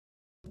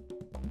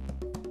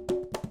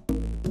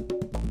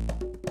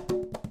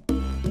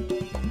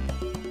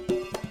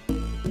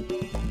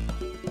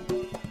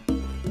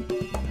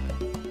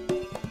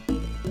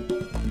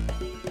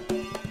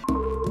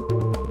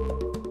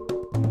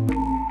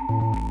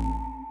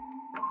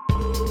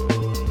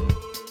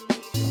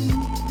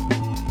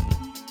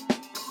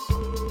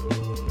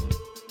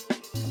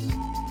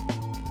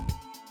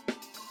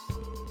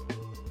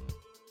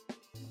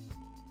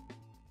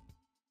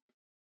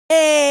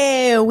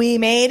We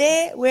made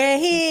it. We're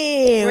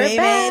here. We're we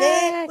back.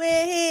 made it.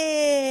 We're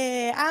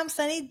here. I'm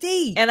Sunny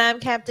D. And I'm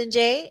Captain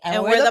J.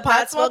 And we're the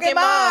Pot Smoking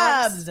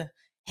Moms.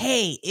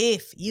 Hey,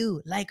 if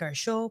you like our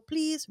show,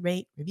 please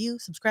rate, review,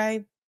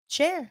 subscribe,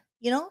 share.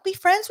 Be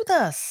friends with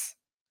us.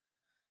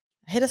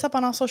 Hit us up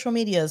on all social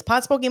medias.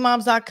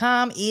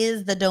 PotsmokingMoms.com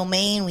is the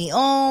domain we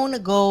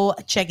own. Go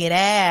check it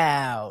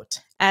out.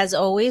 As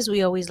always,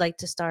 we always like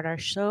to start our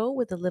show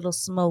with a little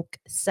smoke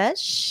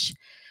sesh.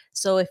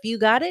 So if you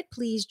got it,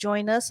 please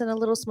join us in a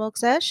little smoke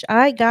sesh.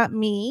 I got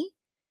me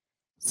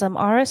some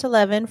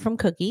RS11 from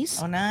Cookies.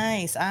 Oh,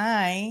 nice.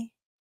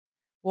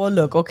 Well,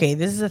 look, okay,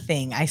 this is the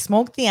thing. I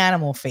smoked the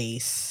animal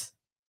face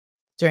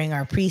during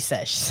our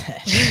pre-sesh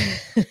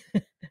session.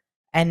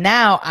 And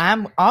now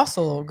I'm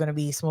also going to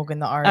be smoking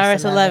the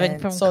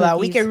RS11 from so Cookies. that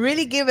we can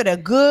really give it a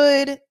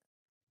good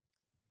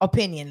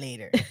opinion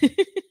later.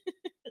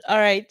 All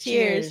right,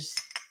 cheers.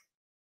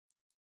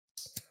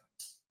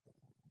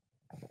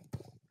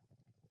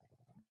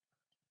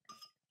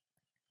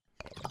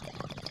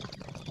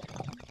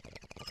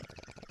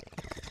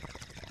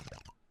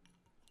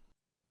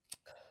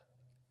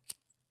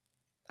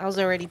 I was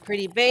already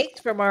pretty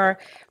baked from our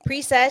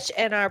pre-sesh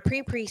and our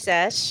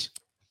pre-sesh.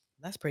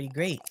 That's pretty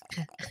great.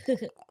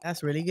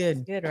 That's really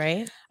good. Good,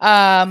 right?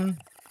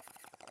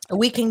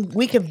 We can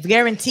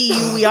guarantee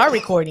you we are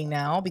recording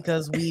now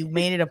because we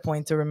made it a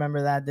point to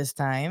remember that this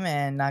time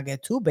and not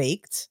get too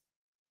baked.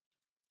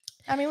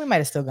 I mean, we might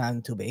have still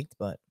gotten too baked,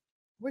 but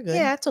we're good.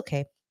 Yeah, it's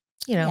okay.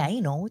 Yeah,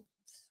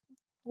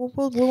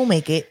 we'll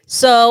make it.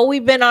 So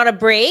we've been on a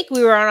break.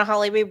 We were on a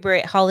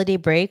holiday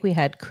break. We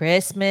had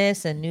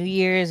Christmas and New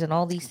Year's and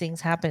all these things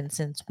happened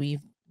since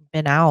we've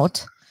been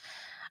out.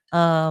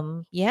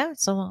 Yeah,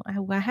 so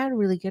I had a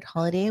really good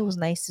holiday. It was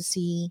nice to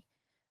see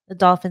the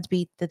Dolphins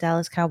beat the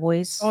Dallas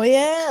Cowboys. Oh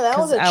yeah, that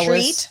was a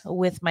treat. Was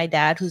with my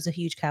dad, who's a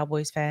huge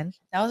Cowboys fan.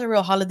 That was a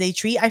real holiday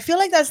treat. I feel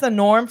like that's the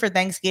norm for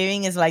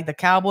Thanksgiving. Is like the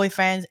Cowboy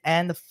fans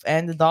and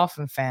the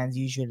Dolphin fans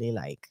usually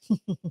like.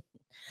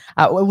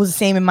 It was the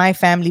same in my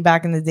family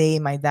back in the day.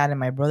 My dad and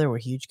my brother were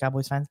huge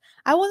Cowboys fans.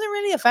 I wasn't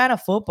really a fan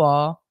of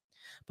football,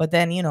 but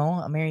then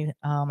I married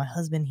my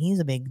husband. He's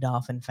a big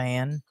Dolphin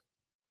fan.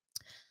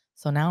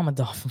 So now I'm a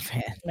Dolphin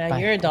fan. Now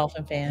you're a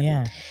Dolphin fan.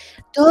 Yeah.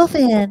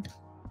 Dolphin.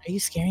 Are you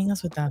scaring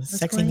us with that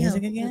sexy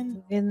music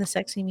again? In the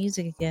sexy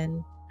music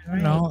again. I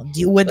don't know.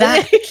 Would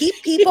that keep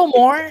people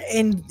more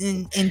in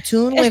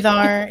tune with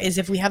our? Is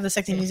if we have the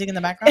sexy music in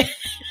the background?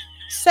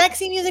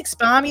 Sexy music,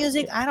 spa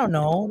music. I don't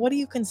know. What do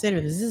you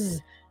consider this? This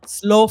is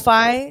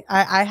lo-fi.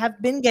 I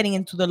have been getting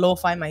into the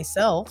lo-fi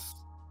myself.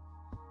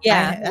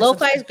 Yeah,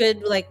 lo-fi is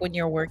good like when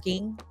you're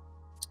working.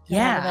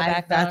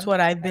 Yeah, that's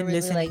what I've been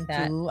listening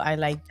to. I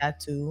like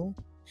that too.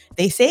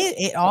 They say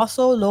it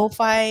also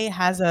lo-fi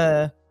has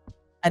an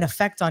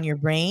effect on your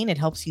brain. It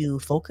helps you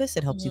focus.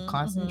 It helps you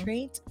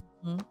concentrate.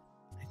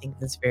 I think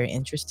that's very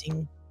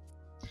interesting.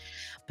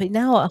 But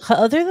now,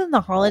 other than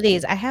the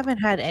holidays, I haven't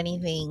had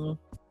anything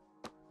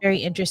very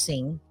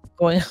interesting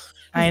going on.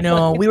 I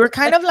know. We were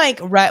kind of like,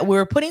 we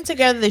were putting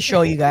together the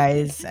show, you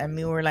guys, and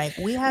we were like,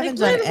 we haven't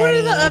done any. What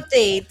are the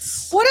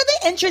updates? What are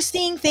the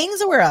interesting things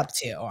that we're up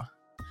to?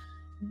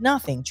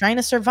 Nothing. Trying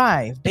to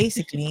survive,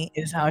 basically,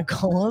 is how it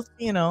goes.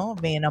 Being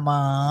a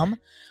mom.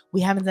 We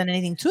haven't done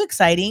anything too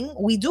exciting.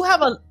 We do have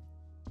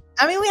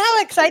we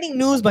have exciting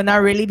news, but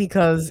not really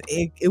because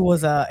it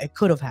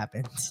could have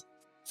happened.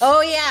 Oh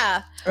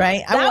yeah,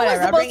 right. That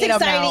was the most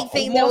exciting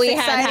thing that we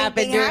had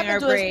happened during our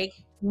break.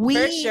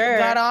 We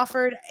got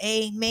offered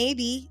a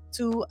maybe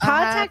to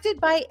contacted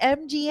by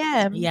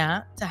MGM.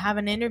 Yeah, to have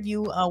an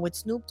interview with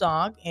Snoop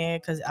Dogg,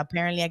 because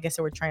apparently, I guess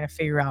they were trying to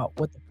figure out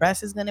what the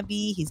press is gonna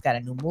be. He's got a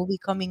new movie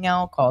coming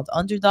out called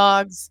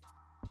Underdogs,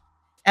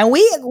 and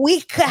we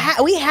had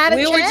a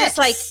chance. Were just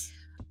like,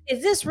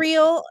 is this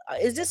real?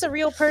 Is this a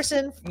real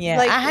person? Yeah,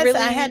 like, I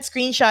had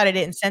screenshotted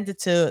it and sent it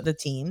to the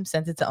team,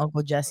 sent it to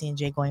Uncle Jesse and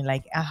Jay, going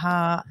like,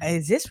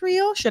 is this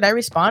real? Should I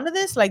respond to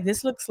this? Like,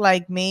 this looks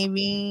like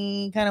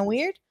maybe kind of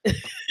weird.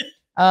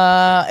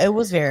 It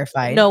was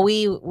verified. No,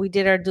 we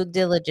did our due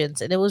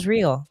diligence and it was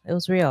real. It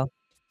was real.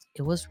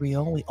 It was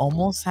real. We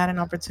almost had an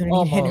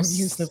opportunity to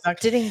interview Snoop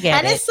Dogg. Didn't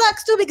get it. And it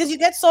sucks too because you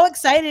get so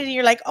excited and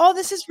you're like, oh,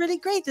 this is really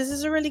great. This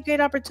is a really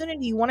great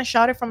opportunity. You want to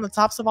shout it from the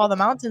tops of all the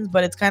mountains,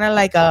 but it's kind of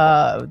like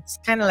kills.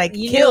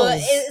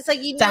 It's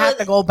like to have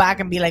to go back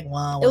and be like,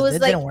 wow, it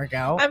didn't work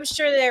out. I'm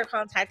sure they're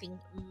contacting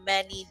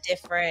many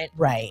different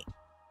podcasts.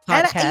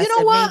 And you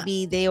know what?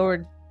 Maybe they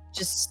were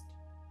just,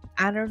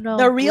 I don't know.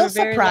 The real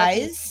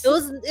surprise. It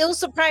was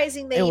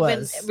surprising they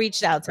even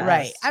reached out to us.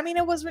 Right. I mean,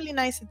 it was really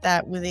nice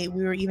that we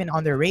were even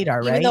on their radar,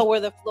 right? Even though we're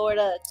the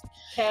Florida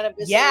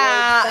Cannabis.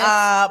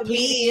 Yeah.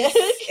 Please,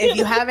 if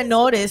you haven't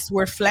noticed,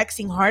 we're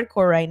flexing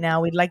hardcore right now.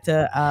 We'd like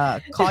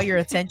to call your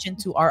attention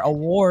to our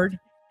award.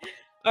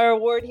 Our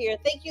award here.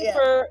 Thank you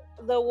for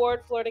the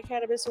award, Florida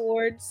Cannabis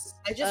Awards.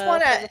 I just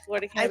want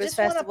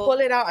to pull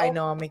it out. I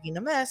know I'm making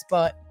a mess,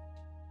 but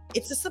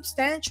it's a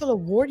substantial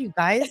award, you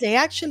guys. They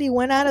actually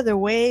went out of their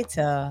way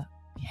to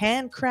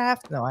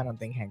handcraft. No, I don't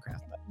think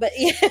handcraft. But but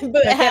yeah, but To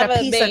get a haven't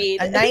piece of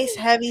made. a nice,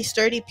 heavy,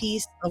 sturdy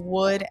piece of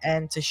wood,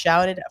 and to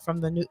shout it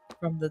from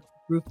the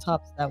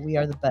rooftops that we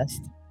are the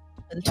best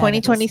cannabis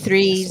media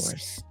 2023's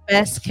source.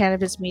 best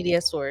cannabis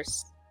media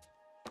source.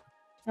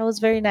 That was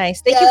very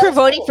nice. Thank Yeah, you for that's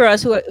voting cool. for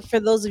us. For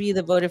those of you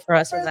that voted for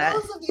us For on that.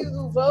 those of you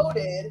who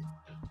voted,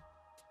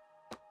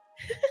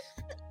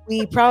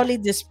 we proudly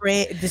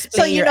display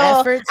So your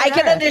efforts I and our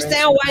can efforts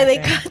understand with why my they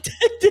thing.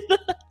 contacted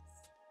us.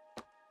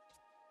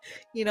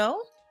 You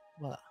know,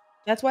 What?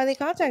 that's why they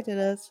contacted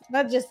us.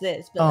 Not just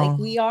this, but like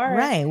we are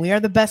right. We are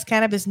the best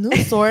cannabis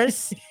news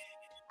source,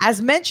 as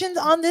mentioned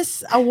on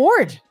this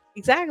award.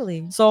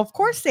 exactly. So of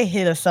course they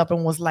hit us up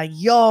and was like,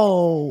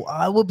 "Yo,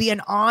 it would be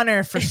an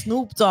honor for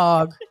Snoop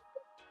Dogg."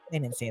 They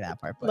didn't say that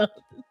part, but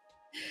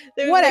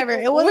They were whatever.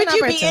 like, It was an would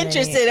you be opportunity.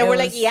 interested? And It we're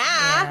like, was,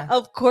 yeah,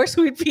 of course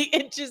we'd be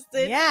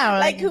interested. yeah.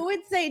 Like, who would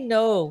say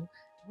no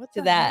what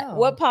to the that? hell?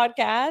 What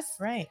podcast?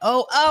 Right.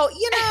 Oh,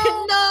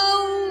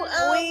 No,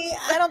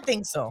 I don't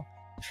think so.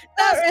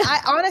 not really.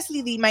 I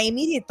honestly, my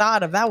immediate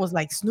thought of that was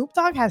like, Snoop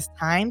Dogg has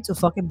time to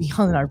fucking be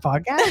on our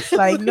podcast?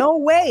 Like, no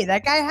way.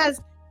 That guy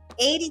has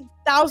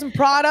 80,000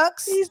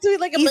 products. He's doing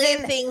like a He's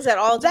million in- things at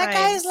all That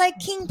guy is times. like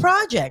King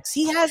Projects.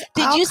 He has.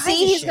 Did all you kinds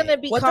see of he's shit. gonna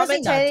be What does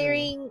he not do?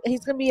 commentating? He's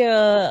gonna be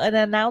an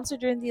announcer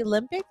during the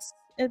Olympics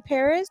in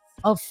Paris.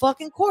 Of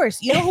fucking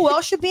course. You know who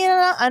else should be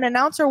an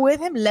announcer with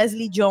him?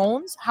 Leslie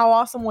Jones. How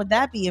awesome would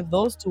that be if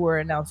those two were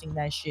announcing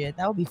that shit?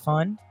 That would be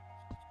fun.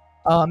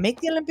 Make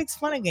the Olympics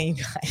fun again,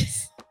 you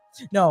guys.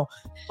 No,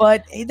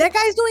 but that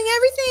guy's doing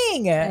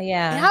everything.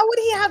 Yeah. How would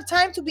he have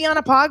time to be on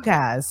a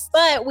podcast?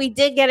 But we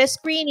did get a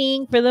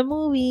screening for the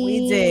movie.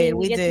 We did.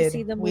 We get did. to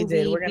see the movie. We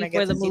did. We're gonna before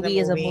get to the see movie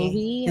is a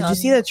movie. Did you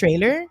see the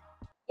trailer?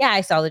 Yeah,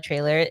 I saw the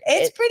trailer.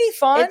 It's pretty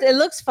fun. It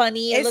looks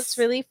funny. It It's- looks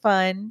really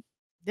fun.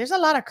 There's a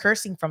lot of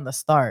cursing from the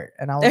start,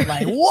 and I was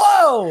like,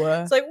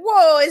 "Whoa!" It's like,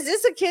 whoa, is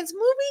this a kids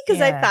movie? Because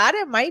Yeah. I thought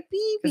it might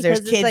be Because there's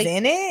it's kids like,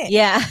 in it.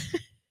 yeah,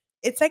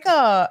 It's like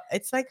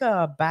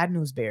a Bad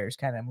News Bears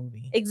kind of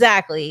movie.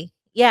 exactly.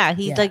 Yeah,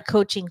 he's Yeah. like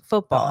coaching The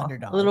football,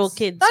 underdogs. little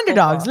kids,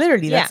 Underdogs, football.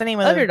 literally. That's Yeah, the name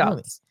of the movie.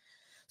 underdogs.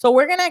 So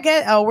we're gonna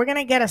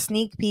get a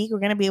sneak peek. We're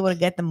gonna be able to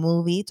get the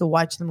movie to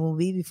watch the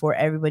movie before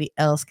everybody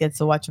else gets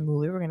to watch a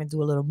movie. We're gonna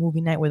do a little movie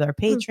night with our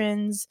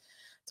patrons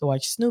to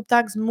watch Snoop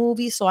Dogg's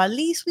movie. So at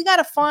least we got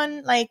a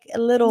fun, like a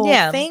little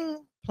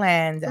thing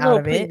planned A out little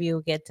of it.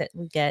 preview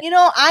we get. You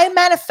know, I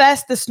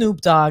manifest the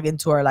Snoop Dogg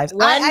into our lives.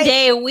 One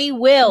day we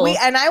will.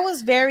 And I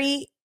was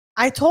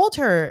I told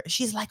her,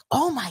 she's like,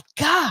 "Oh my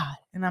God."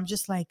 And I'm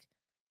just like,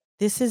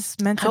 this is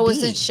meant to I be.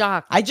 was in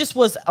shock. I just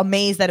was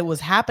amazed that it was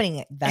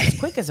happening that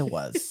quick as it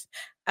was.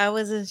 I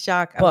was in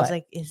shock. I was But-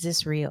 like, is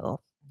this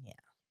real? Yeah.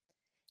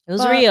 It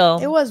was But real.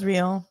 It was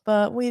real,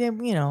 but we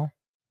didn't,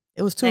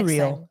 it was too Next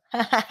real.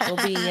 We'll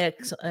be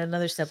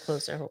another step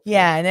closer, hopefully.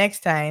 Yeah, next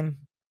time.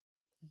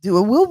 We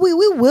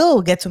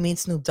will get to meet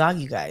Snoop Dogg,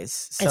 you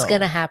guys. It's So,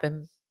 gonna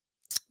happen.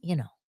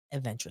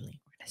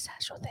 eventually. We're gonna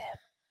sash with him.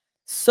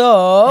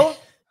 So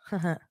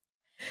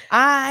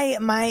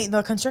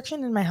the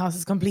construction in my house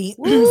is complete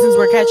since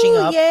we're catching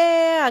up.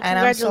 Yeah, And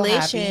I'm so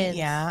congratulations. happy.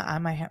 Yeah,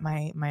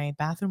 my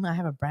bathroom. I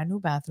have a brand new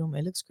bathroom.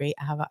 It looks great.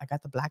 I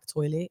got the black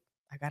toilet.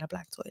 I got a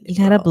black toilet. You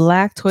got a bro.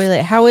 black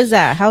toilet. How is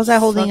that? How's that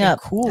holding Fucking up?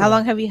 cool. How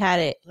long have you had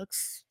it?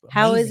 Looks.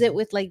 How is it amazing.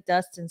 with like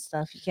dust and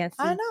stuff? You can't see.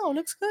 I know.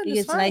 Looks good. It's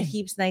It's fine. nice,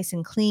 keeps nice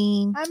and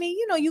clean. I mean,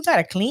 you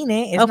gotta clean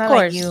it. It's Of not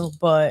course. like you,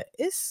 but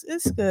it's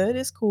good.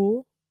 It's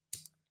cool.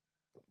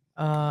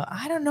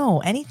 I don't know.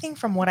 Anything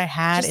from what I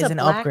had Just is a an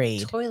black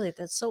upgrade. toilet.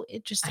 That's so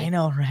interesting. I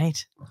know,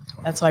 right?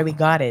 That's why we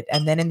got it.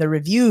 And then in the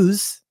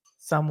reviews,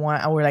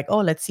 we're like, "Oh,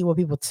 let's see what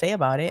people say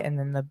about it." And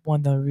then the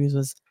reviews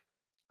was,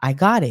 "I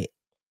got it.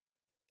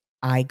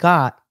 I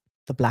got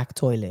the black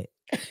toilet."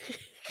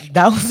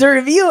 That was the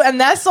review,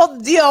 and that's all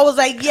the deal. I was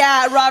like,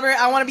 "Yeah, Robert,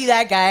 I want to be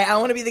that guy. I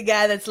want to be the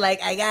guy that's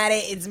like, I got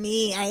it. It's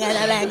me. I got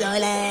the black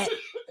toilet."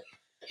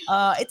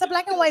 It's a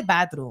black and white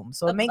bathroom,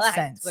 so A it makes black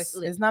sense.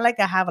 toilet. It's not like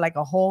I have like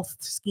a whole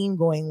scheme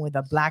going with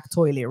a black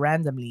toilet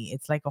randomly.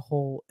 It's like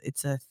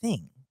it's a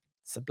thing.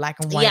 It's a black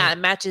and white. Yeah, it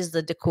matches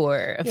the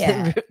decor. Of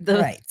Yeah, the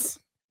right.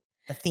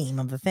 The theme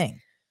of the thing.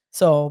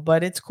 So,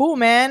 but it's cool,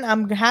 man.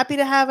 I'm happy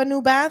to have a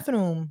new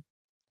bathroom.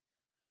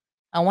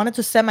 I wanted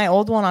to set my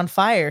old one on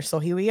fire, so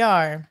here we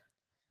are.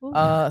 Ooh.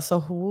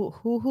 So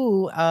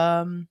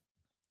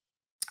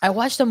I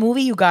watched a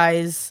movie, you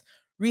guys.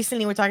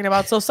 Recently, we're talking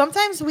about. So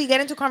sometimes we get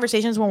into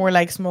conversations when we're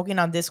like smoking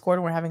on Discord,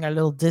 and we're having our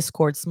little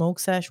Discord smoke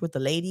sesh with the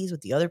ladies,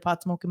 with the other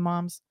pot smoking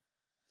moms,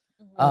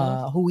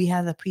 who we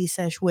have a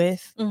pre-sesh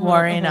with, who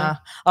are in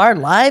our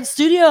live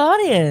studio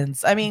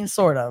audience. I mean,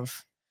 sort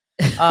of.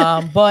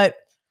 But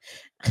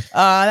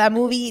that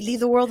movie, Leave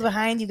the World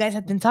Behind, you guys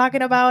have been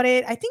talking about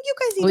it. I think you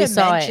guys We even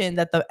saw it. mentioned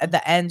that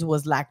the end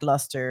was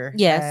lackluster.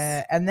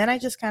 Yes. And then I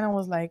just kind of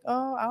was like,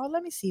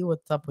 let me see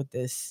what's up with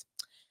this.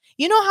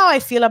 You know how I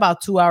feel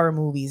about 2-hour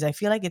movies. I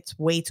feel like it's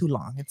way too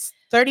long. It's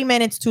 30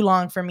 minutes too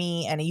long for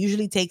me, and it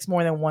usually takes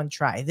more than one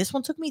try. This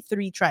one took me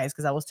 3 tries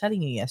because I was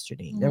telling you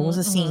yesterday. There was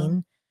a Mhm, mhm.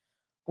 scene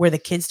where the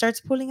kid starts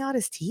pulling out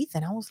his teeth.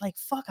 And I was like,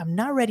 fuck, I'm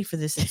not ready for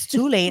this. It's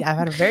too late. I've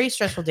had a very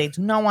stressful day.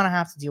 Do not want to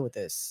have to deal with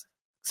this.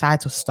 So I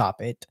had to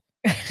stop it.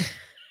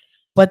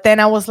 But then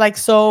I was like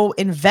so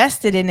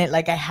invested in it,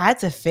 like I had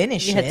to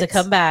finish You had to it.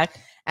 come back.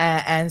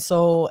 And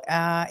so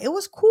it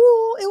was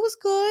cool. It was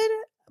good.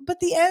 But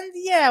the end,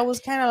 yeah, it was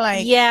kind of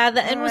like Yeah,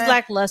 the end was eh,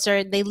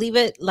 lackluster. They leave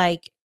it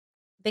like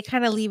they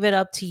kind of leave it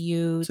up to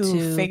you to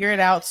to figure it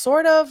out,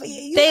 sort of.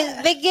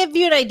 they give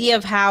you an idea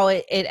of how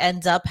it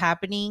ends up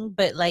happening,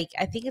 but like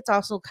I think it's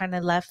also kind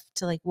of left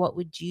to like what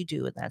would you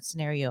do in that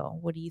scenario?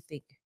 What do you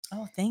think?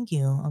 Oh, thank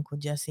you, Uncle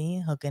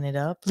Jesse, hooking it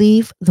up.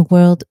 Leave the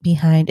World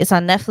Behind. It's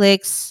on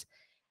Netflix.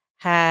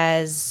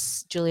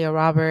 Has Julia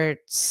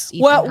Roberts,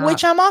 Ethan Well, Hawke.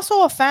 which I'm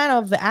also a fan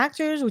of the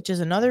actors, which is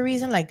another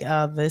reason. Like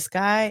this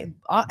guy,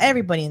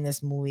 everybody in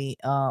this movie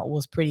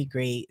was pretty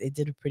great. They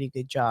did a pretty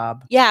good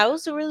job. Yeah, it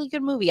was a really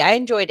good movie. I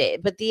enjoyed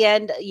it, but the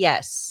end,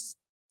 yes,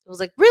 it was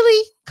like,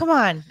 really, come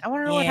on, I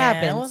want to know what Yeah, and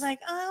happens. I was like,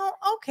 oh,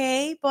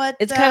 okay, but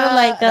It's kind of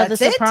like The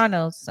that's it.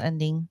 Sopranos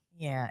ending.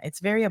 Yeah, it's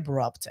very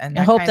abrupt, and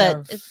I that hope kind that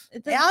of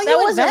that you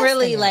wasn't invest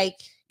really in it. like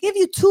Give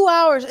you 2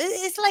 hours.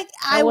 It's like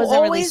I that will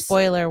wasn't really always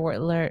spoiler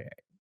alert,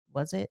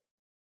 was it?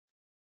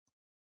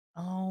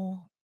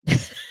 Oh,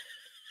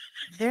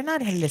 they're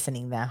not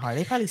listening that hard.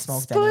 They probably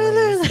smoked Spoiler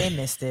anyways. alert. They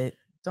missed it.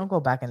 Don't go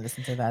back and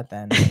listen to that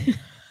then.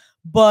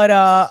 But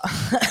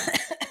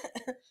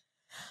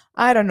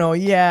I don't know.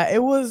 Yeah,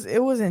 it was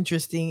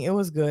interesting. It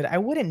was good. I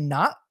wouldn't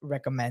not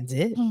recommend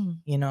it,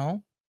 you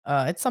know.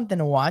 It's something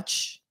to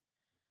watch.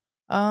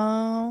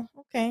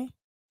 Okay.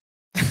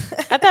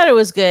 I thought it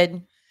was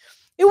good.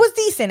 It was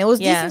decent. It was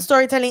Yeah. decent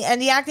storytelling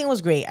and the acting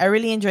was great. I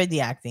really enjoyed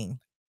the acting.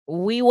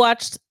 We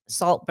watched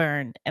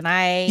Saltburn,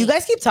 and You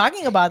guys keep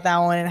talking about that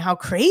one and how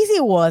crazy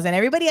it was, and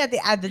everybody at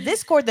the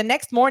Discord the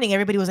next morning,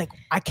 everybody was like,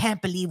 "I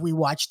can't believe we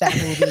watched that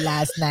movie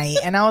last night,"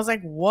 and I was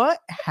like, "What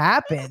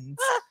happened?"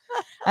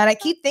 And I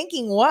keep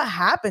thinking, "What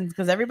happened?"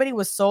 Because everybody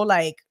was so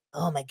like,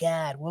 "Oh my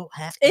god, what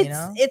happened?"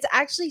 it's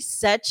actually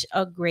such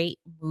a great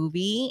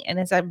movie, and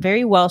it's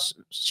very well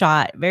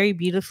shot, very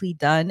beautifully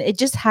done. It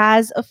just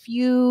has a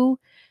few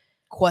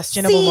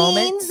questionable scenes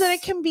moments that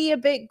it can be a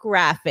bit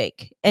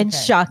graphic and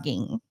Okay.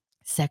 shocking.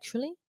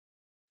 Sexually.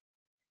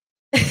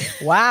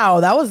 Wow,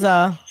 that was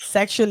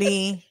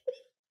sexually.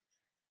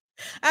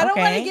 I don't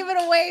want to Okay. give it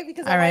away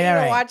because I All want right, you all to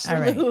right, watch all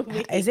the right.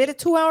 movie. Is it a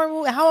 2-hour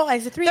movie? How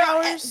is it? 3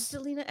 hours?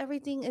 Selena,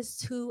 everything is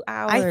 2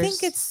 hours. I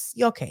think it's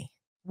okay.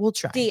 We'll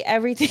try. See,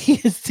 everything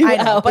is 2 I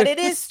hours. know, but it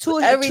is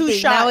everything two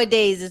shot.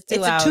 nowadays is 2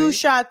 It's hours. a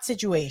 2-shot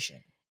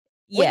situation.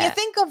 When you Yeah.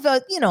 think of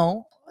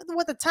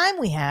what the time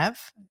we have,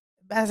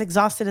 as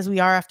exhausted as we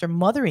are after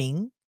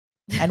mothering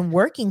and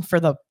working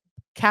for the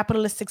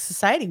capitalistic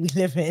society we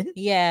live in,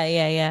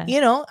 Yeah.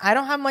 I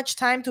don't have much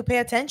time to pay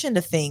attention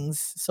to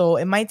things, so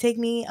it might take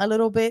me a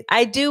little bit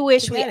I do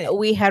wish get it.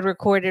 we had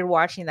recorded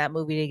watching that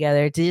movie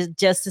together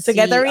just to see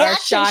get the our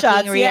reaction shocking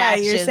shots. Yeah,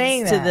 reactions you're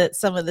saying to that.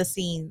 some of the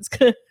scenes.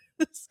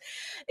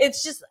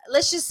 It's just,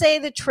 let's just say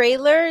the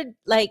trailer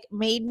like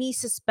made me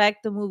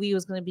suspect the movie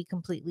was going to be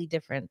completely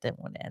different than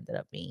what it ended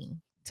up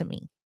being to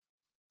me.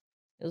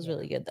 It was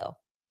really good though.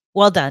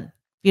 Well done.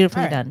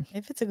 Beautifully All right. done.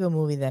 If it's a good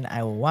movie, then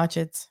I will watch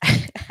it.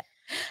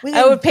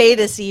 I would pay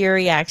to see your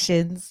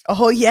reactions.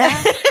 Oh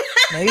yeah.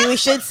 Maybe we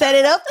should set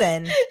it up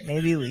then.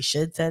 Maybe we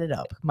should set it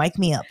up. Mic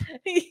me up.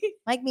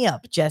 Mic me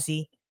up,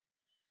 Jesse.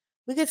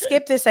 We could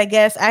skip this, I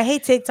guess. I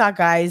hate TikTok,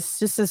 guys.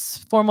 Just this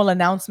formal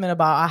announcement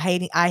about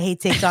I hate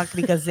TikTok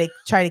because they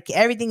try to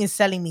everything is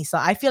selling me. So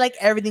I feel like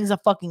everything's a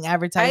fucking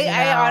advertisement.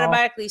 I now.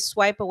 automatically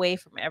swipe away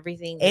from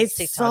everything. That's It's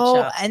TikTok so,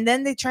 shop. and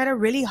then they try to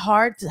really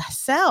hard to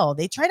sell.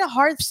 They try to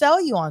hard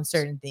sell you on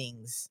certain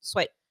things.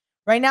 Swipe.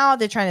 Right now,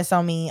 they're trying to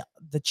sell me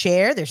the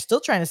chair. They're still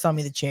trying to sell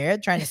me the chair.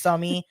 Trying to sell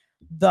me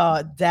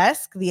the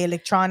desk, the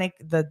electronic,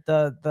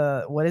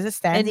 the what is it?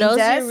 Standing It knows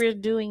desk. you're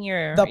doing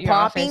your popping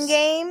office.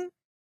 game.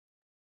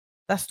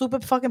 That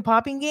stupid fucking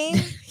popping game.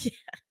 Yeah.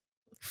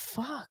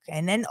 Fuck.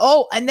 And then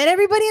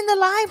everybody in the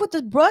live with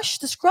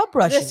the scrub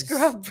brushes. The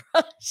scrub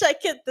brush. I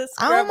get the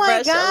scrub Oh my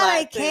brush a god, lot,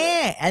 I too.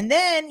 can't. And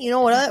then you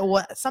know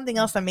what something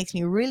else that makes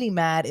me really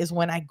mad is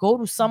when I go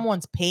to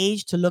someone's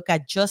page to look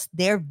at just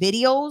their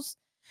videos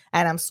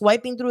and I'm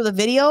swiping through the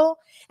video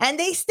and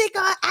they stick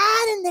an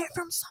ad in there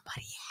from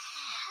somebody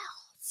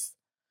else.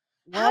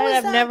 What?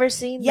 I've never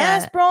seen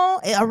Yes, that. bro.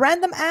 A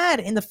random ad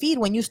in the feed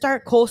when you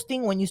start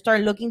coasting, when you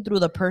start looking through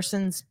the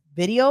person's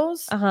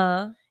videos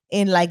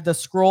in like the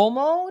scroll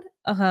mode,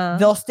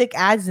 they'll stick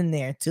ads in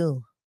there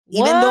too.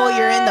 Even though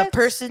you're in the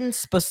person's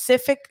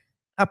specific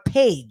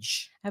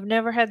page. I've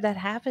never had that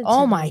happen.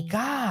 Oh to my me.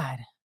 god.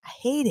 I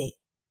hate it.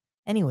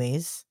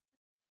 Anyways,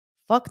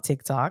 fuck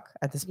TikTok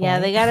at this point. Yeah,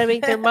 they gotta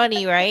make their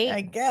money, right?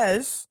 I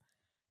guess.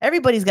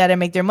 Everybody's got to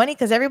make their money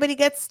because everybody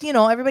gets,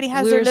 everybody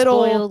has We their were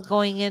little spoiled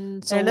going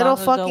in so their little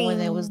long ago when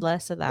there was fucking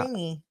less of that.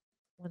 thingy.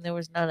 When there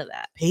was none of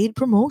that. Paid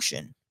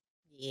promotion.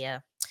 Yeah.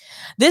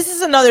 This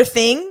is another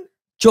thing.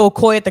 Joe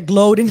Coy at the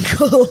Gloating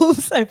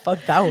Globes. I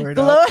fucked that word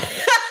up.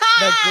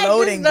 The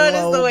Gloating I just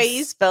noticed the way Globes.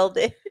 you spelled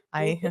it.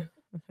 I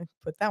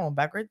put that one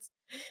backwards.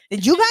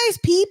 Did you guys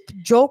peep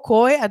Joe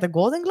Coy at the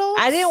Golden Globes?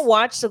 I didn't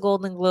watch the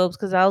Golden Globes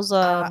because I was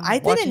I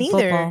didn't watching either.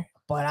 football.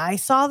 But I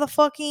saw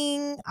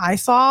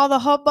the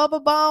hubbub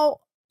about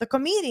the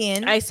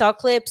comedian. I saw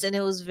clips and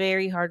it was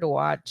very hard to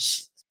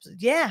watch.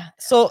 Yeah.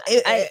 So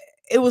I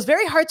it was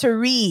very hard to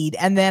read.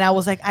 And then I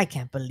was like, I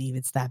can't believe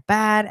it's that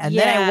bad. And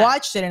then I Yeah.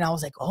 watched it and I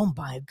was like, oh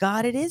my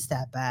God, it is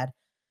that bad.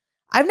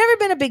 I've never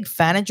been a big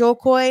fan of Joe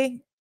Coy.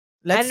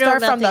 Let's know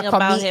start from the nothing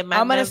about him.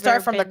 I'm I've gonna start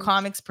never from the been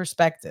comics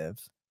perspective.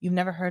 You've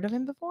never heard of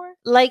him before?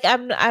 like I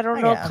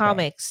don't know Okay, okay.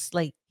 comics.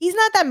 Like He's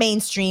not that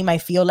mainstream, I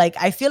feel like.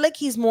 I feel like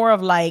he's more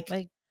of like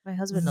my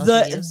husband knows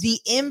who he is. the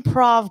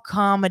improv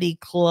comedy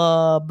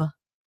club,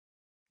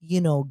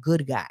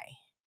 good guy,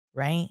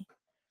 right?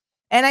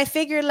 And I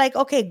figured like,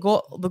 okay,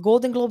 the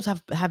Golden Globes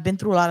have been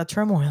through a lot of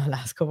turmoil in the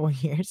last couple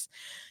of years.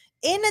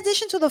 In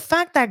addition to the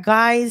fact that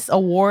guys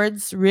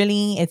awards,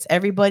 really, it's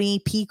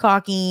everybody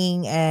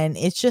peacocking and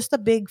it's just a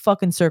big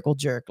fucking circle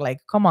jerk. Like,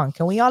 come on,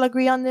 can we all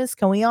agree on this?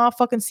 Can we all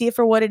fucking see it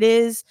for what it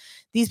is?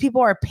 These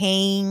people are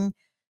paying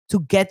to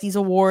get these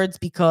awards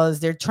because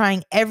they're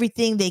trying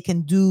everything they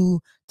can do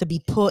to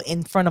be put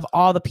in front of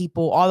all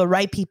the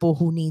right people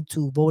who need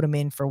to vote them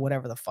in for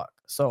whatever the fuck.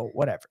 So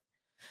whatever.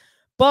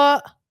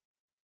 But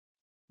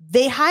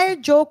they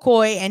hired Joe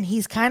Coy and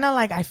he's kind of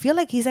like, I feel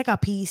like he's like a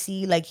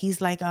PC. Like he's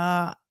like,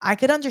 I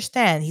could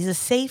understand. He's a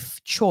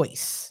safe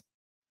choice.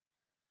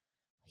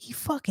 He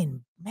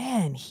fucking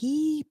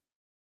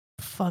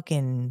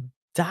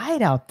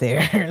died out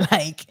there.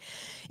 Like,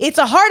 it's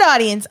a hard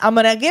audience. I'm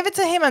going to give it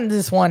to him on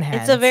this one hand.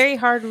 It's a very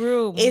hard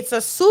room. It's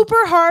a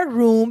super hard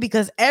room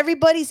because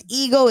everybody's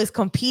ego is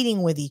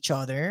competing with each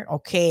other.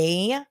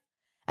 Okay.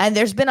 And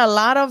there's been a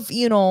lot of,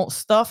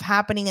 stuff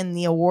happening in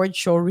the award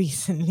show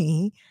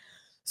recently.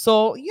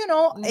 So,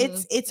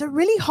 it's a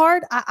really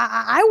hard.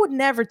 I would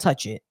never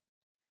touch it.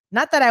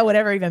 Not that I would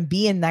ever even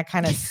be in that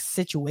kind of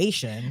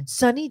situation.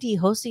 Sunny D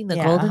hosting the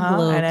Golden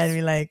Globes. And I'd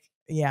be like,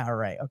 yeah, all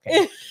right,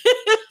 okay.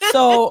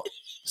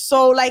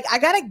 So like I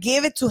gotta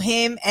give it to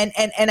him, and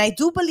I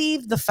do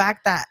believe the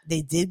fact that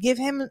they did give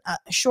him a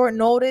short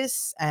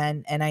notice,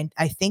 and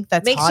I think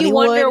that's makes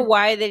Hollywood. you wonder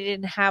why they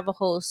didn't have a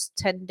host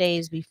 10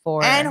 days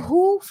before. And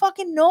who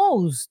fucking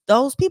knows?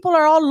 Those people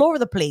are all over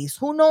the place.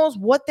 Who knows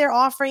what they're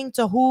offering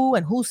to who,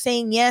 and who's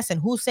saying yes and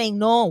who's saying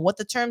no, and what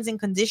the terms and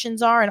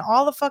conditions are, and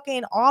all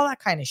that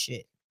kind of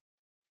shit.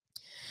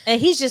 And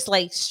he's just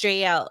like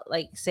straight out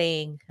like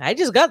saying, I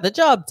just got the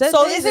job 10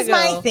 so days this is ago.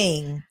 my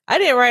thing. I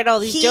didn't write all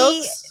these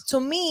jokes.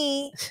 To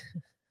me,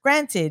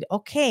 granted,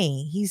 okay,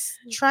 he's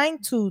trying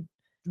to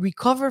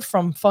recover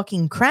from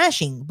fucking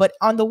crashing. But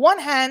on the one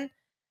hand,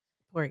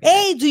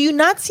 hey, do you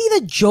not see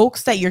the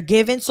jokes that you're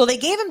giving? So they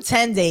gave him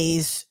 10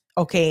 days,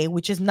 okay,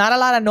 which is not a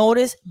lot of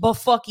notice, but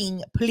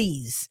fucking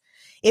please.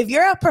 If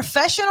you're a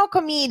professional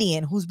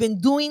comedian who's been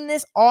doing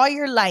this all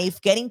your life,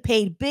 getting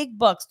paid big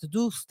bucks to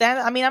do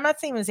stand-up, I mean, I'm not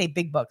saying to say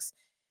big bucks.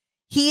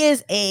 He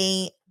is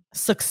a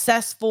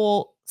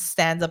successful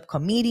stand-up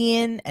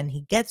comedian and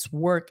he gets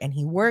work and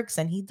he works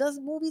and he does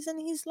movies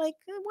and he's like,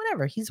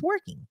 whatever, he's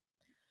working.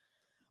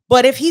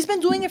 But if he's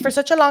been doing it for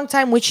such a long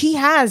time, which he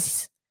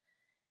has,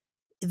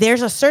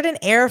 there's a certain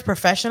air of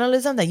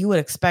professionalism that you would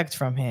expect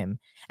from him.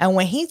 And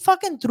when he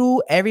fucking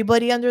threw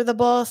everybody under the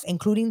bus,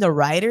 including the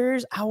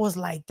writers, I was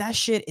like, that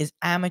shit is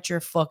amateur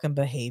fucking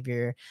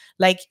behavior.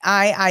 Like,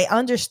 I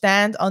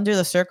understand under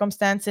the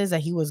circumstances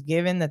that he was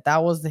given that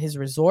was his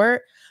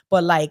resort.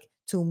 But like,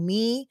 to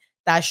me,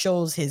 that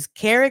shows his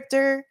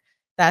character.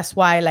 That's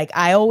why, like,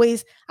 I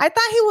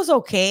thought he was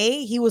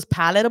okay. He was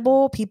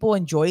palatable. People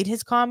enjoyed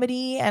his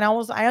comedy. And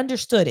I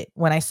understood it.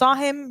 When I saw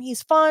him,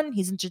 he's fun.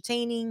 He's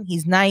entertaining.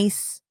 He's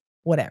nice.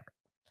 Whatever.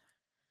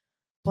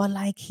 But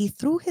like, he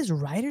threw his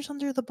writers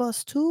under the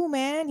bus too,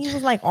 man. He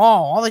was like, "Oh,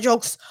 all the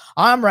jokes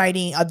I'm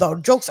writing,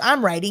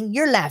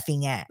 you're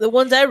laughing at. The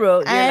ones I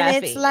wrote, you're and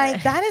laughing it's like,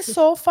 at." that is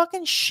so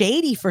fucking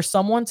shady for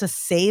someone to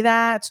say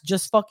that, to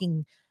just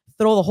fucking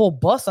throw the whole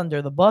bus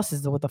under the bus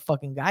is what the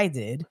fucking guy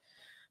did.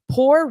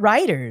 Poor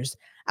writers.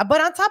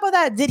 But on top of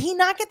that, did he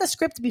not get the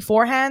script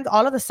beforehand?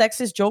 All of the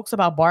sexist jokes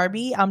about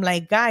Barbie. I'm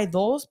like, guy,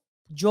 those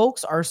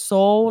jokes are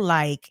so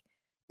like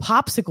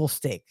popsicle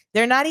stick.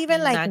 They're not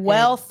even like Not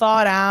well good.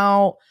 thought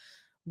out,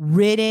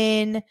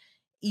 written.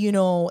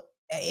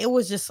 It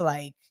was just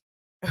like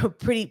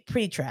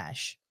pretty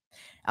trash.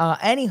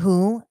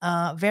 Anywho,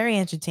 very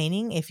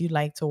entertaining. If you'd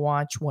like to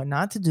watch what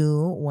not to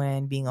do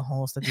when being a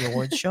host at the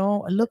awards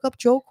show, look up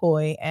Joe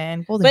Coy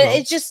and Golden But Globes.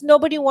 it's just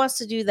nobody wants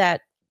to do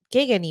that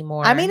gig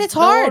anymore. I mean, it's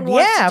No hard. one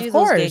wants Yeah, to do of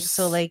those course. gigs.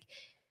 So like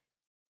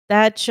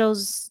that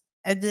shows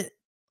a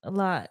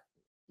lot,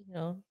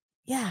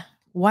 Yeah.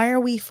 Why are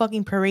we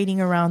fucking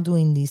parading around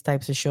doing these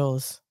types of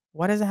shows?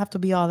 Why does it have to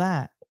be all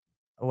that?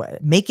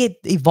 Make it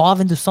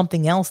evolve into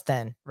something else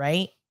then,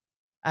 right?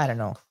 I don't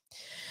know.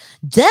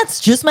 That's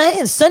just my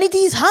Sunny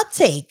D's hot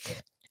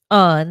take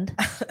on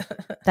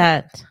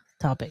that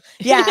topic.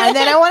 Yeah, and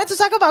then I wanted to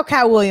talk about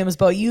Cat Williams,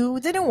 but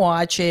you didn't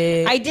watch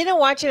it. I didn't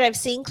watch it. I've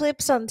seen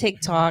clips on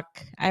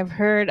TikTok. I've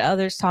heard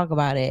others talk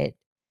about it,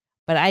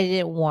 but I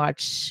didn't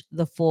watch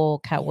the full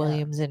Cat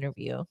Williams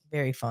interview.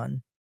 Very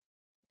fun.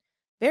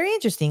 Very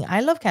interesting.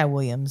 I love Cat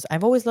Williams.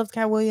 I've always loved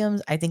Cat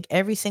Williams. I think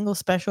every single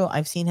special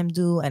I've seen him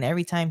do, and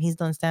every time he's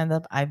done stand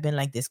up, I've been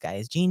like, this guy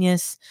is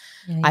genius.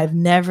 Yeah.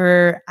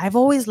 I've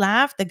always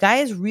laughed. The guy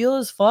is real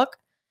as fuck.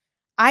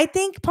 I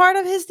think part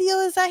of his deal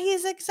is that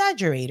he's an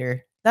exaggerator.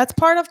 That's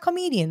part of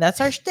comedian.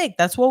 That's our shtick.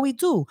 That's what we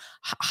do.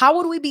 How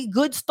would we be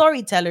good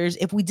storytellers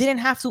if we didn't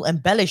have to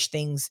embellish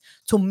things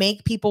to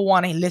make people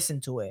want to listen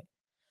to it?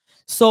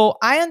 So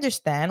I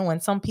understand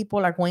when some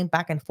people are going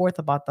back and forth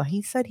about the.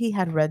 He said he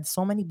had read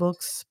so many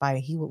books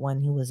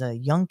when he was a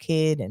young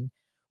kid, and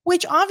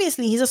which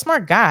obviously he's a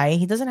smart guy.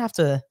 He doesn't have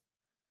to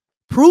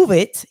prove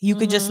it. You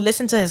could just Mhm.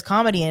 listen to his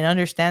comedy and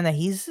understand that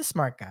he's a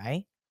smart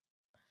guy.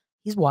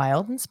 He's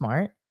wild and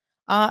smart,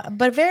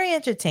 but very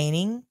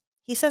entertaining.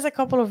 He says a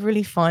couple of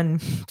really fun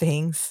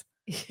things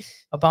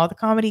about the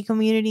comedy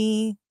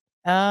community.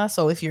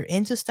 So if you're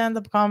into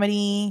stand-up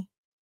comedy,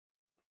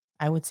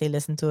 I would say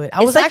listen to it. I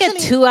It's was like a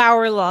actually 2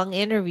 hour long It's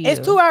interview.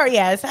 2 hour.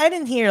 Yes, I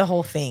didn't hear the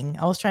whole thing.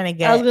 I was trying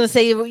to I was get. gonna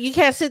say you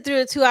can't sit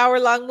through a 2 hour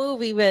long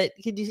movie, but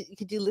could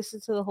you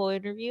listen to the whole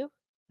interview?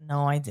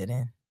 No, I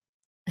didn't.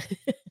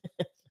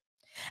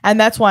 And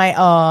that's why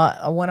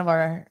one of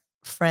our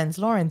friends,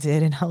 Lauren,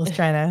 did, and I was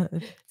trying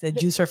to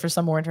juice her for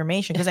some more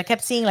information because I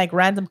kept seeing like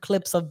random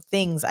clips of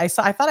things. I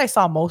thought I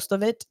saw most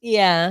of it.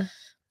 Yeah.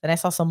 Then I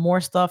saw some more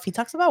stuff. He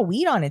talks about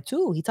weed on it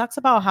too. He talks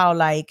about how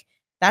like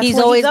that's He's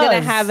what he always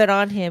gonna have does. it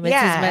on him. It's his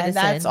Yeah, and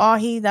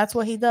medicine. that's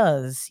what he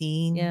does.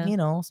 He,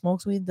 Yeah.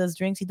 smokes weed, does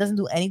drinks. He doesn't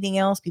do anything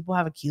else. People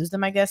have accused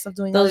him, I guess, of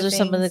doing Those other are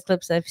some of the things.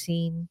 clips I've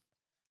seen.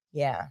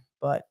 Yeah,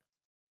 but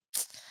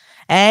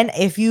and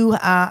if you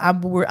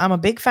I'm a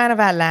big fan of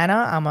Atlanta.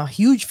 I'm a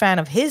huge fan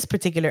of his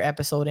particular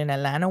episode in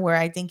Atlanta where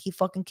I think he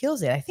fucking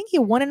kills it. I think he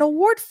won an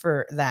award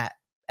for that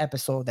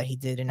episode that he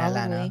did in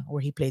Atlanta Probably.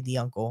 where he played the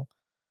uncle.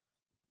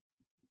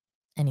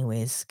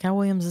 Anyways, Cat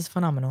Williams is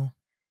phenomenal.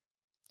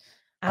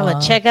 I'm gonna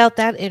Uh check out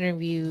that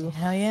interview.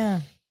 Hell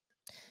yeah.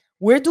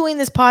 We're doing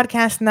this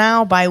podcast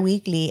now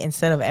bi-weekly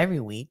instead of every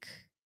week.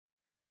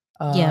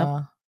 Yep.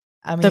 Uh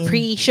I The mean,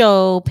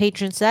 pre-show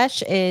patron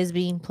sesh is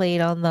being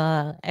played on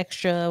the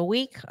extra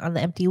week, on the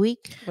empty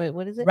week. Wait,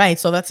 what is it? right.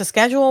 So that's a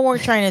schedule we're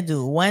trying to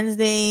do.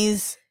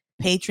 Wednesdays,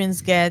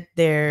 patrons get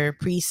their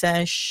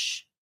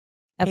pre-sesh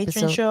patron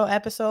Episode show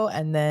episode,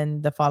 and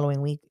then the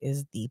following week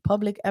is the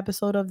public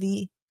episode of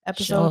the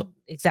episode, show.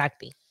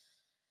 Exactly.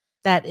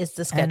 That is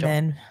the and schedule.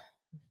 then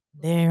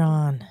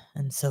thereon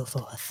and so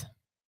forth.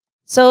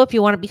 So if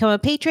you want to become a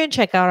patron,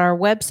 check out our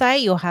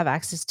website. You'll have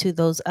access to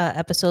those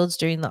episodes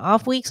during the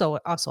off week. So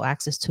also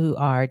access to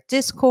our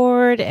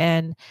Discord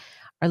and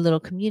our little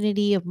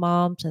community of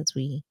moms as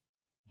we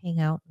hang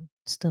out and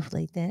stuff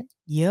like that.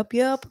 Yep.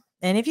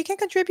 And if you can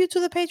contribute to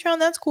the Patreon,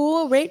 that's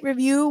cool. Rate,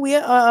 review. We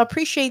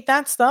appreciate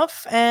that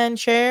stuff, and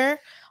share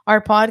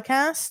our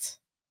podcast.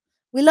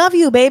 We love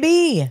you,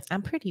 baby.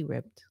 I'm pretty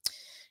ripped.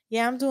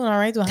 Yeah, I'm doing all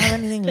right. Do I have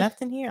anything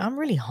left in here? I'm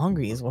really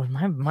hungry, is what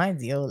my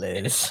deal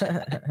is.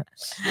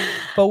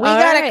 But we All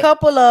got a right.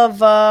 couple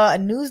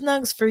of news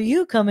nugs for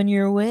you coming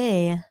your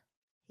way.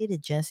 Hit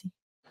it, Jesse.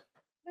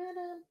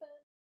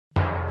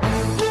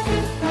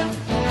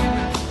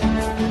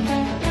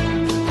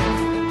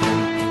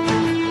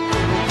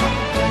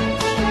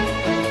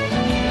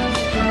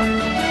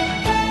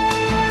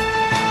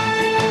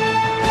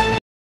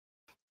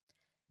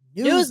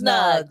 News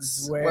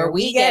Nugs, where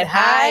we get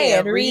high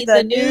and read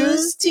the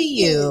news to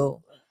you.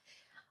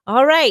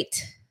 All right.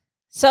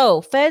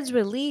 So, feds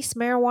release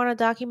marijuana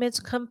documents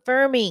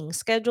confirming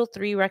Schedule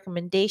 3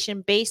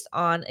 recommendation based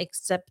on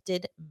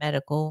accepted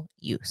medical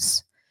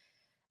use.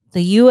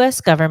 The U.S.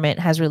 government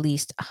has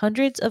released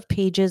hundreds of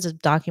pages of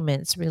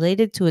documents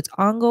related to its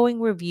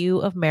ongoing review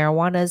of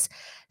marijuana's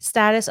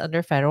status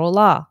under federal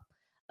law,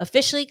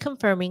 officially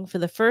confirming for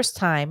the first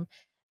time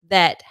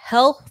that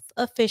health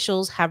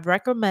officials have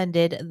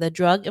recommended the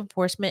Drug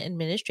Enforcement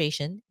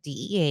Administration,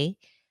 DEA,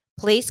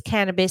 place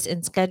cannabis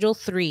in Schedule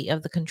 3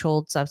 of the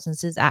Controlled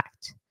Substances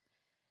Act.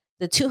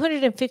 The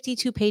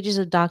 252 pages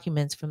of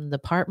documents from the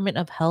Department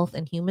of Health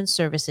and Human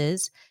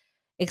Services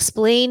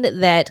explained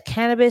that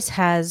cannabis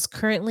has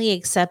currently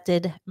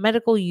accepted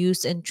medical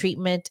use and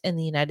treatment in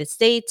the United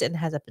States and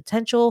has a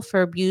potential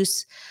for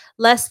abuse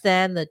less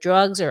than the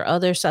drugs or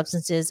other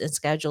substances in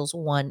Schedules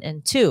 1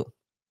 and 2.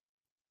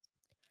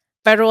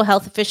 Federal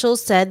health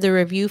officials said the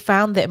review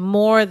found that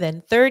more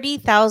than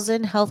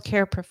 30,000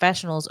 healthcare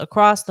professionals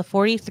across the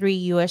 43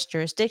 U.S.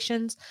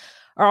 jurisdictions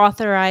are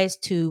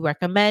authorized to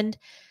recommend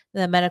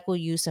the medical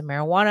use of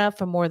marijuana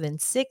for more than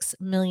 6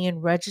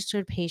 million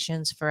registered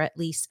patients for at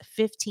least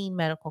 15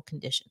 medical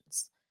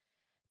conditions.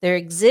 There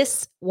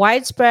exists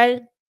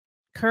widespread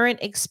current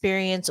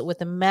experience with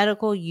the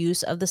medical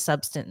use of the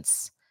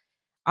substance,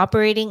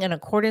 operating in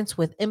accordance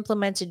with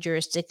implemented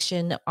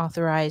jurisdiction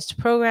authorized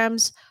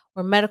programs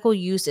where medical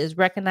use is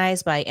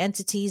recognized by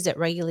entities that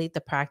regulate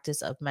the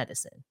practice of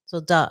medicine. So,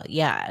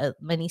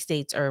 many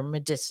states are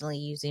medicinally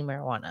using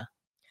marijuana.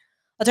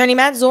 Attorney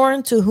Matt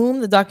Zorn, to whom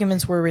the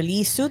documents were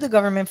released, sued the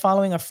government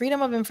following a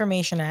Freedom of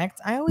Information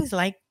Act. I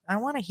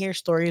want to hear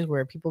stories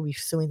where people be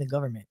suing the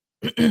government.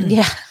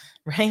 Yeah.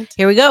 right?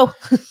 Here we go.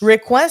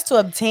 Request to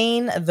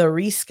obtain the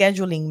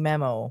rescheduling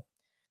memo.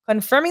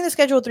 Confirming the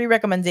Schedule 3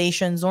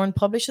 recommendations, Zorn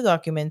published the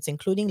documents,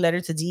 including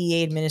letter to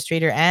DEA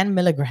Administrator Ann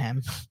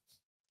Milligram.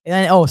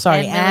 And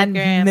Ann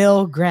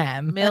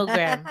milligram, Milgram.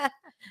 milligram.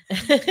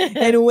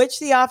 In which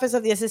the Office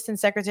of the Assistant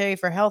Secretary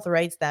for Health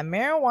writes that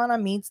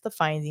marijuana meets the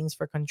findings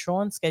for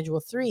control in Schedule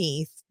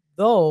 3,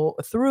 though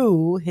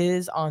through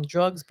his On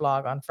Drugs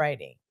blog on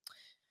Friday.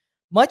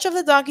 Much of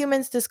the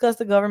documents discuss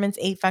the government's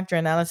 8 factor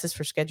analysis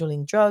for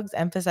scheduling drugs,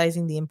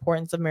 emphasizing the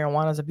importance of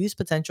marijuana's abuse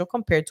potential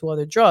compared to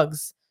other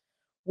drugs,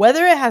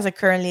 whether it has a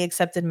currently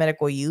accepted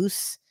medical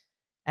use,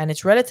 and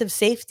its relative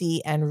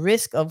safety and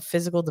risk of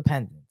physical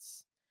dependence.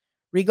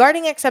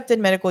 Regarding accepted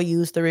medical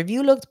use, the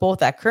review looked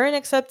both at current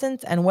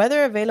acceptance and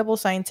whether available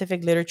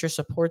scientific literature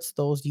supports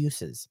those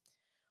uses.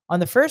 On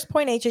the first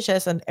point,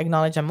 HHS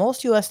acknowledged that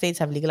most U.S. states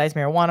have legalized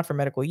marijuana for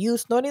medical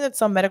use, noting that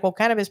some medical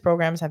cannabis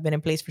programs have been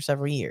in place for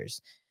several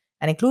years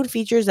and include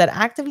features that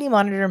actively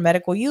monitor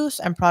medical use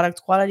and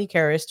product quality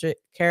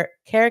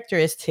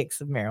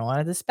characteristics of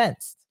marijuana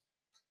dispensed.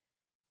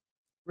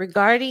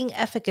 Regarding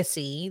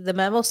efficacy, the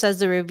memo says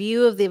the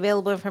review of the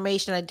available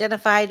information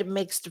identified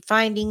mixed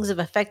findings of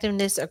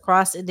effectiveness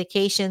across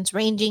indications,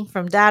 ranging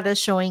from data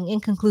showing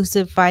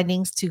inconclusive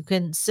findings to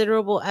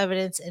considerable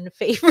evidence in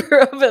favor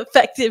of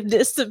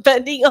effectiveness,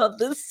 depending on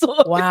the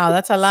source. Wow,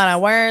 that's a lot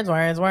of words,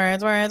 words,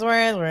 words, words,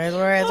 words, words,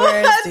 words,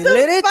 words. What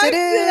the fuck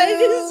did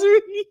I just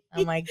read?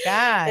 Oh my It's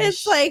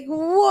gosh. like,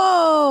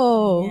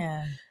 whoa.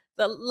 Yeah.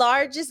 The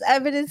largest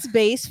evidence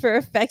base for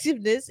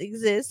effectiveness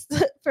exists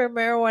for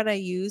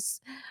marijuana use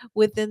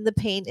within the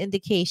pain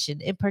indication,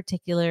 in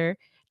particular,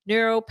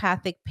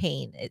 neuropathic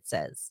pain, it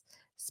says.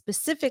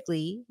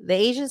 Specifically, the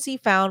agency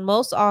found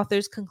most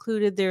authors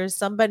concluded there is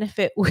some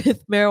benefit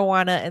with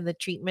marijuana in the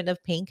treatment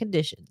of pain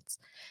conditions,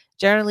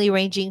 generally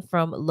ranging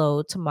from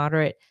low to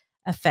moderate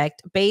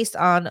effect based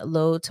on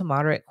low to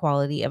moderate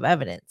quality of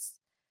evidence.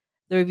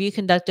 The review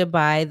conducted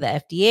by the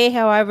FDA,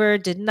 however,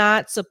 did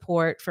not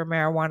support for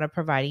marijuana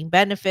providing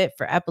benefit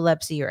for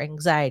epilepsy or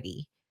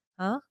anxiety.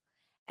 Huh?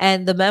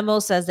 And the memo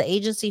says the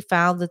agency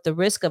found that the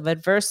risk of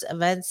adverse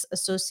events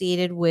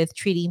associated with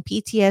treating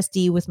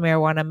PTSD with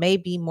marijuana may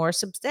be more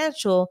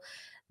substantial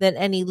than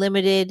any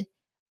limited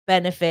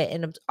benefit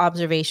in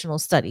observational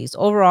studies.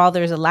 Overall,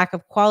 there's a lack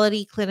of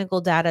quality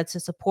clinical data to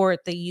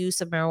support the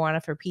use of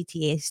marijuana for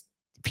PTSD,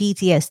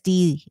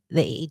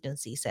 the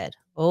agency said.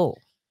 Oh,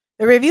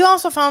 The review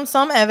also found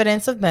some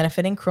evidence of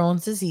benefit in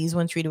Crohn's disease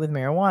when treated with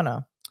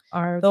marijuana.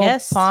 our Though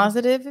guest.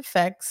 positive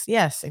effects,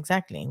 yes,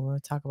 exactly. We'll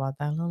talk about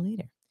that a little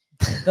later.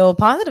 Though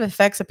positive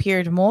effects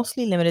appeared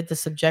mostly limited to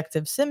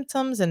subjective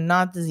symptoms and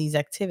not disease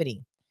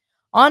activity.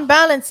 On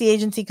balance, the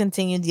agency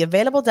continued, the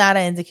available data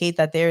indicate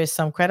that there is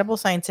some credible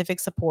scientific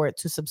support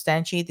to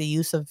substantiate the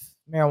use of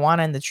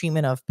marijuana in the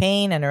treatment of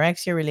pain,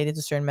 anorexia related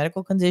to certain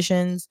medical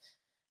conditions,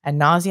 and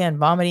nausea and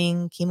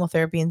vomiting,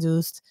 chemotherapy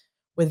induced,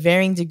 with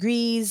varying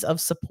degrees of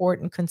support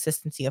and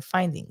consistency of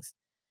findings.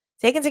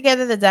 Taken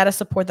together, the data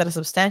support that a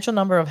substantial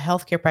number of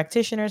healthcare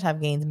practitioners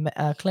have gained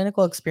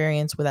clinical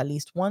experience with at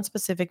least one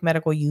specific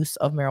medical use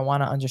of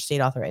marijuana under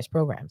state authorized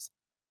programs.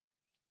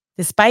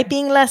 Despite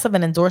being less of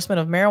an endorsement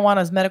of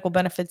marijuana's medical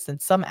benefits than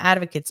some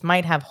advocates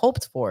might have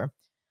hoped for,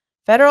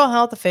 federal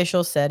health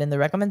officials said in the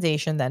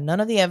recommendation that none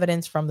of the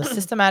evidence from the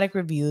systematic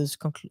reviews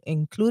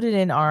included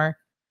in our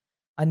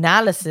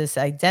analysis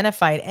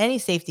identified any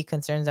safety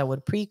concerns that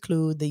would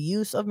preclude the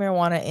use of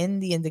marijuana in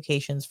the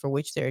indications for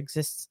which there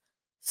exists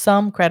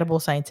some credible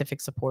scientific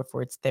support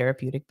for its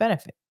therapeutic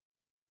benefit.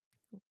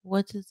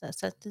 What does that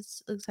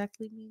sentence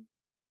exactly mean?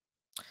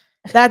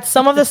 That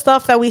some of the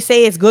stuff that we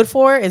say is good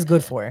for is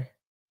good for.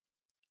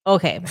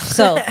 Okay,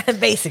 so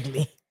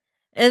Basically.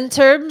 in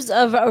terms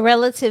of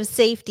relative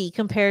safety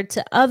compared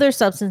to other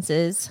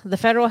substances, the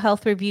Federal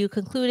Health Review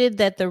concluded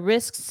that the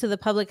risks to the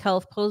public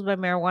health posed by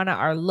marijuana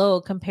are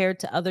low compared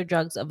to other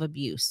drugs of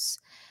abuse.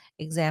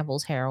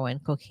 Examples: heroin,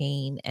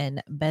 cocaine,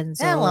 and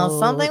Yeah, well,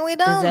 something we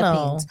don't benzodiazepines.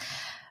 know.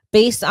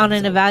 Based on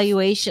an Benzos.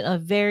 evaluation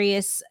of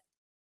various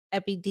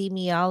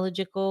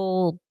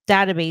epidemiological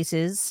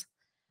databases,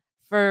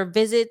 for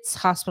visits,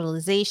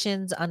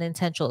 hospitalizations,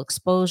 unintentional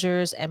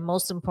exposures, and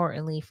most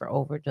importantly, for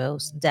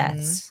overdose Mhm.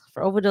 deaths.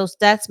 For overdose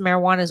deaths,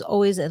 marijuana is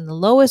always in the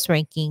lowest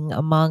ranking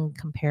among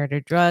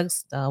comparator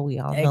drugs. We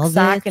all know this.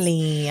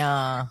 Exactly.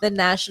 The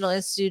National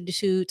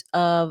Institute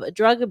of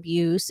Drug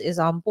Abuse is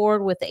on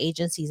board with the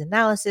agency's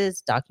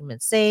analysis,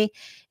 documents say.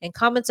 In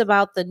comments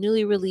about the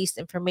newly released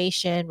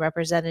information,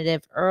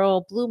 Representative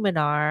Earl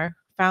Blumenauer,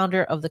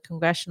 founder of the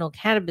Congressional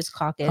Cannabis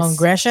Caucus,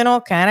 Congressional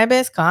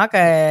Cannabis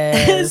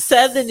Caucus.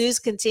 said the news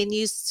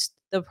continues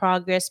the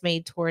progress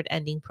made toward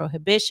ending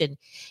prohibition.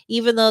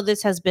 Even though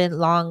this has been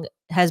long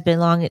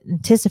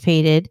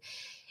anticipated,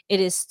 it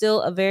is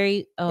still a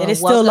very It is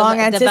still welcome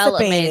long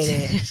development.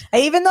 anticipated.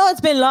 Even though it's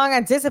been long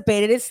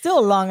anticipated, it's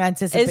still long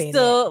It's anticipated.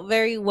 still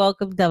very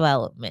welcome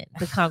development,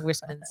 the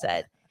congressman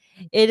said.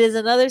 It is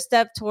another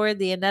step toward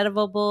the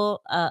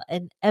inevitable,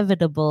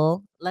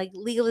 like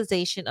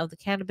legalization of the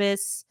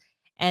cannabis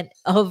and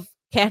of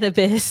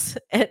cannabis.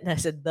 And I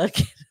said the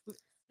cannabis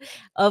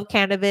of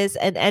cannabis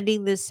and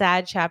ending this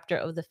sad chapter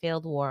of the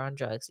failed war on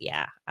drugs.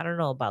 Yeah, I don't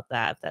know about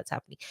that if that's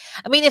happening.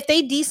 I mean, if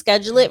they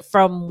deschedule it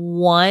from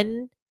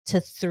 1 to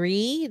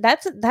 3,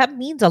 that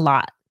means a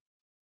lot.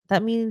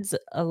 That means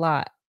a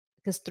lot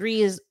because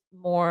 3 is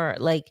more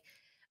like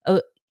uh,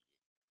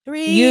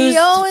 Three used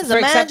oh is a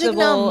for magic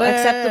acceptable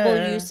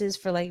number. uses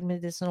for like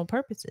medicinal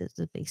purposes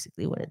is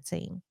basically what it's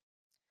saying.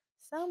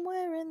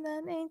 Somewhere in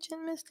that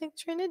ancient mystic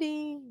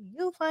trinity,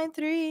 you'll find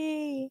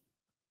three.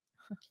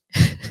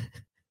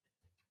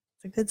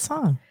 It's a good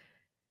song.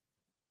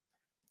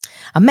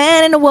 A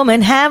man and a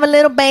woman have a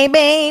little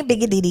baby.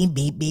 Biggity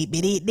beep beep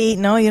beep beep.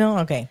 No, you don't.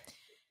 Okay.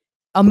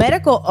 A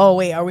medical. Oh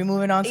wait, are we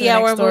moving on to the Yeah,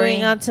 next we're moving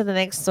story? on to the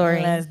next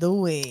story. Let's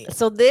do it.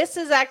 So this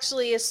is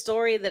actually a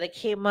story that it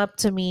came up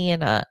to me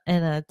in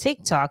a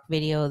TikTok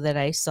video that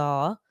I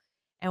saw.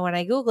 And when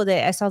I googled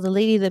it, I saw the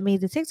lady that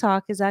made the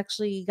TikTok is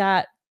actually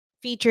got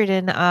featured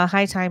in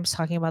High Times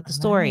talking about the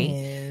story.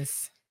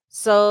 Nice.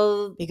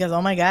 So Because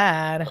oh my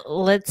god,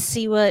 let's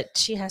see what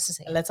she has to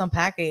say. let's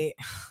unpack it.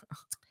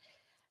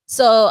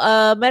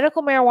 So,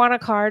 medical marijuana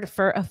card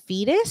for a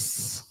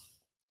fetus?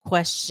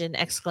 Question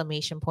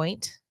exclamation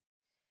point.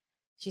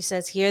 She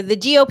says here the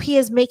GOP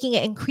is making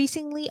it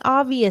increasingly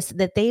obvious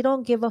that they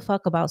don't give a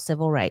fuck about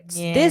civil rights.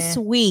 This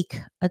Yeah. week,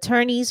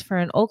 attorneys for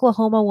an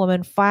Oklahoma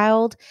woman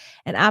filed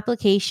an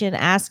application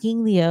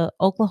asking the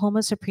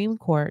Oklahoma Supreme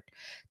Court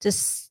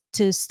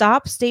to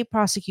stop state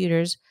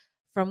prosecutors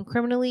from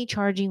criminally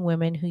charging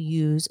women who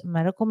use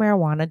medical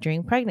marijuana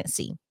during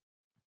pregnancy.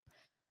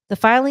 The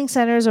filing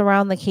centers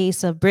around the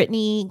case of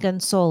Brittany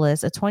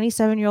Gonzalez, a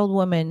 27-year-old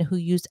woman who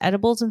used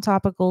edibles and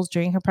topicals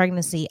during her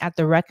pregnancy at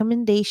the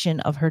recommendation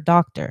of her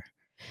doctor.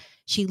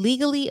 She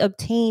legally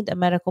obtained a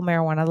medical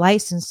marijuana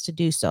license to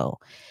do so.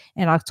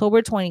 In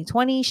October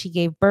 2020, she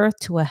gave birth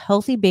to a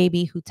healthy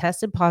baby who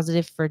tested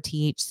positive for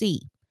THC.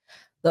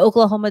 The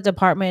Oklahoma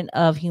Department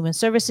of Human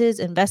Services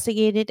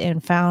investigated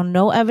and found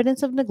no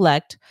evidence of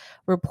neglect,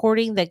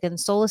 reporting that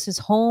Gonzalez's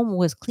home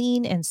was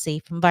clean and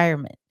safe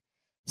environment.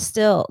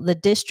 Still, the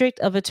District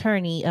of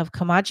Attorney of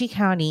Comanche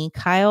County,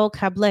 Kyle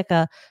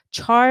Kableka,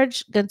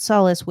 charged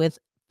Gonzalez with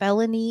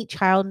felony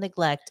child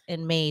neglect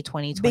in May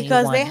Because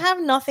they 2021. have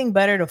nothing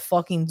better to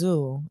fucking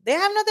do. They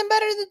have nothing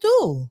better to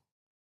do.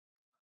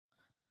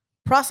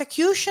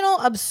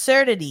 Prosecutional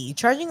absurdity.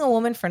 Charging a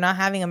woman for not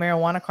having a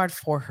marijuana card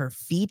for her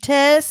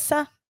fetus.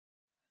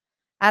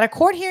 At a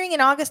court hearing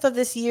in August of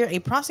this year, a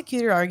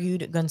prosecutor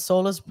argued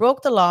Gonzalez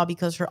broke the law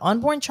because her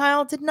unborn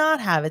child did not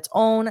have its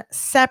own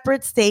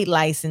separate state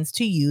license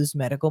to use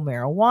medical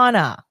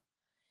marijuana.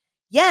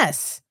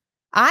 Yes,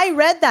 I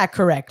read that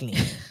correctly.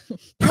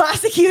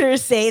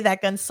 Prosecutors say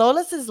that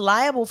Gonzalez is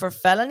liable for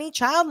felony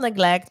child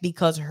neglect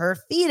because her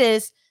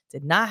fetus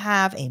did not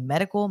have a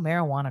medical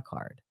marijuana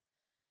card.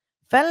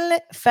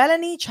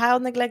 Felony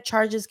child neglect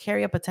charges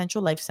carry a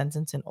potential life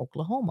sentence in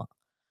Oklahoma.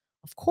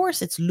 Of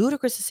course, it's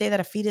ludicrous to say that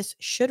a fetus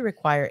should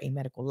require a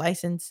medical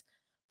license,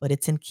 but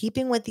it's in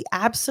keeping with the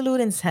absolute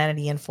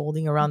insanity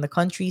unfolding around the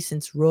country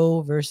since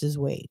Roe versus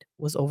Wade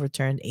was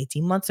overturned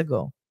 18 months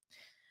ago.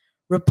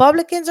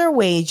 Republicans are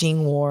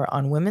waging war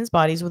on women's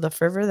bodies with a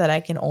fervor that I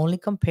can only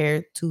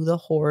compare to the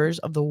horrors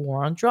of the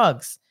war on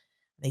drugs.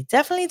 They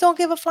definitely don't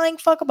give a flying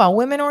fuck about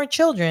women or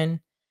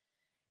children.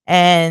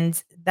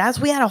 And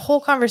we had a whole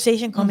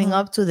conversation coming Mhm.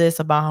 up to this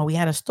about how we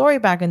had a story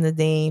back in the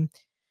day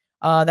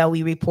that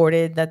we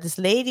reported that this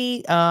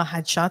lady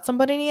had shot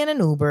somebody in an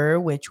Uber,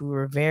 which we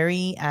were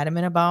very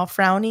adamant about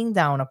frowning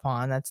down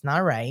upon. That's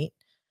not right.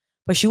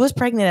 But she was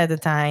pregnant at the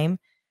time.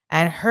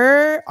 And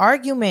her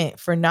argument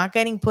for not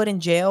getting put in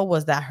jail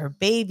was that her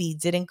baby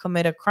didn't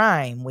commit a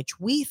crime, which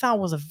we thought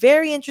was a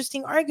very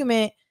interesting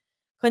argument,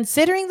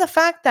 considering the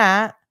fact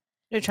that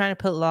They're trying to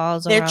put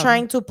laws they're around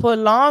trying to put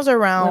laws women's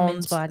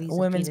around bodies and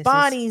women's fetuses.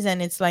 bodies.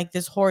 And it's like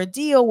this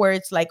ordeal where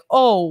it's like,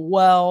 oh,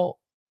 well,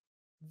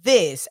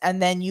 this.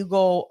 And then you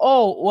go,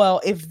 oh,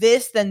 well, if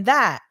this, then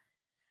that.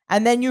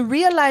 And then you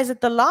realize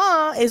that the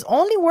law is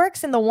only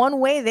works in the one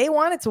way they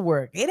want it to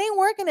work. It ain't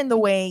working in the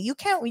way you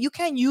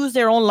can't use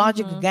their own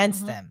logic Mhm,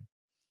 against mhm. them.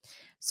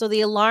 So,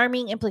 the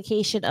alarming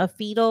implication of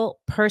fetal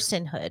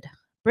personhood.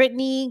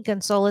 Brittany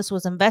Gonzalez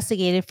was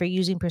investigated for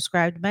using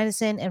prescribed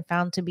medicine and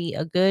found to be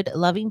a good,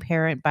 loving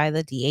parent by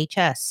the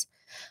DHS.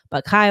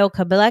 But Kyle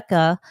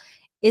Kabeleka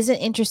isn't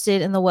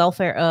interested in the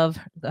welfare of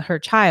her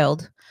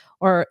child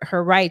or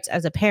her rights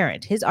as a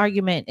parent. His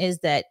argument is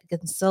that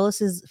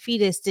Gonzalez's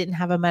fetus didn't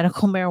have a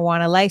medical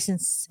marijuana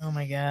license Oh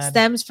my god.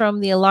 stems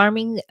from the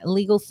alarming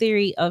legal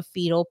theory of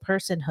fetal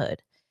personhood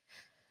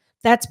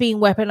that's being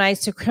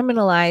weaponized to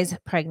criminalize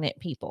pregnant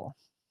people.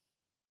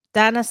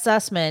 Dana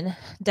Sussman,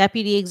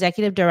 Deputy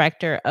Executive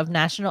Director of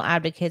National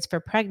Advocates for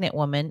Pregnant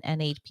Women,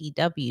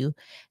 NHPW,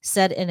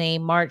 said in a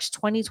March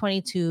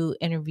 2022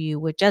 interview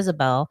with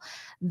Jezebel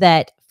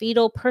that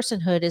fetal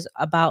personhood is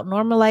about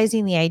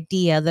normalizing the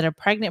idea that a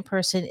pregnant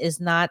person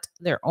is not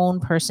their own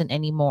person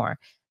anymore,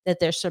 that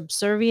they're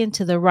subservient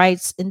to the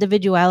rights,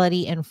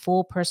 individuality, and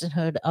full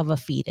personhood of a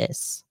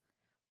fetus.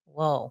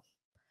 Whoa.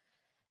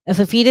 If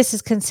a fetus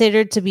is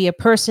considered to be a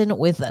person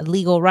with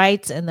legal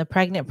rights and the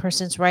pregnant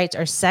person's rights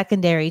are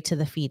secondary to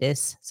the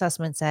fetus,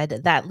 Sussman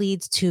said, that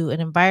leads to an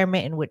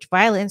environment in which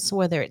violence,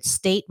 whether it's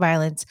state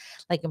violence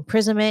like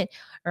imprisonment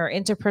or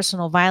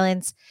interpersonal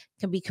violence,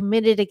 can be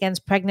committed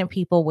against pregnant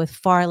people with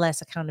far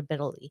less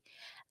accountability.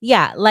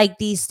 Yeah, like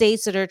these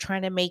states that are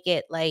trying to make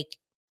it like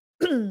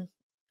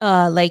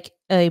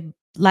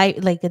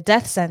like a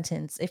death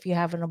sentence if you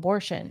have an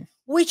abortion.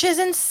 Which is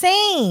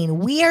insane.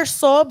 We are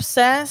so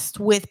obsessed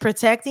with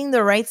protecting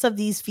the rights of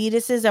these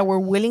fetuses that we're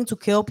willing to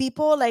kill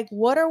people. Like,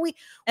 what are we?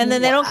 And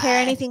then they don't care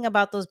Why? anything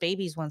about those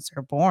babies once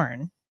they're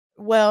born.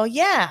 Well,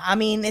 yeah. I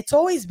mean, it's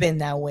always been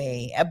that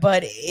way,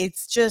 but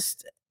it's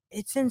just,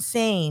 it's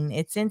insane.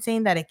 It's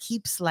insane that it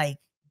keeps like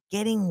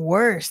getting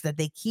worse, that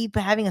they keep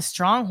having a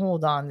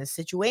stronghold on this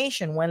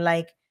situation when,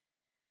 like,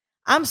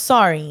 I'm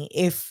sorry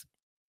if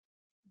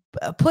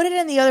put it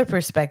in the other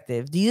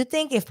perspective. Do you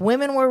think if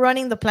women were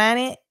running the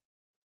planet,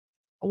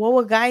 what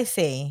would guys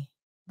say?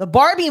 The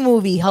Barbie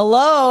movie.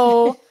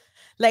 Hello.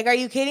 Like, are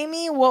you kidding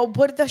me? Well,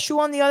 put the shoe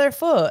on the other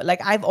foot.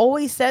 Like, I've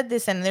always said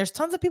this, and there's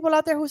tons of people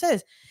out there who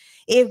says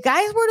if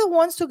guys were the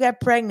ones to get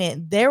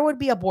pregnant, there would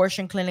be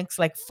abortion clinics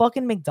like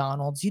fucking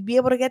McDonald's. You'd be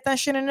able to get that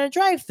shit in a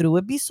drive-through.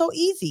 It'd be so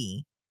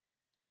easy.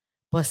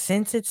 But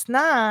since it's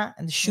not,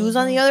 and the shoes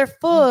on the Mhm. other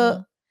foot,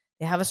 Mhm.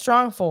 they have a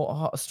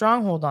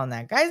stronghold on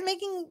that. Guys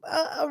making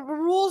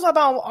rules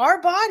about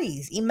our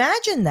bodies.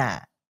 Imagine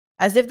that.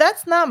 As if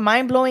that's not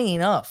mind blowing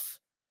enough.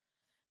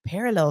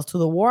 Parallels to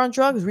the war on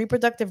drugs,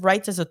 reproductive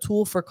rights as a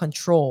tool for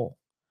control.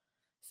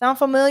 Sound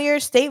familiar?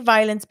 State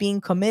violence being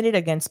committed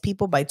against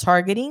people by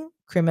targeting,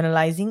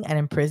 criminalizing, and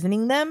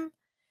imprisoning them.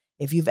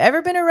 If you've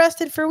ever been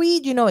arrested for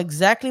weed, you know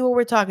exactly what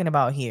we're talking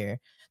about here.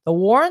 The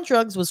war on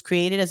drugs was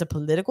created as a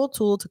political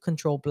tool to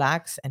control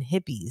blacks and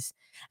hippies.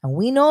 And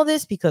we know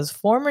this because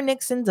former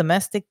Nixon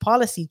domestic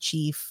policy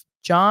chief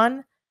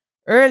John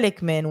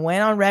Ehrlichman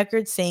went on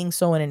record saying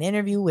so in an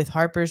interview with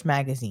Harper's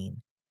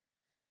Magazine.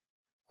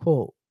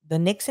 Quote, the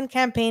Nixon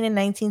campaign in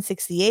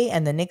 1968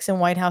 and the Nixon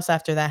White House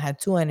after that had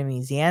two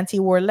enemies, the anti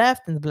war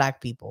left and the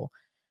black people.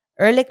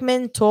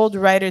 Ehrlichman told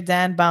writer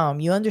Dan Baum,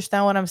 you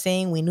understand what I'm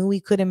saying? We knew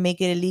we couldn't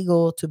make it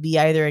illegal to be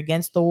either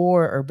against the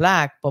war or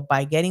black, but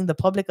by getting the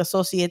public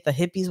associate the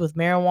hippies with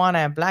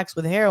marijuana and blacks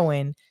with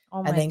heroin Oh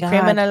and my then god.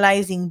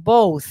 criminalizing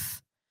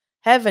both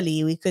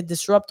heavily, we could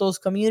disrupt those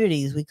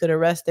communities. We could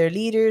arrest their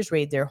leaders,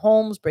 raid their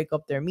homes, break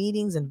up their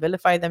meetings, and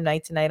vilify them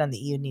night to night on the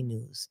evening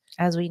news.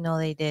 As we know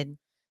they did.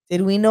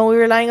 Did we know we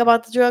were lying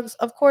about the drugs?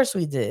 Of course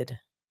we did.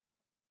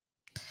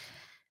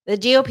 The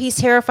GOP's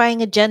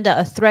terrifying agenda,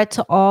 a threat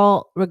to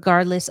all,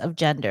 regardless of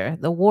gender.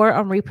 The war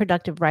on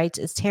reproductive rights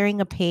is tearing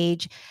a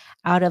page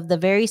out of the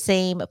very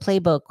same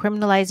playbook,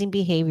 criminalizing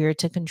behavior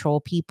to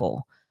control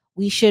people.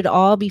 We should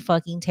all be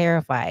fucking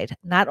terrified.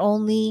 Not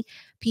only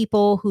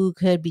people who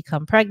could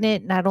become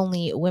pregnant, not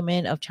only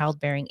women of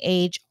childbearing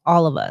age,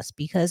 all of us,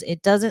 because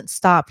it doesn't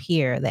stop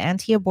here. The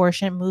anti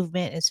abortion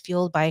movement is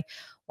fueled by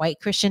white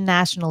Christian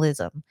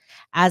nationalism,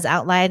 as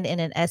outlined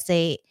in an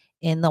essay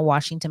in the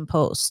Washington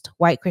Post.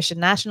 White Christian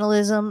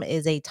nationalism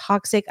is a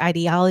toxic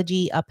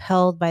ideology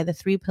upheld by the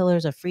three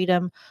pillars of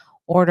freedom,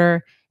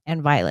 order,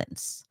 and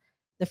violence.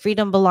 The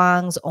freedom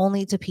belongs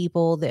only to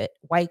people that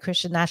white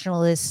Christian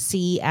nationalists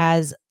see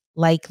as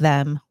like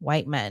them,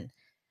 white men.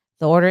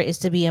 The order is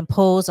to be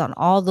imposed on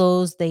all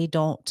those they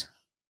don't,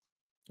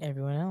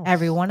 Everyone else.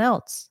 everyone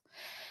else.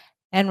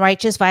 And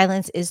righteous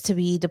violence is to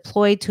be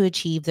deployed to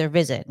achieve their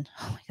vision.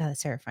 Oh my god,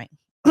 that's terrifying.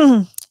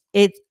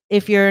 It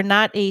if you're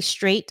not a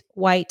straight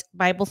white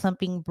Bible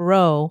thumping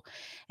bro,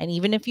 and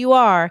even if you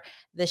are,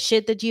 the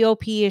shit the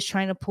GOP is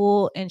trying to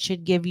pull and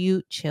should give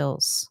you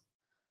chills.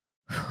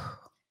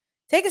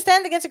 Take a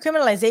stand against the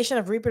criminalization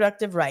of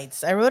reproductive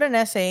rights. I wrote an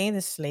essay,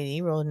 this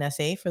lady wrote an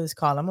essay for this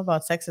column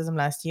about sexism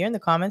last year, and the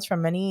comments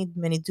from many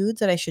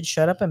dudes that I should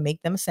shut up and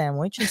make them a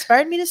sandwich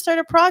inspired me to start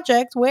a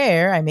project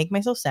where I make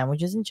myself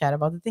sandwiches and chat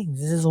about the things.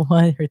 This is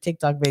what her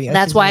TikTok video.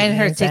 That's She's why in making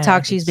her a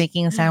TikTok she's sandwich.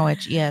 making a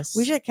sandwich. We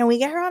Yes. should, can we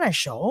get her on our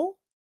show?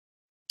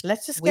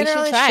 Let's just We get her should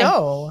on the try.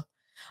 show.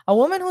 A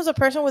woman who's a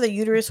person with a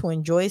uterus who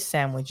enjoys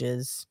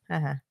sandwiches.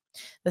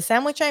 The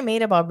sandwich I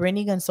made about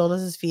Brittany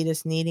Gonzalez's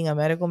fetus needing a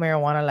medical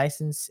marijuana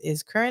license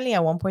is currently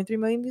at 1.3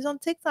 million views on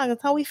TikTok.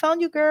 That's how we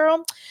found you,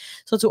 girl.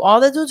 So to all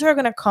the dudes who are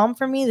gonna come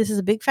for me, this is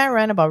a big fat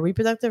rant about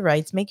reproductive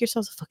rights. Make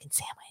yourselves a fucking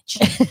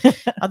sandwich.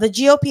 The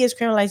GOP is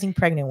criminalizing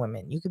pregnant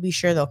women. You could be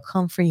sure they'll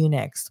come for you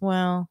next.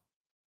 Well,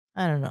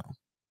 I don't know,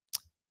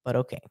 but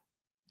okay.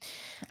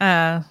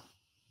 uh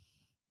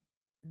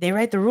They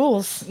write the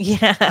rules. I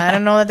yeah.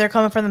 don't know that they're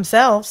coming for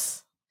themselves.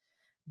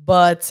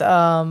 But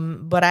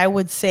I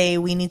would say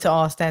we need to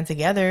all stand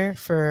together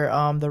for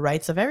the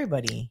rights of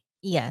everybody.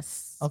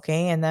 Yes.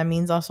 Okay, and that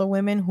means also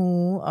women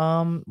who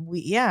we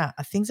yeah,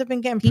 things have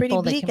been getting pretty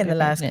People that bleak can in be the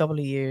last pregnant. couple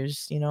of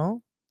years,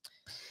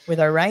 with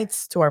our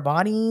rights to our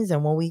bodies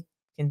and what we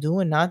can do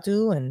and not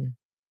do. And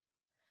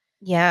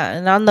Yeah,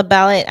 and on the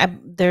ballot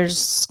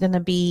there's going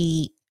to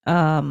be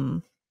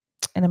an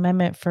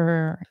amendment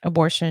for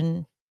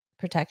abortion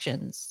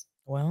protections.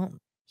 well,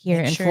 here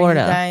Make in sure you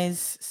Florida.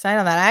 guys sign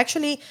on that. I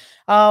actually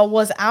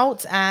was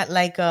out at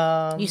like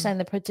You signed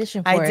the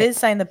petition I for it. did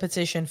sign the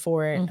petition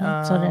for it.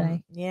 So did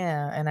I.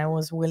 Yeah, and I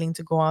was willing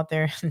to go out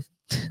there and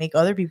make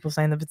other people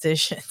sign the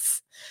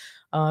petitions.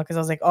 Because I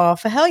was like, oh,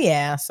 for hell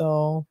yeah.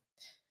 So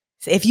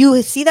if you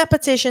see that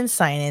petition,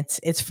 sign it.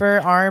 It's for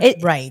our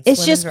It rights, it's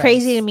women's just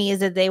crazy to rights. me is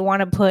that they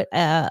want to put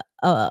a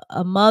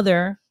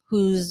mother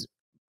who's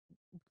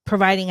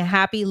providing a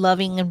happy,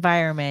 loving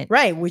environment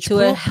Right, which to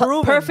a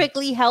proven.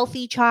 perfectly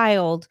healthy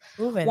child,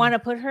 Proven. want to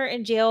put her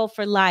in jail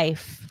for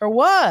life. For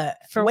what?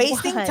 For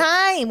wasting what?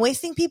 time,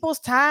 wasting people's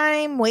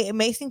time,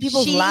 wasting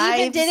people's She lives.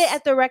 even did it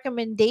at the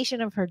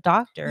recommendation of her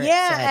doctor. it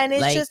Yeah, said. and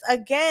it's Like, just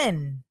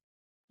again,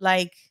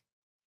 like,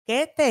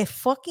 get the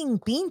fucking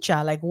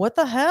pincha. Like, what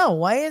the hell?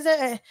 Why is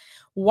it?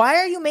 Why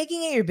are you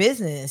making it your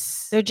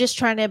business? they're just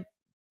trying to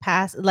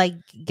pass, like,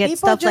 get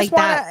People stuff just like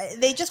that wanna.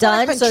 They just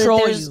want to done so that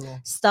control there's you.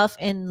 stuff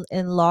in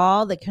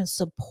law that can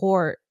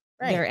support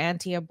their Right.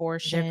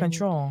 anti-abortion Their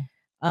control.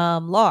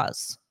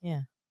 laws.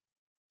 Yeah.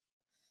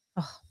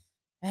 Ugh.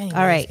 Anyways,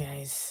 All right.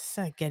 guys, it's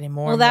like getting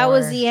more Well, and that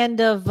was more the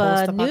end of news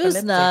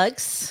post-apocalyptic.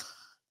 nugs.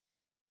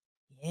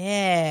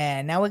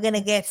 Yeah. Now we're gonna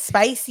get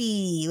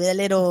spicy with a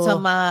little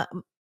Some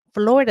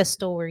Florida some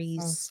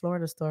stories.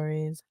 Florida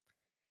stories.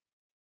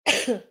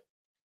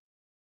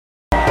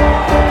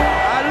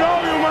 I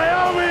love you,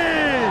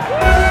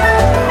 Miami!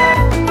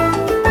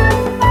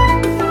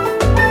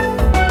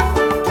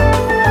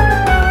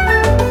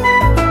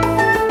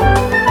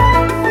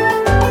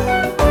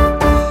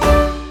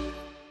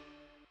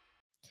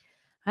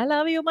 I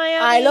love you,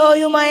 Miami. I love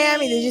you,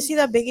 Miami. Did you see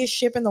the biggest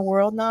ship in the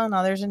world now?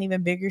 Now there's an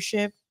even bigger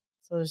ship.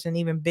 So there's an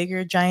even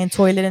bigger giant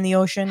toilet in the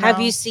ocean. Have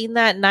now. you seen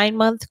that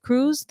 9-month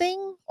cruise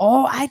thing?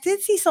 Oh, I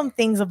did see some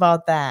things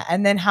about that.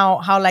 And then how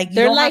like you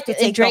They're don't like have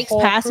to in take Drake's the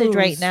whole Passage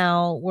right cruise.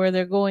 now, where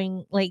they're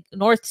going like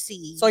North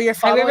Sea. So you're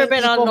Have following you ever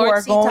been on people who North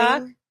are Sea Talk?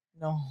 going?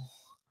 No.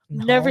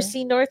 Never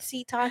seen North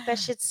Sea Talk. That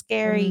shit's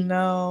scary.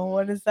 No,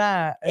 what is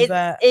that? Is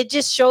that It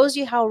just shows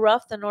you how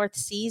rough the North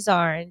Seas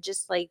are, and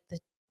just like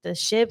the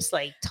ships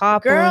like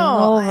toppling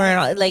Girl, over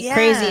and like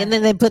crazy. yeah. And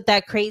then they put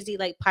that crazy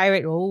like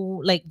pirate,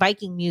 like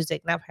Viking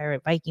music, not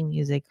pirate, Viking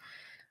music.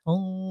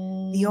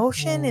 Oh, The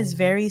ocean is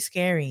very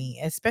scary,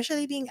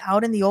 especially being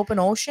out in the open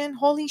ocean.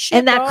 Holy shit!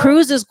 and that bro.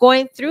 cruise is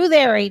going through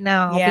there right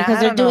now Yeah, because I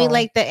they're don't doing know.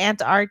 like the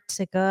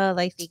Antarctica,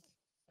 like the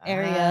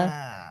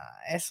area.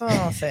 Eso no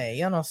sé.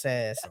 Yo no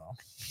sé eso.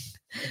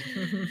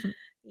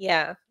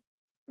 Yeah.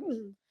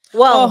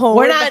 Well, Oh,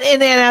 we're we're not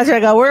in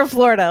Antarctica. We're in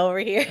Florida over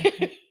here.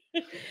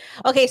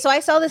 Okay, so I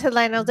saw this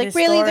headline. And I was like, This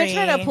really? They're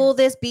trying to story pull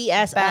this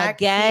BS back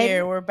again?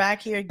 here. We're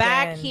back here again.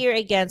 Back here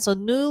again. So,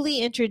 newly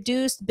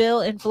introduced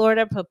bill in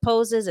Florida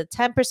proposes a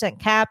 10%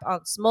 cap on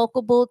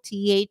smokable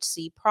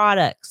THC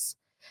products.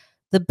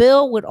 The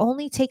bill would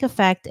only take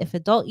effect if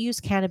adult use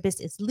cannabis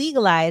is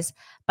legalized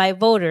by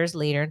voters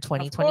later in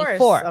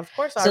 2024. Of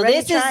course. So Already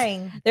this is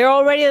trying. they're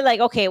already like,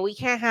 okay, we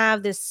can't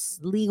have this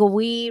legal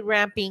weed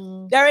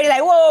ramping. They're already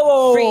like,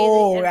 whoa,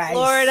 Freely in guys.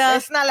 Florida.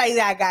 It's not like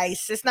that,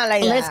 guys. It's not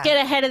like Let's that.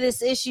 get ahead of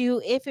this issue.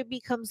 If it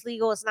becomes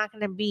legal, it's not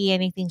going to be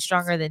anything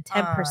stronger than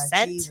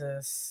 10%.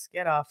 Jesus,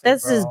 get off it,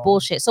 This is bro.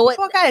 bullshit. So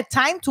People got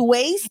time to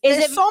waste.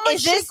 There's so much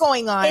shit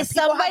going on. Is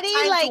People have somebody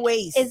time like to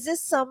waste. is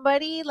this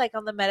somebody like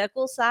on the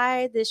medical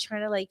side that's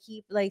trying to like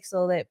keep like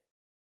so that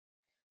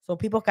So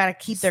people gotta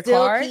keep their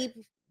still card. keep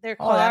their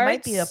Oh, cards? that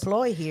might be a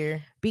ploy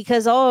here.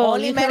 Because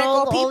Only you can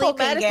medical people only can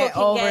medical get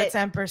can over get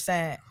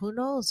 10%. who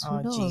knows? Who Oh,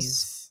 knows?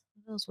 jeez.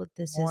 Who knows what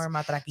this More is?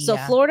 matraquilla. So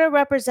Florida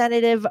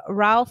Representative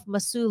Ralph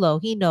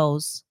Masulo, he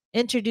knows,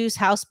 introduced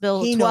House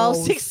Bill He knows.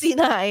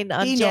 1269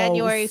 on He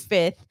January knows.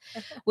 5th,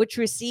 which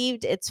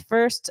received its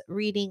first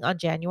reading on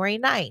January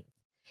 9th.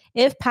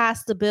 If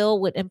passed, the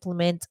bill would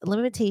implement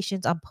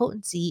limitations on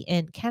potency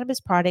in cannabis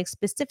products,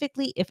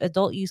 specifically if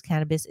adult use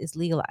cannabis is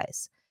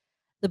legalized.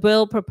 The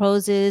bill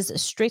proposes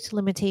strict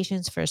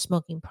limitations for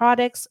smoking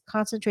products,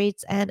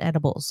 concentrates, and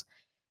edibles.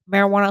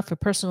 Marijuana for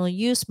personal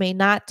use may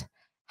not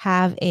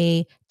have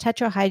a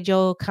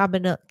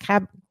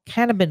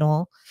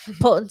tetrahydrocannabinol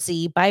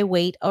potency by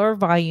weight or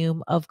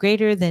volume of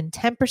greater than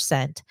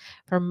 10%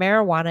 for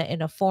marijuana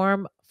in a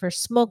form for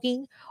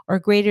smoking or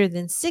greater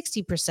than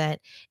 60%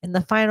 in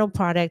the final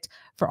product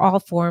for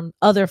all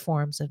other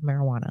forms of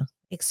marijuana,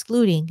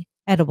 excluding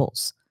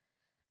edibles.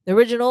 The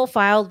original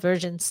filed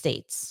version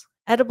states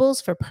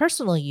edibles for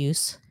personal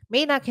use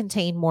may not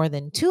contain more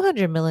than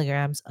 200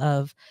 milligrams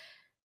of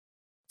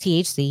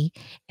THC,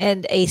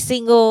 and a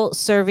single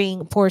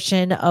serving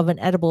portion of an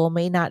edible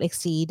may not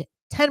exceed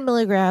 10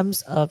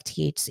 milligrams of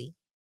THC.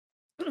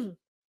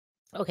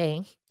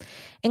 Okay.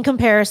 In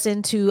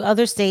comparison to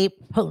other state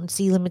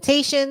potency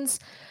limitations,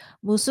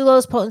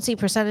 Musulo's potency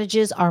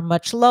percentages are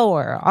much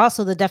lower.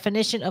 Also, the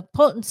definition of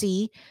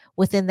potency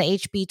within the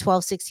HB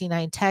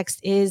 1269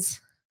 text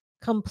is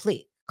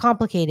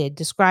complicated,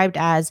 described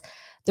as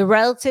the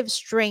relative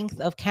strength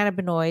of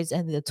cannabinoids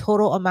and the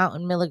total amount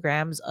in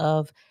milligrams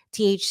of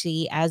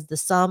THC as the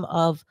sum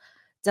of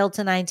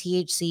delta 9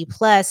 THC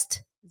plus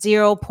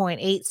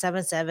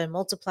 0.877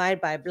 multiplied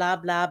by blah,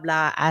 blah,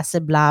 blah,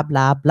 acid, blah,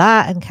 blah,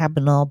 blah, and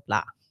cannabinol,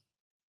 blah.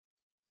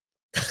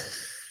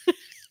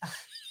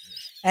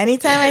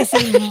 Anytime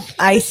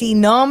I see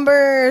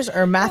numbers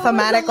or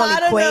mathematical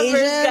lot of numbers,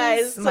 equations,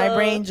 guys, my so-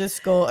 brain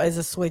just go as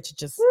a switch. It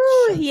just Woo,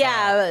 shuts off.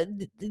 yeah,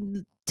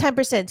 10%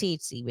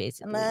 THC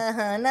basically.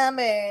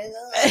 Numbers.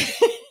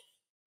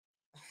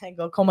 I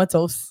go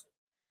comatose.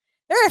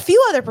 There are a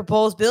few other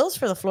proposed bills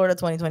for the Florida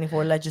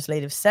 2024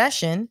 legislative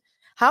session.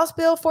 House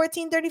Bill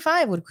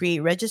 1435 would create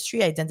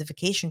registry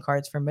identification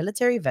cards for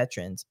military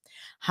veterans.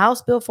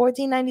 House Bill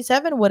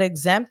 1497 would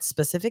exempt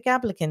specific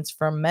applicants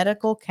from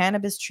medical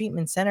cannabis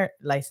treatment center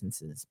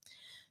licenses.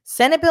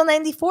 Senate Bill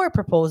 94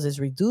 proposes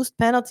reduced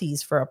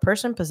penalties for a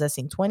person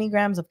possessing 20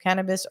 grams of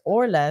cannabis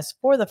or less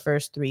for the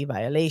first 3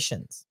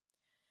 violations.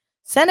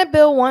 Senate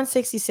Bill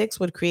 166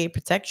 would create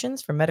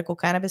protections for medical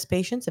cannabis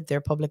patients if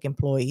they're public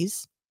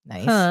employees.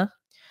 Nice. Huh.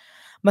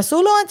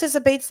 Masulo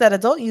anticipates that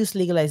adult use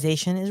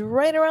legalization is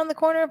right around the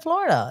corner in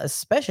Florida,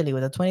 especially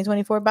with the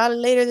 2024 ballot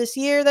later this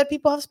year that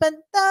people have spent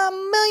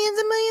millions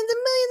and millions and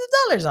millions of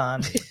dollars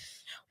on.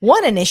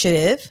 One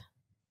initiative,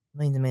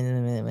 millions and millions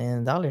and millions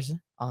of dollars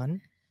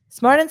on,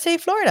 Smart and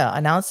Safe Florida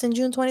announced in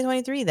June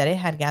 2023 that it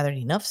had gathered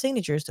enough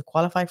signatures to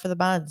qualify for the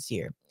ballot this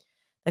year.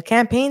 The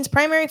campaign's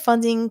primary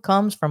funding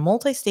comes from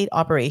multi-state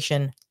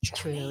operation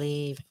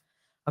Truly.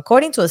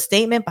 according to a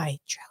statement by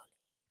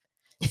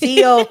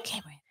CEO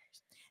Cameron,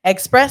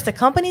 expressed the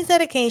company's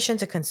dedication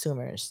to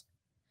consumers.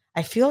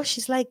 I feel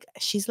she's like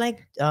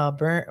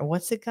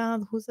what's it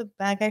called? Who's the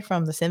bad guy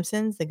from The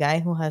Simpsons? The guy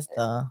who has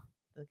the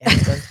guy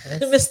who does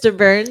this. Mr.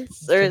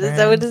 Burns, or Mr. is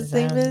that what Burns, his is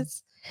name that-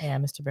 is? Yeah,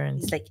 Mr.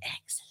 Burns. He's like,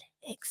 excellent.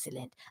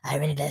 Excellent. Our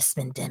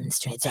investment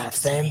demonstrates our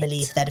firm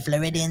belief that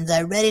Floridians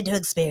are ready to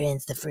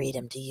experience the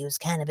freedom to use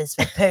cannabis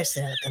for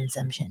personal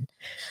consumption.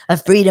 A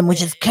freedom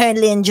which is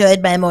currently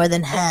enjoyed by more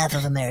than half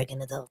of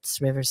American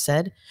adults. Rivers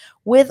said,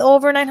 with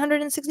over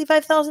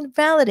 965,000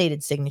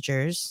 validated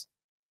signatures,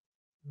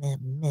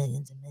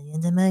 millions and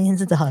millions and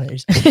millions of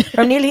dollars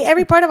from nearly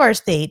every part of our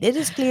state. It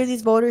is clear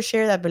these voters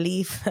share that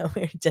belief that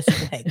we're just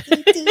like.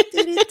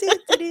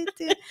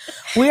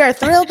 We are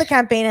thrilled the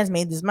campaign has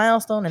made this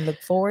milestone and look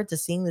forward to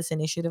seeing this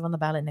initiative on the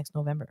ballot next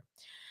November.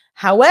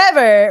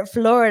 However,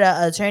 Florida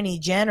Attorney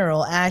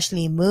General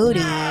Ashley Moody,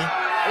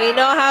 We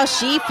know how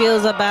she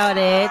feels about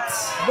it.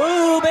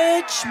 boo,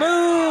 bitch,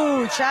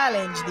 boo,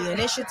 challenged the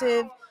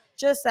initiative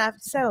just after.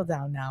 Settle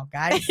down now,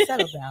 guys.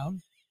 Settle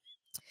down.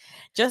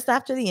 Just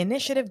after the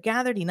initiative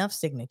gathered enough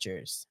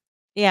signatures.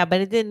 Yeah,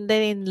 but they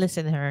didn't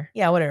listen to her.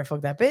 Yeah, whatever.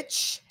 Fuck that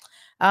bitch.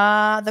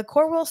 The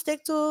court will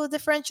stick to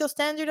differential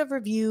standard of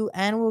review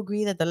and will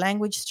agree that the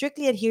language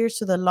strictly adheres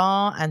to the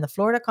law and the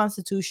Florida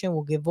Constitution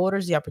will give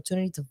voters the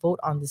opportunity to vote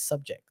on this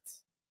subject.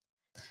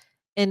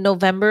 In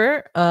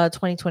November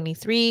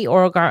 2023,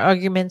 oral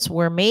arguments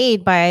were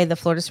made by the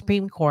Florida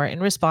Supreme Court. In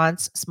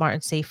response, Smart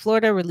and Safe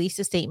Florida released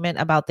a statement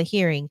about the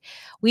hearing.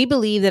 We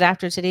believe that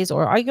after today's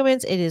oral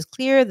arguments, it is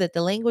clear that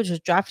the language was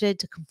drafted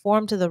to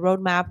conform to the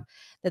roadmap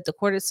that the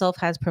court itself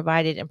has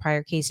provided in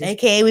prior cases.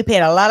 AKA, we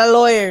paid a lot of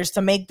lawyers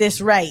to make this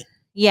right.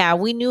 Yeah,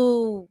 we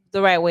knew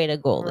the right way to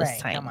go this Right,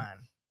 time. come on.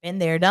 Been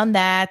there, done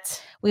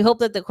that. We hope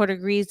that the court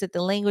agrees that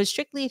the language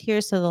strictly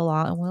adheres to the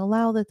law and will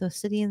allow that the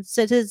city and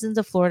citizens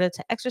of Florida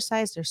to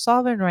exercise their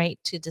sovereign right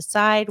to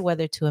decide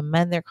whether to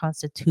amend their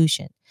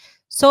constitution.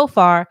 So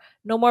far,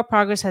 no more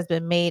progress has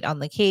been made on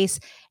the case,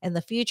 and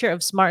the future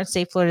of Smart and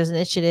Safe Florida's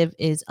initiative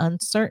is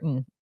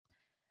uncertain.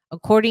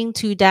 According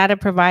to data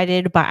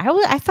provided by,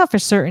 I thought for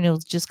certain it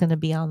was just going to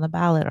be on the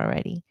ballot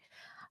already.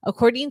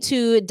 According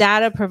to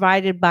data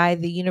provided by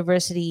the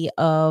University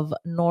of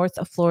North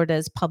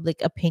Florida's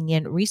Public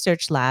Opinion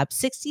Research Lab,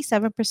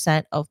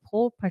 67% of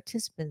poll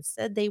participants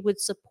said they would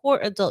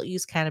support adult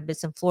use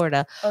cannabis in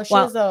Florida, Oh,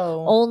 Well,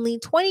 shizzo. only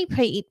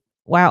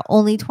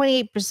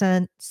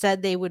 28%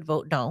 said they would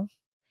vote no,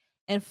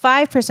 and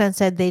 5%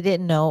 said they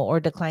didn't know or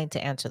declined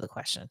to answer the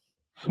question.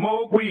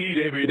 Smoke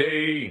weed every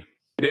day.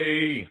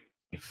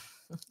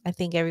 I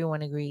think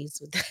everyone agrees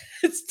with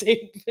that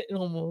statement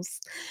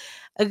almost.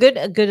 A good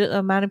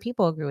amount of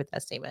people agree with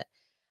that statement.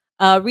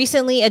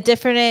 Recently, a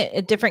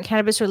different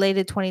cannabis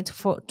related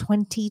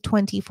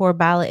 2024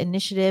 ballot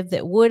initiative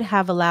that would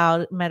have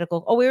allowed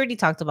medical. Oh, we already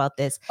talked about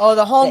this. Oh,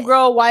 the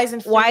homegrown wise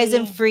and free. Wise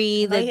and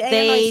free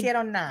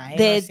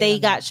that they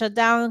got shut. shut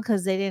down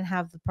because they didn't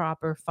have the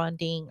proper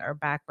funding or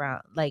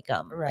background, like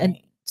and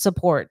Right.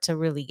 support to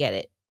really get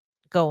it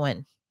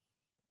going.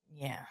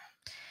 Yeah.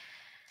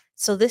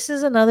 So this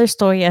is another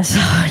story I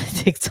saw on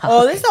TikTok.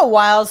 Oh, this is a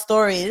wild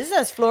story. This is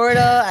as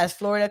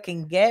Florida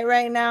can get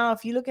right now.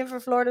 If you're looking for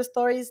Florida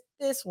stories,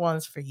 this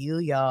one's for you,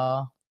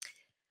 y'all.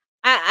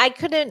 I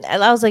couldn't.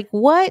 I was like,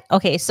 what?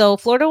 Okay, so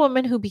Florida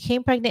woman who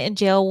became pregnant in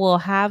jail will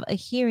have a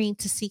hearing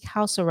to seek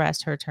house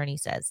arrest, her attorney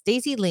says.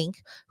 Daisy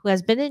Link, who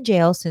has been in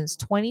jail since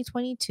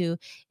 2022,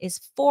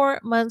 is 4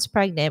 months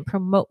pregnant,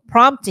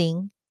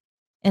 prompting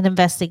an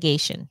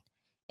investigation.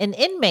 An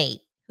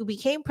inmate who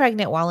became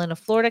pregnant while in a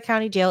Florida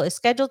county jail is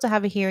scheduled to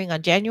have a hearing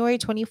on January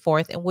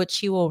 24th in which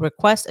she will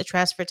request a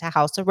transfer to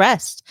house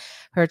arrest,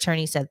 her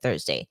attorney said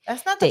Thursday.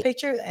 That's not the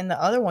picture in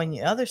the other one,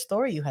 the other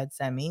story you had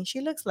sent me. She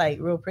looks like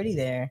real pretty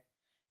there.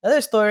 The other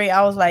story,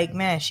 I was like,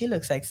 man, she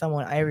looks like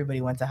someone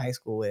everybody went to high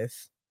school with.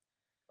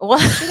 What?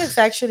 She looks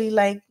actually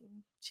like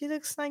she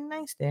looks like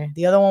nice there.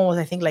 The other one was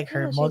I think like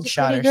her Yeah, she's a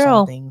mugshot pretty or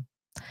girl. something.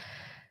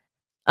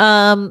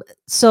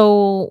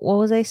 So what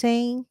was I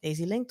saying?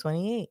 Daisy Link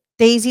 28.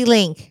 Daisy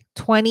Link,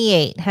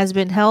 28, has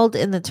been held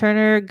in the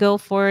Turner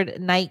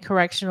Guilford Night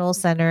Correctional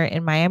Center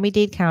in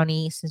Miami-Dade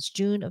County since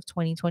June of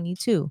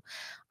 2022.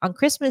 On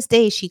Christmas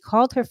Day, she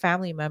called her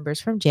family members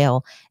from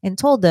jail and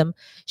told them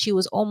she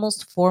was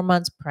almost 4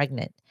 months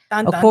pregnant,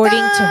 Dun, dun, according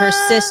to her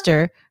dun!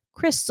 sister,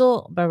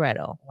 Crystal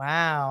Barreto.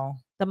 Wow.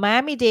 The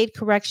Miami-Dade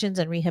Corrections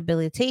and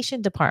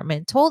Rehabilitation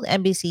Department told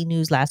NBC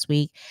News last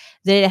week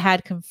that it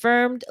had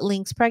confirmed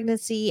Link's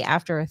pregnancy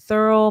after a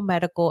thorough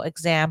medical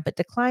exam, but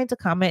declined to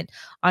comment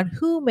on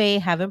who may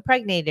have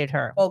impregnated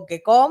her. Okay,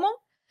 como?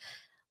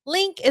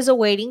 Link is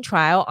awaiting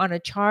trial on a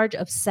charge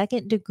of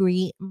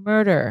second-degree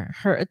murder.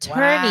 Her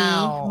attorney,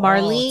 Wow. Oh,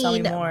 tell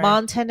me Marlene more.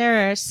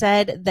 Montaner,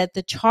 said that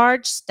the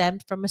charge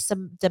stemmed from a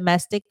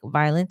domestic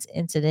violence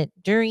incident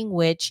during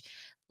which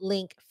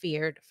Link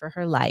feared for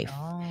her life.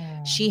 Oh.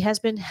 She has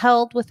been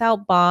held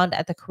without bond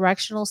at the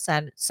correctional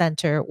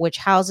center, which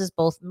houses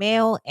both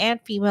male and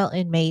female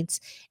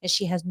inmates, and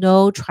she has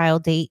no trial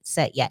date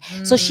set yet.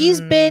 So she's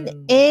been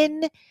Mm.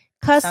 in Sounds like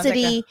a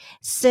custody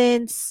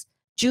since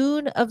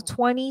June of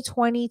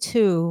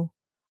 2022,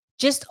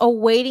 just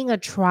awaiting a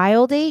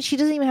trial date. She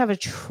doesn't even have a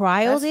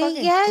trial that's date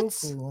fucking yet.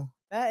 cuckoo.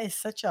 That is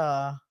such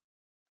a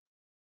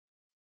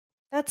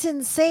That's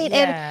insane.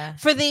 And yeah.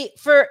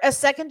 for a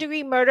second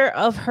degree murder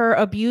of her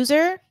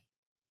abuser,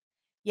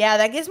 Yeah,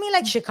 that gives me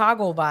like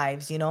Chicago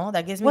vibes, you know?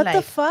 That gives me what the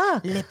like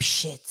fuck?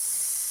 Lipschitz,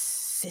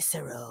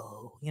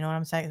 Cicero. You know what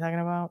I'm talking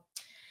about?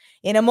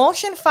 In a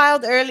motion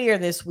filed earlier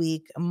this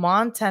week,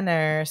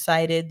 Montaner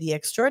cited the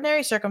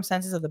extraordinary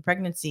circumstances of the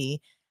pregnancy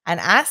and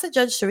asked the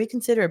judge to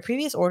reconsider a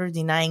previous order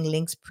denying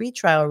Link's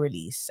pretrial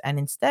release and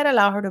instead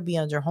allow her to be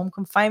under home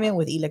confinement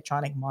with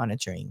electronic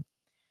monitoring.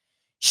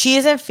 She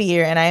is in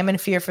fear, and I am in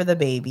fear for the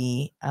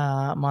baby,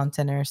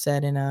 Montaner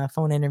said in a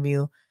phone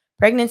interview.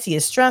 Pregnancy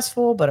is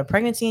stressful, but a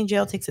pregnancy in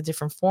jail takes a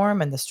different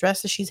form, and the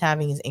stress that she's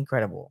having is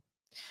incredible.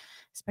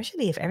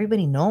 Especially if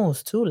everybody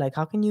knows, too. Like,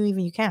 how can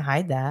you can't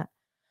hide that.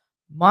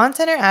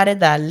 Montaner added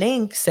that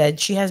Link said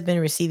she has been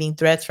receiving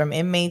threats from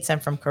inmates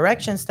and from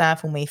correction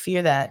staff who may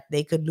fear that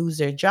they could lose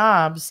their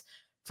jobs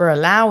for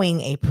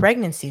allowing a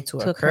pregnancy to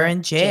occur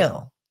in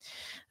jail.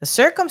 The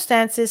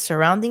circumstances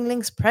surrounding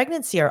Link's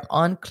pregnancy are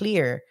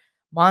unclear.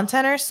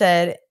 Montaner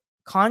said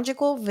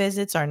conjugal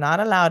visits are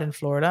not allowed in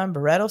Florida, and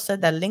Barreto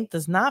said that Link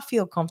does not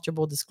feel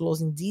comfortable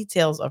disclosing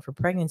details of her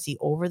pregnancy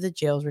over the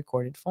jail's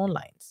recorded phone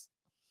lines.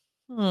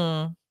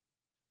 Hmm.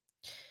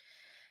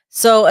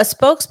 So, a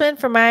spokesman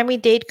for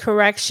Miami-Dade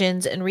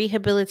Corrections and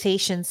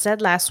Rehabilitation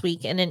said last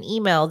week in an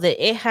email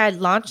that it had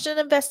launched an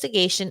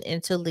investigation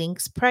into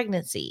Link's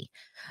pregnancy.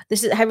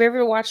 Have you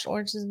ever watched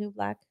Orange is the New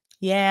Black?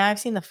 Yeah, I've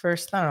seen the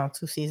first, I don't know,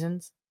 2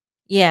 seasons.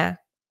 Yeah.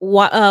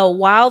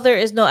 While there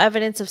is no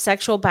evidence of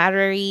sexual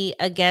battery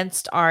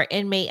against our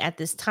inmate at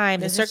this time,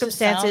 Does the it just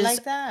sound circumstances,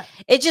 like that?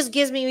 it just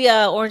gives me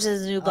Orange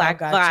is the New Oh, Black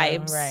gotcha.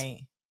 vibes.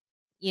 Right.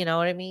 You know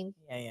what I mean?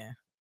 Yeah.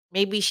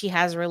 Maybe she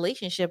has a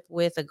relationship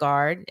with a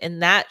guard,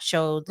 and that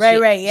showed Right.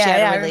 she Yeah, had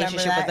yeah, a I remember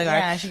relationship with that. a guard.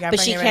 Yeah, she got But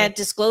she pregnant. can't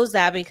disclose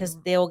that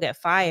because they will get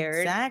fired.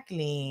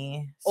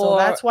 Exactly. So Or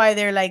that's why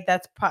they're like,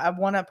 that's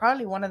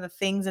probably one of the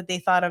things that they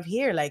thought of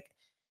here. Like,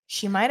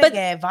 she might But-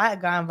 have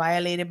gotten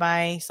violated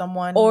by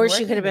someone, or she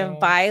could have working been there.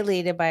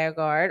 violated by a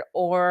guard,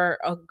 or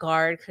a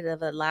guard could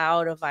have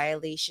allowed a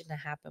violation to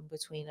happen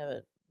between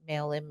a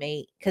male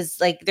inmate, because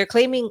like they're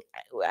claiming,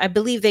 I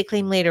believe they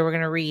claim later, we're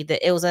going to read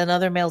that it was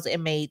another male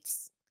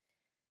inmate's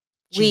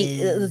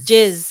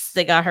jizz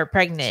that got her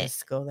pregnant.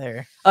 Just go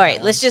there. All right,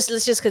 Go let's on.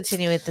 just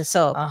continue with this.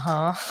 So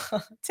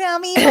Tell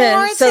me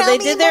more. so tell they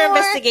me did their more.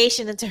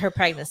 investigation into her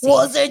pregnancy.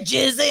 Was there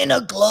jizz in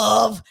a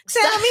glove?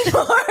 Tell me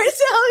more.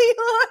 Tell me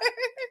more.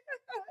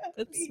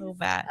 That's so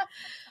bad.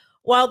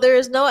 While there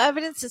is no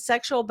evidence of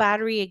sexual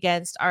battery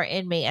against our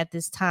inmate at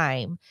this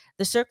time,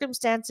 the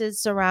circumstances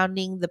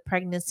surrounding the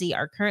pregnancy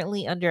are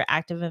currently under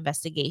active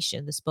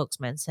investigation, the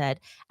spokesman said,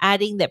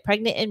 adding that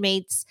pregnant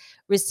inmates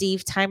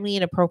receive timely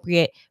and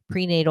appropriate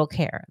prenatal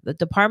care. The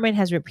department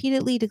has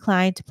repeatedly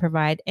declined to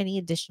provide any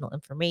additional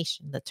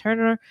information. The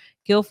Turner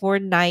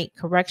Guilford Night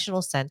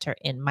Correctional Center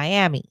in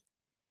Miami.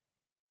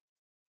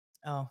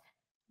 Oh.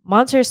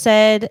 Monter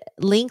said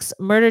Link's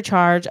murder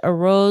charge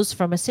arose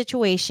from a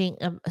situation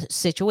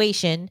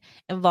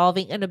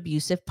involving an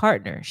abusive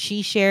partner.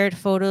 She shared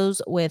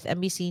photos with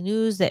NBC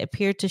News that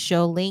appeared to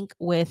show Link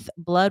with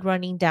blood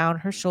running down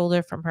her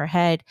shoulder from her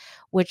head,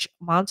 which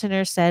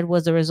Montaner said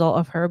was the result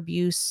of her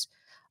abuse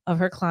of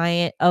her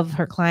client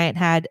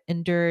had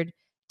endured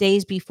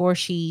days before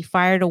she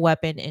fired a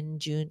weapon in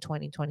June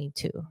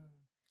 2022.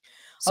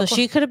 So Okay.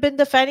 she could have been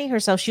defending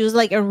herself. She was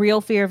like in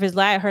real fear of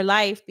her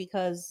life,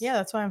 because Yeah,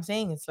 that's what I'm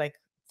saying. It's like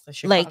the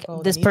like Chicago,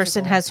 the this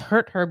person musical. has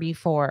hurt her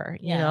before,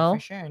 you Yeah, know? for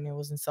sure. And it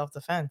was in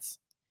self-defense.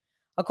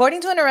 According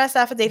to an arrest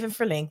affidavit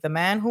for Link, the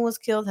man who was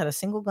killed had a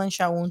single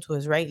gunshot wound to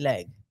his right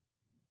leg.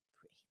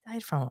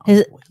 Died from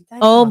His- he died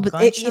Oh, from a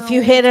but if gunshot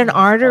you hit wound an from a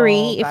artery,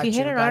 if you got hit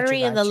you, an got you,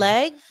 artery in the got you.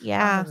 leg, I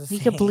yeah, was you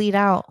could saying. bleed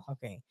out.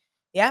 Okay.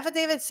 The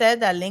affidavit said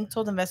that Link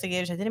told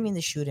investigators, "I didn't mean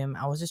to shoot him.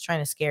 I was just trying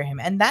to scare him."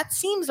 And that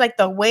seems like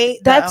the way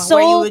That's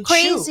where you so would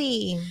shoot.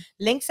 crazy.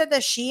 Link said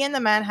that she and the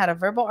man had a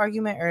verbal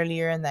argument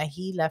earlier and that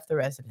he left the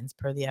residence,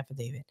 per the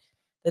affidavit.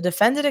 The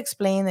defendant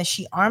explained that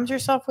she armed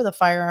herself with a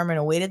firearm and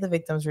awaited the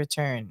victim's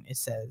return, it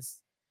says.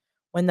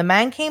 When the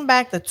man came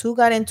back, the two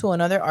got into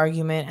another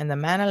argument, and the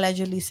man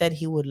allegedly said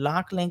he would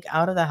lock Link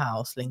out of the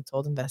house, Link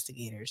told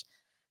investigators.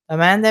 The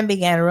man then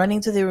began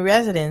running to the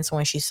residence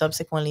when she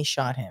subsequently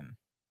shot him.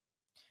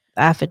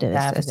 The Affidavit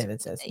says.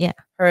 affidavit says. Yeah.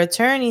 Her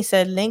attorney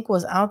said Link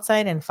was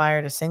outside and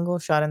fired a single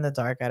shot in the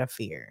dark out of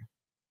fear.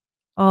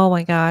 Oh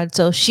my God.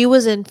 So she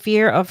was in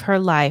fear of her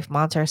life,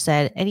 Montar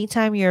said.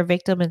 Anytime you're a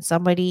victim and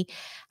somebody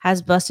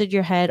has busted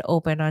your head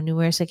open on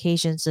numerous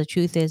occasions, the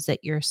truth is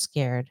that you're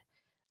scared.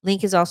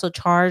 Link is also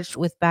charged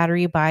with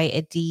battery by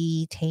a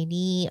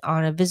detainee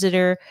on a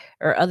visitor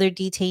or other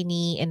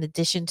detainee, in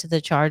addition to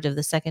the charge of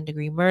the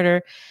second-degree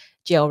murder,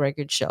 jail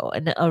records show.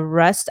 An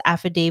arrest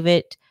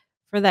affidavit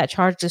for that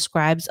charge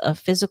describes a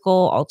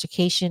physical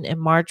altercation in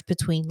March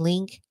between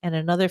Link and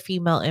another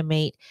female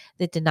inmate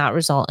that did not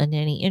result in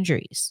any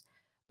injuries.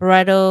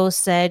 Barreto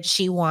said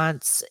she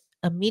wants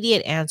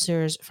immediate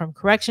answers from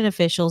correction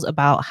officials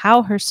about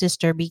how her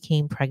sister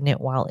became pregnant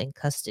while in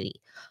custody.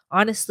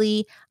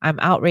 Honestly, I'm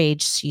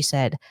outraged, she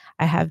said.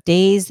 I have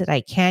days that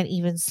I can't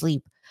even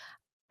sleep.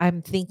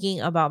 I'm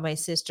thinking about my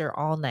sister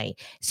all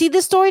night. See,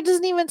 the story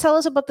doesn't even tell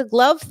us about the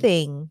glove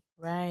thing.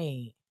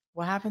 Right.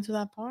 What happened to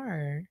that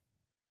part?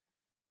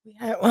 We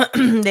had,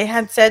 they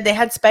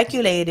had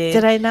speculated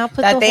Did I not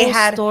put that the they whole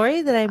had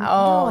story? That I that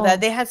no.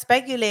 they had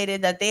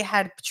speculated that they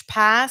had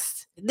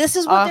passed This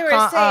is what they were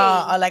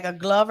saying. like a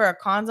glove or a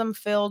condom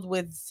filled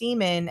with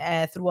semen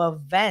through a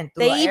vent,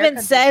 through They an air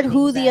even said conditioning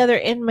who the vent. other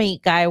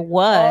inmate guy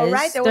was. Oh,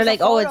 right, there They're was a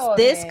like, oh, it's photo of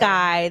this him.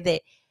 guy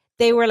that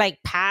they were like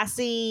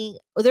passing.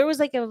 There was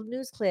like a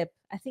news clip.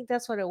 I think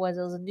that's what it was.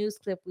 It was a news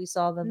clip we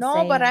saw them No,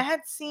 saying. but I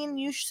had seen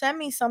you sent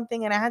me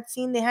something, and I had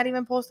seen they had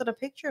even posted a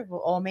picture of it.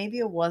 Oh, maybe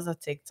it was a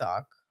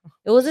TikTok.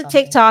 It was a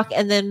something. TikTok,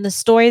 and then the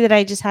story that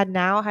I just had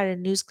now had a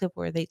news clip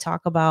where they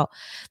talk about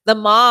the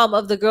mom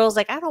of the girls.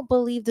 Like, I don't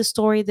believe the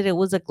story that it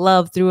was a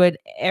glove through an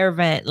air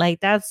vent. Like,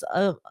 that's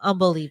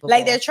unbelievable.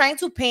 Like they're trying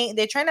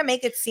to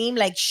make it seem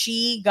like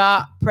she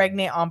got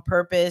pregnant on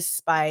purpose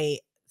by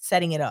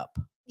setting it up.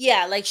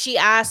 Yeah, like she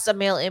asked a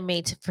male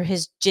inmate for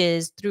his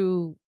jizz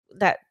through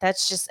that.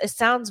 That's just, it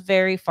sounds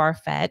very far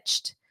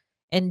fetched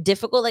and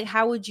difficult. Like,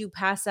 how would you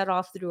pass that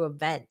off through a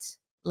vent?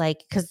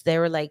 Like, because they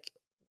were like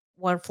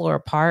one floor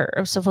apart,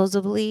 or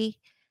supposedly.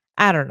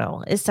 I don't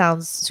know. It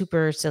sounds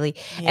super silly.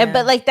 And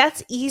but like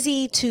that's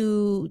easy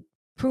to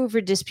prove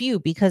or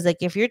dispute, because like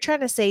if you're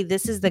trying to say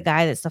this is the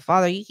guy that's the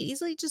father, you can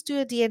easily just do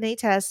a DNA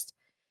test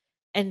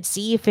and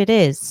see if it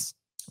is.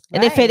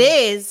 And if it Right.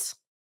 is,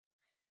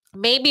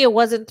 maybe it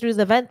wasn't through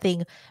the vent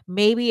thing.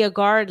 Maybe a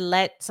guard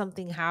let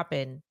something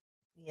happen.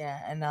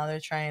 Yeah, and now they're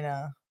trying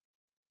to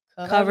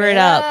Cover it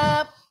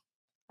up.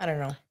 I don't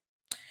know.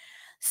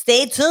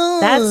 Stay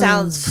tuned. That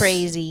sounds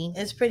crazy.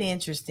 It's pretty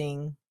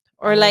interesting.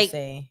 Or I will like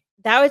say.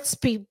 that would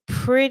be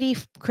pretty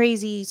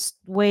crazy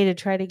way to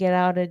try to get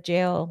out of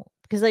jail,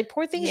 because like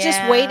poor thing's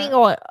just waiting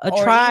on a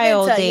or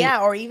trial even to, date.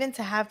 or even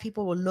to have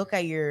people look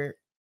at your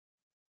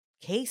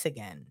case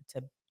again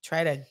to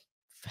try to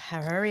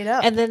hurry it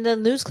up. And then the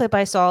news clip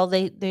I saw,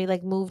 they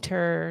like moved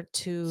her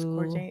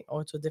to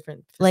or to a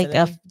different like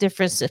facility. a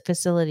different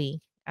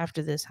facility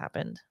after this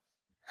happened.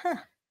 Huh.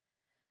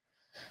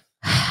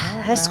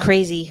 That's well,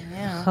 crazy.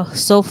 Yeah. Oh,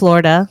 so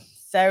Florida.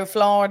 So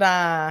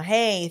Florida.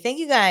 Hey, thank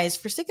you guys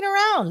for sticking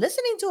around,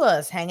 listening to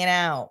us, hanging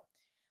out.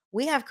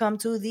 We have come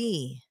to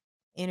the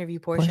interview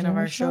portion of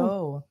our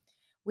show.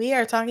 We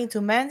are talking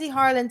to Mandy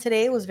Harlan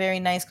today. It was a very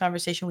nice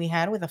conversation we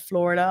had with a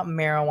Florida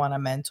marijuana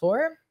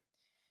mentor.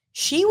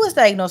 She was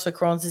diagnosed with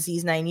Crohn's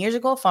disease 9 years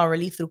ago, found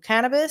relief through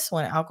cannabis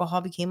when alcohol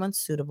became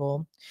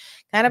unsuitable.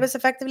 Cannabis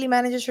effectively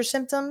manages her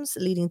symptoms,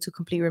 leading to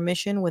complete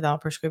remission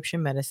without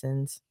prescription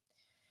medicines.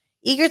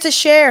 Eager to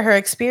share her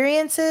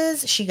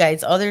experiences, she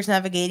guides others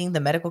navigating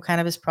the medical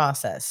cannabis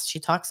process. She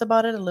talks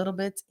about it a little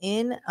bit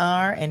in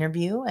our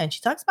interview, and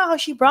she talks about how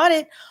she brought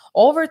it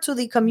over to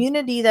the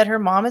community that her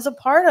mom is a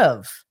part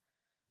of.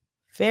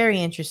 Very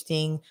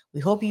interesting. We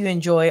hope you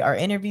enjoy our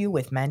interview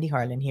with Mandy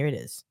Harlan. Here it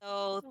is.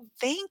 So,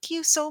 thank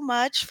you so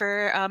much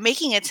for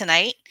making it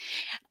tonight.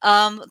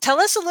 Tell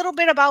us a little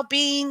bit about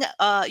being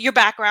your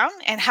background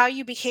and how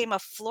you became a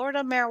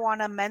Florida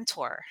marijuana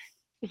mentor.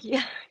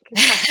 Yeah, good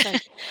question.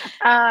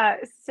 Uh,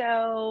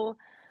 so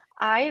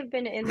I've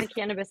been in the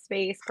cannabis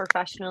space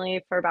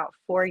professionally for about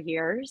 4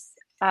 years.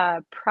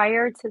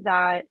 Prior to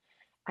that,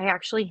 I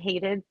actually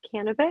hated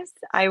cannabis.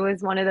 I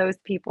was one of those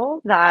people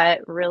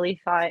that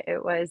really thought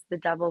it was the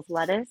devil's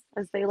lettuce,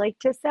 as they like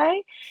to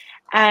say.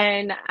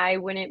 And I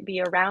wouldn't be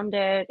around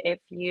it if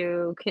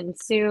you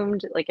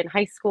consumed, like in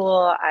high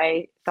school,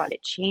 I thought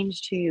it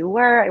changed who you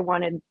were. I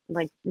wanted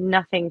like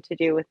nothing to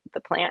do with the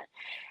plant.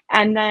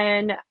 And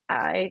then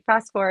I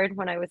fast forward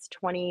when I was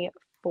 24.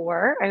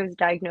 4, I was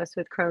diagnosed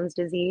with Crohn's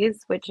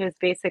disease, which is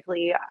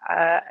basically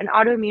an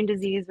autoimmune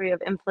disease where you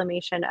have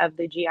inflammation of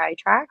the GI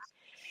tract.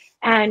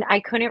 And I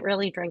couldn't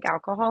really drink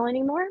alcohol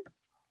anymore.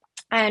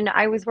 And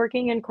I was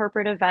working in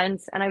corporate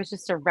events and I was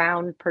just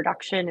around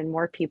production and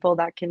more people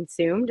that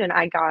consumed, and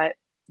I got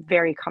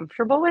very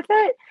comfortable with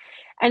it.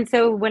 And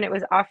so when it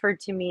was offered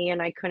to me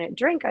and I couldn't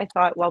drink, I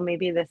thought, well,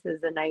 maybe this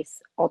is a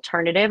nice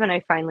alternative. And I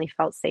finally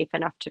felt safe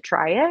enough to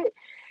try it.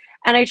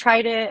 And I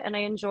tried it and I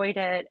enjoyed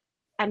it.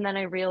 And then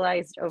I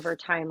realized over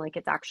time, like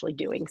it's actually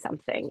doing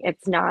something.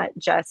 It's not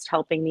just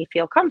helping me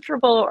feel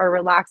comfortable or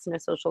relaxed in a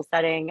social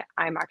setting.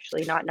 I'm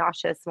actually not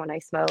nauseous when I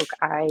smoke.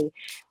 I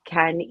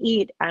can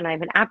eat and I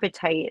have an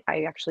appetite.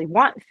 I actually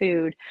want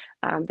food.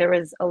 There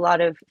was a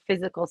lot of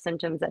physical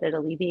symptoms that it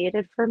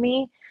alleviated for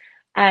me.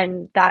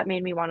 And that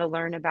made me want to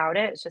learn about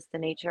it. It's just the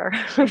nature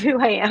of who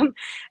I am.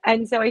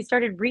 And so I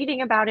started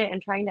reading about it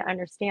and trying to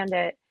understand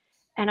it.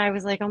 And I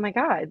was like, oh my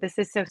God, this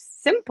is so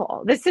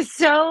simple. This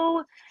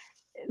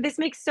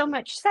makes so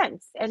much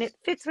sense. And it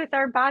fits with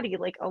our body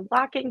like a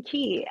lock and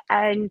key.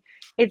 And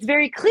it's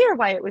very clear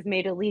why it was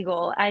made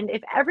illegal. And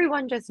if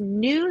everyone just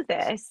knew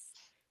this,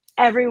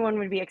 everyone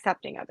would be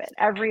accepting of it.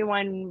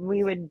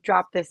 We would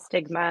drop this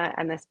stigma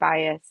and this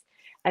bias.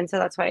 And so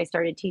that's why I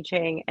started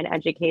teaching and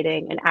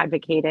educating and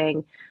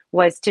advocating,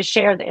 was to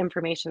share the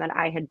information that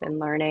I had been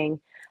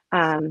learning.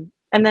 And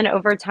then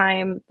over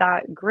time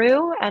that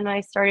grew and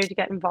I started to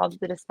get involved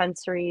with the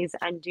dispensaries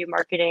and do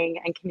marketing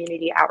and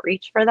community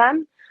outreach for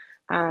them.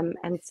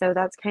 And so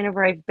that's kind of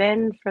where I've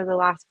been for the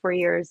last 4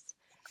 years,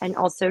 and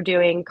also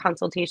doing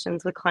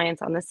consultations with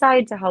clients on the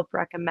side to help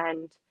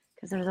recommend,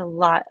 because there's a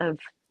lot of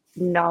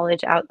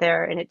knowledge out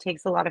there and it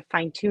takes a lot of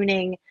fine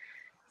tuning.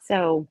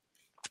 So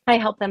I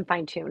help them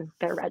fine tune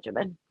their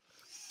regimen.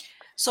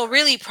 So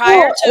really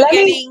prior So to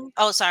getting,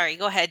 oh, sorry,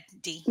 go ahead,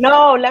 D.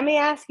 let me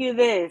ask you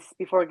this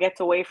before it gets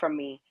away from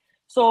me.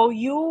 So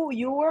you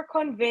were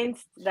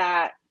convinced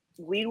that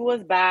weed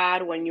was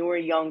bad when you were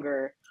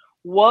younger.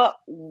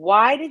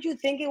 Why did you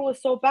think it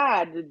was so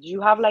bad? Did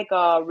you have like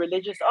a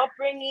religious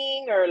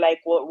upbringing, or like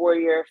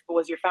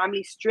was your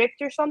family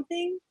strict or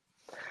something?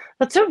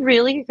 That's a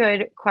really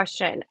good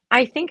question.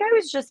 I think I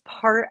was just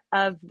part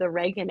of the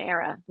Reagan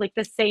era, like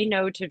the say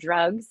no to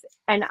drugs.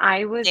 And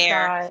I was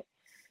There. that,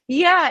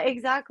 yeah,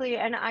 exactly.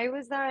 And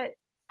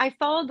I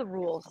followed the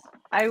rules.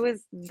 I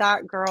was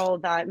that girl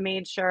that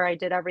made sure I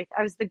did everything.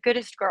 I was the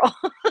goodest girl,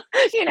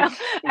 you know?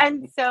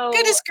 And so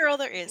Goodest girl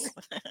there is.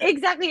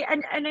 exactly.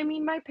 And I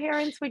mean, my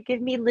parents would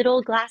give me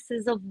little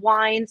glasses of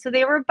wine. So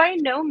they were by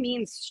no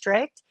means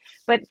strict,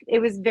 but it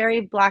was very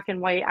black and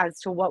white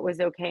as to what was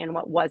okay and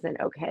what wasn't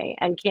okay.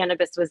 And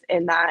cannabis was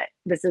in that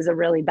this is a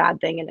really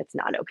bad thing and it's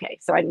not okay.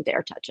 So I didn't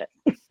dare touch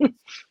it.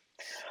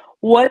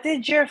 What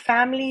did your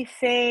family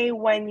say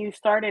when you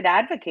started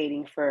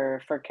advocating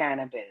for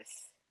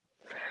cannabis?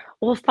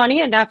 Well, funny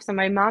enough, so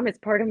my mom is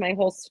part of my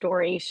whole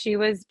story. She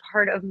was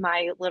part of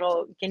my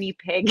little guinea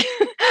pig,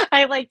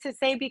 I like to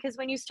say, because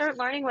when you start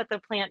learning what the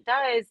plant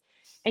does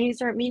and you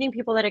start meeting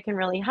people that it can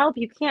really help,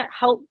 you can't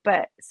help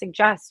but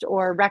suggest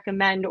or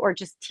recommend or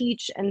just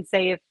teach and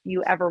say if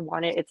you ever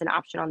want it, it's an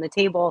option on the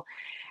table.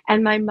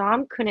 And my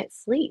mom couldn't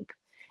sleep.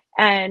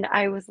 And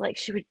I was like,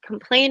 she would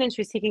complain and she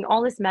was taking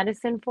all this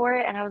medicine for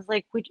it. And I was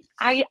like,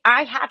 I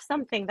have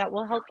something that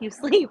will help you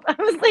sleep. I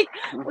was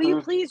like, will you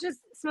Hmm. please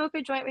just smoke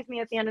a joint with me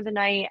at the end of the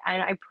night?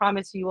 And I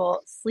promise you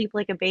will sleep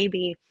like a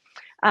baby.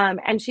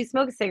 And she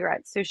smoked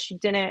cigarettes, so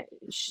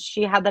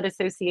she had that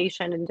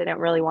association and didn't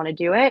really want to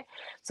do it.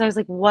 So I was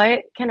like,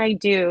 what can I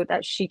do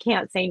that she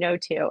can't say no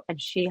to?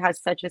 And she has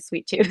such a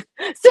sweet tooth.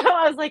 So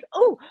I was like,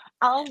 oh,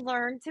 I'll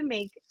learn to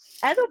make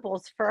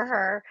edibles for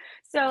her.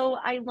 So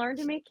I learned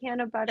to make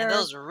canna And butter.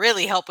 those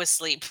really help with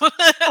sleep.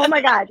 Oh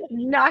my God,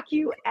 knock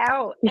you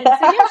out. And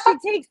so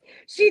yeah,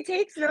 she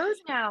takes those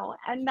now.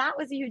 And that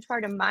was a huge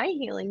part of my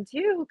healing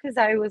too, because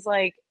I was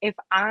like, if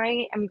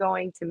I am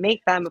going to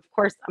make them, of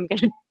course I'm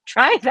gonna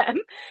try them.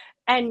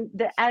 And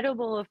the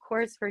edible, of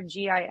course, for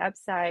GI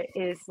upset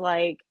is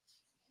like,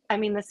 I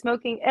mean, the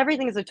smoking,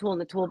 everything is a tool in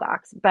the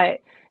toolbox, but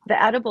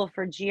the edible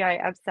for GI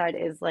upset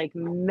is like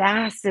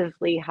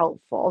massively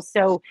helpful.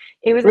 So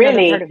it was another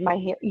part Really? of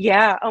my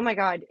yeah. Oh my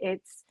God,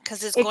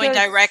 Because it's it going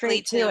goes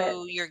directly straight to it.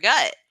 to your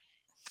gut.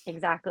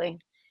 Exactly.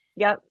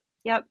 Yep.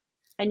 Yep.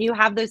 And you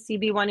have those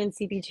CB1 and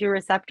CB2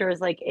 receptors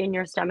like in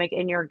your stomach,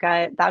 in your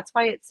gut. That's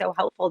why it's so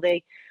helpful.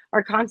 They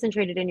are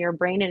concentrated in your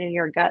brain and in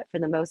your gut for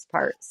the most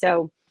part.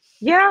 So,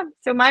 yeah.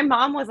 So my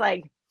mom was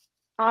like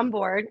on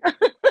board.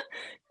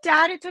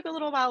 Dad, it took a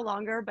little while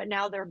longer, but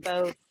now they're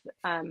both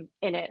in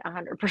it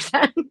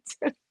 100%.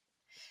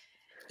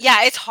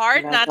 Yeah, it's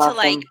hard That's not to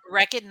like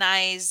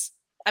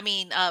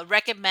awesome.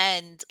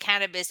 recommend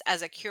cannabis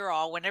as a cure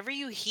all whenever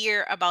you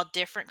hear about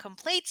different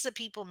complaints that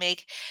people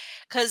make,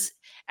 because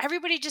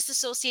everybody just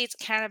associates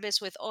cannabis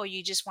with, oh,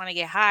 you just want to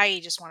get high,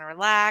 you just want to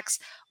relax,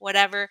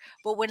 whatever.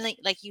 But when,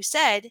 like you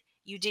said,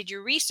 you did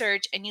your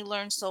research and you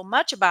learned so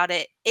much about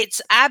it,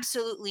 it's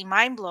absolutely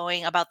mind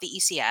blowing about the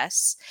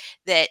ECS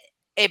that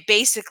it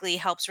basically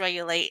helps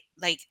regulate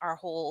like our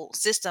whole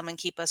system and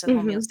keep us in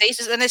Hmm.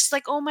 homeostasis. And it's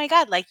like, oh my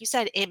God, like you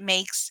said, it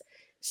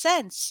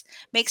sense.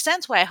 Makes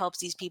sense why it helps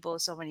these people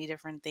with so many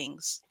different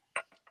things.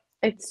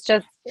 It's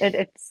just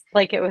it's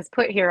like it was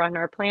put here on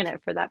our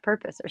planet for that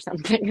purpose or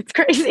something. It's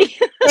crazy.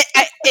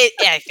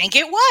 I think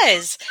it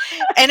was,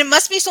 and it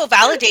must be so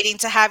validating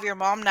to have your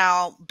mom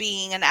now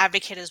being an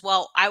advocate as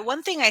well.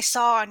 One thing I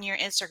saw on your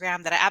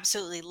Instagram that I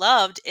absolutely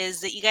loved is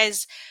that you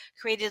guys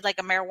created like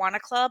a marijuana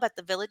club at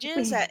the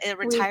villages we at a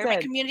we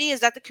retirement did. community.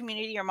 Is that the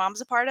community your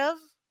mom's a part of?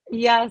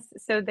 Yes,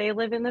 so they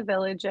live in the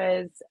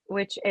villages,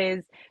 which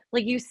is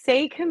like you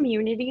say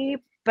community,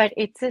 but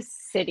it's a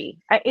city.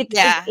 It's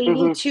Yeah,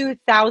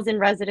 82,000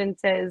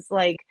 residences,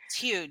 like it's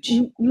huge.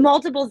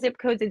 multiple zip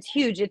codes. It's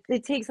huge. It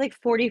takes like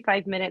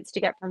 45 minutes to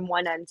get from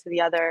one end to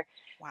the other.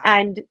 Wow.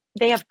 And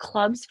they have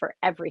clubs for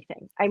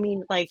everything. I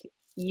mean, like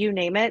you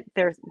name it,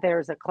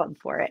 there's a club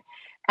for it.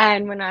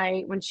 And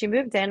when she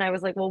moved in, I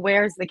was like, well,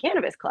 where's the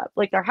cannabis club?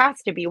 Like there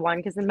has to be one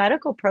because the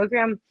medical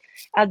program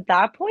at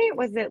that point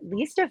was at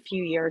least a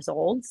few years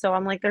old. So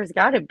I'm like, there's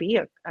got to be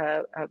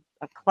a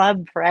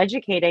club for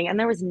educating. And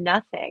there was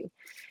nothing.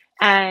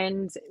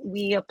 And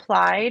we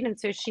applied. And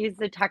so she's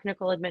the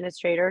technical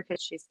administrator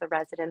because she's the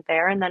resident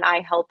there. And then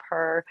I help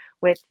her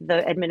with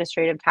the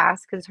administrative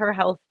tasks because her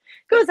health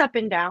goes up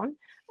and down.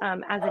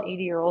 As an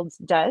 80-year-old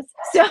does.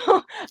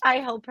 So I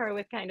help her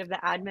with kind of the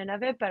admin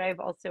of it, but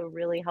I've also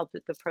really helped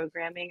with the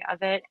programming of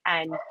it.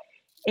 And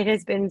it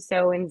has been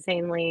so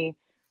insanely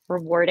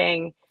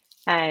rewarding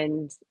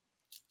and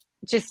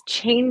just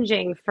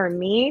changing for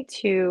me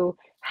to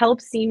help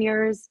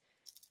seniors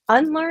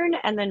unlearn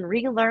and then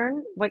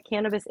relearn what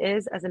cannabis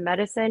is as a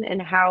medicine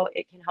and how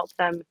it can help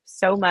them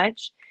so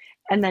much.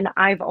 And then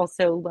I've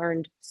also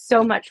learned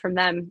so much from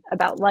them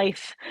about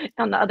life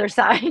on the other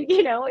side.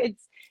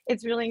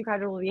 It's really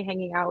incredible to be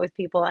hanging out with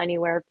people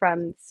anywhere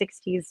from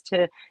 60s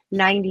to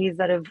 90s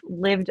that have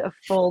lived a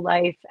full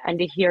life and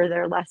to hear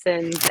their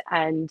lessons.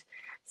 And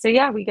so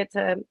yeah, we get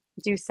to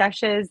do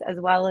sessions as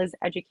well as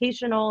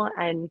educational,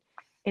 and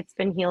it's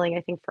been healing,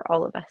 I think, for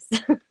all of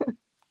us.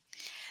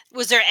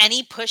 Was there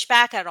any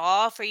pushback at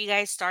all for you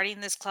guys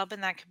starting this club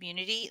in that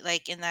community,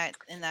 like in that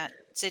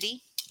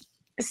city?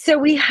 So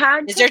we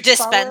had Is to there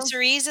follow.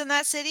 dispensaries in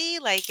that city?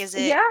 Like, is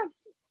it Yeah.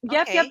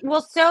 Yep. okay?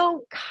 Well,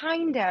 so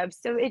kind of.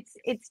 So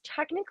it's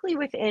technically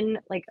within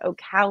like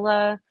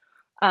Ocala,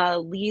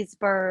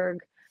 Leesburg,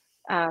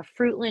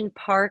 Fruitland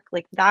Park,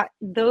 like that.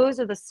 Those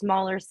are the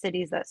smaller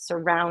cities that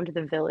surround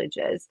the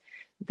villages.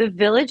 The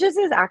villages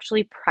is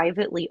actually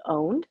privately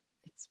owned.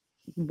 It's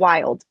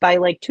wild by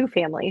like two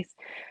families.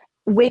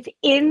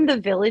 Within the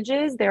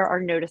villages, there are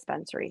no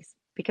dispensaries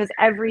because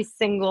every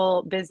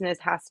single business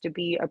has to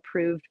be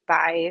approved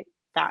by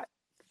that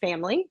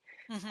family.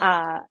 Hmm.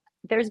 Uh,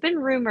 there's been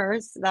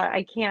rumors that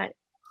I can't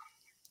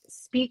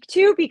speak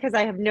to because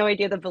I have no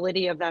idea the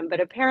validity of them, but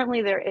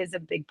apparently there is a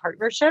big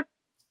partnership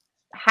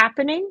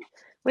happening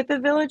with the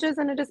villages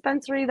and a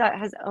dispensary that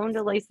has owned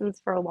a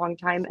license for a long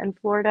time in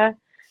Florida,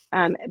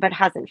 but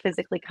hasn't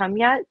physically come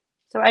yet.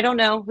 So I don't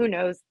know. Who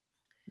knows?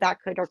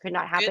 That could or could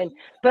not Good happen,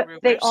 but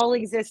they rumors. all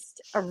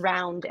exist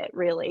around it,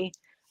 really.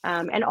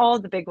 And all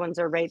the big ones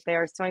are right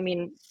there. So, I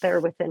mean, they're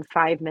within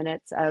 5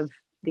 minutes of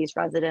these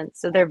residents.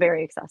 So they're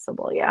very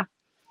accessible. Yeah.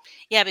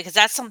 Yeah, because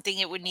that's something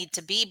it would need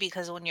to be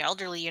because when you're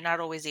elderly, you're not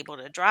always able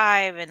to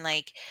drive and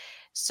like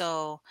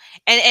so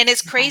and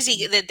it's crazy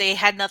Exactly. that they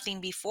had nothing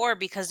before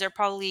because they're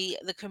probably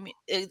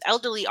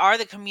elderly are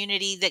the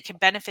community that can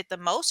benefit the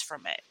most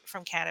from it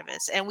from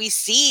cannabis. And we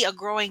see a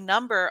growing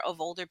number of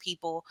older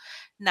people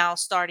now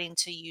starting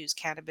to use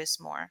cannabis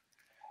more.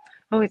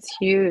 Oh, it's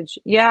huge.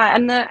 Yeah.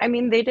 And I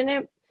mean, they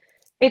didn't,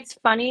 it's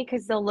funny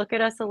because they'll look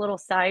at us a little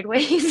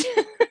sideways.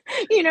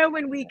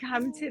 When we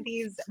come to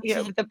these,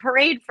 the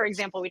parade, for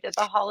example, we did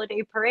the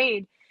holiday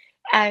parade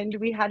and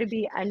we had to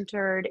be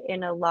entered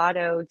in a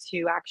lotto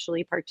to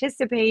actually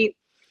participate.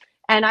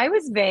 And I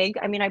was vague.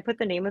 I mean, I put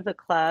the name of the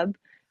club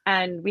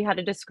and we had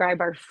to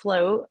describe our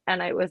float.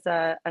 And it was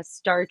a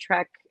Star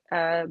Trek,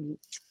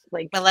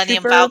 like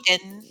Millennium trooper.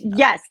 Falcon.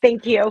 Yes,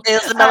 thank you.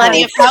 It was the Um,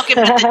 Millennium Nice. Falcon,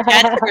 but the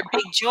jets were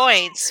big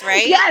joints,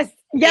 right? yes,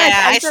 yes.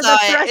 Yeah, I I said saw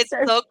the it. It's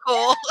thrusters. so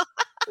cool.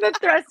 The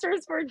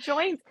thrusters were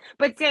joints.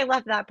 But see, I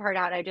left that part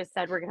out. I just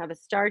said we're gonna have a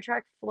Star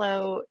Trek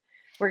float.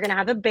 We're gonna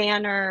have a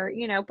banner,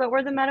 but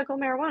we're the medical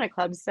marijuana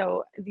club.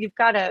 So you've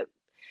got to,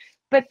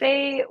 but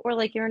they were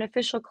like, you're an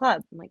official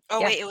club. I'm like, Oh,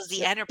 yes. wait, it was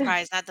the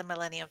Enterprise, not the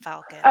Millennium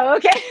Falcon. Oh,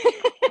 okay.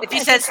 If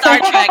you said Star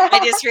Trek, I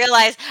just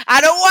realized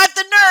I don't want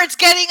the nerds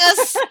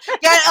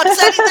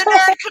upsetting the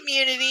nerd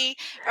community.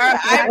 Or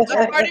I'm part of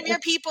Exactly. your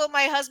people.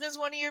 My husband's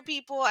one of your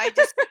people.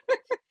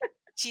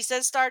 She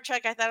said Star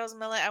Trek. I thought it was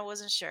Millennium. I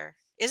wasn't sure.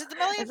 Is it the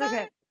Millennium That's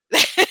okay.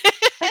 Falcon?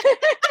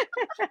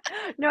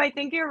 No, I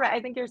think you're right. I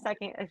think the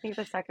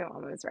second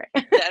one was right.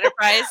 The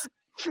Enterprise.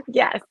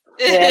 Yes.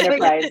 The But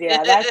Enterprise,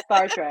 yeah, that's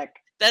Star Trek.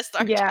 That's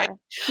our Yeah. joint.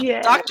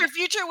 Yeah. Dr.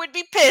 Future would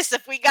be pissed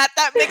if we got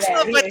that mixed Yeah,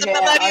 up with the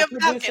our Millennium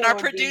Falcon, producer our would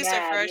be producer for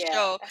mad. our Yeah.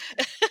 show.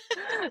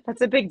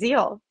 That's a big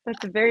deal.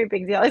 That's a very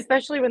big deal,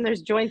 especially when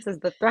there's joints as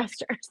the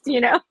thrusters, you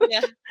know? Yeah,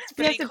 it's You have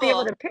pretty to be able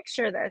cool. to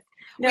picture this.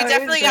 We No, it was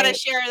definitely got to great.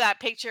 share that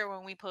picture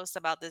when we post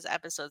about this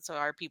episode so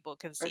our people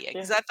can For see it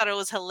because sure. I thought it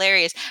was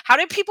hilarious. How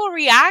did people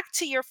react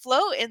to your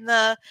float in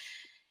the?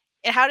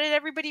 And how did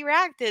everybody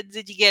react? Did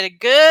you get it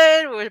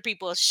good? Were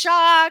people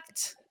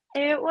shocked?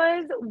 It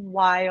was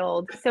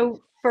wild. So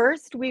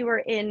first we were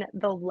in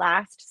the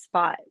last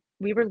spot.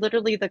 We were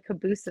literally the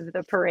caboose of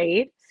the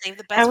parade. Save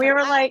the And best for we were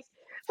last. like,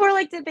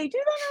 did they do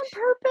that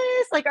on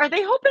purpose? Like, are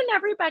they hoping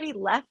everybody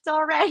left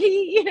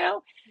already? You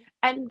know?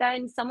 And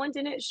then someone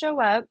didn't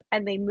show up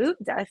and they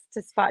moved us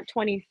to spot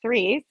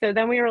 23. So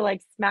then we were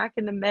like smack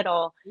in the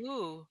middle.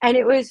 Ooh, And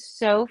it was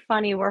so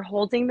funny. We're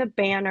holding the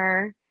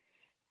banner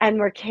and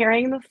we're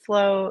carrying the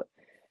float,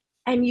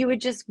 and you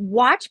would just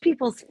watch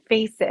people's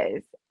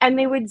faces and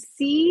they would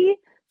see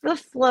the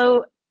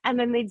float and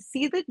then they'd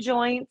see the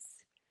joints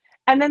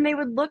and then they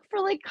would look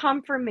for like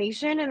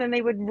confirmation and then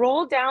they would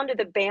roll down to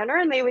the banner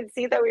and they would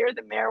see that we were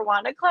the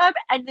marijuana club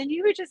and then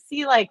you would just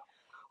see like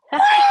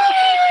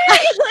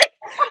like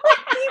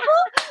people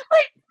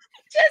like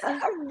just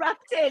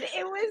erupted.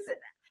 It was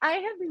I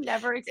have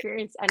never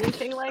experienced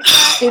anything like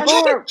that. And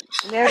People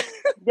then were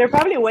they're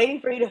probably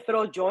waiting for you to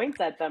throw joints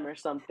at them or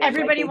something, like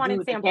everybody they do wanted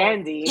with the samples.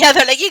 candy. yeah.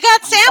 They're like, you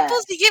got I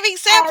samples? bet. You giving I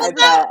samples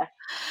now? bet.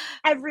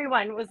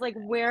 Everyone was like,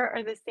 "Where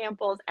are the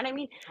samples?" And I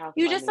mean, How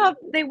you just saw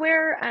funny. they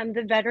wear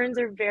the veterans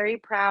are very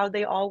proud.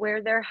 They all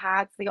wear their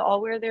hats, they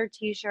all wear their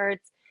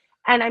t-shirts.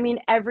 And I mean,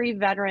 every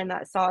veteran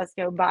that saw us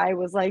go by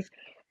was like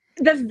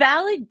the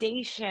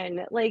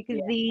validation, like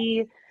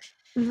Yeah.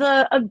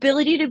 the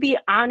ability to be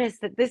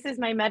honest that this is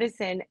my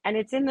medicine and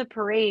it's in the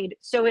parade,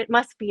 so it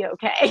must be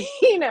okay.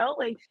 You know,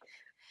 like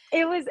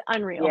it was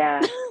unreal.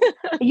 Yeah.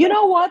 You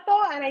know what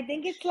though? And I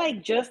think it's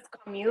like just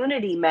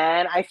community,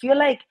 man. I feel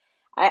like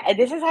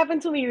this has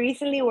happened to me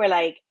recently where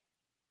like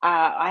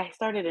I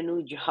started a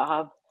new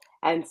job,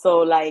 and so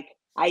like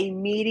I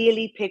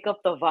immediately pick up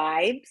the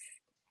vibes,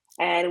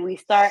 and we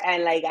start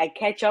and like I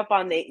catch up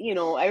on the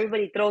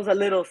everybody throws a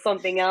little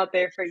something out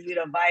there for you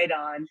to bite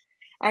on,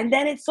 and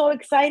then it's so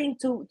exciting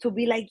to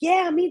be like,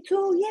 yeah, me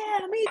too,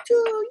 yeah,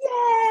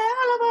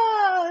 all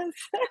of us.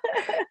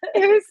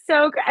 It was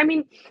so I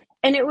mean,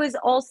 and it was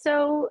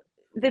also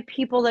the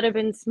people that have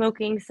been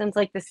smoking since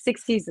like the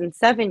 60s and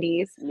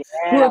 70s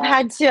who have Yeah,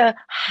 had to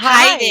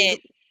Hide hide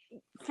it.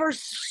 for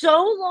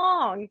so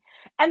long.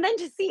 And then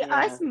to see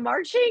us yeah,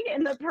 marching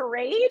in the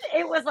parade,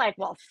 it was like,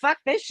 well, fuck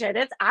this shit.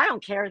 It's I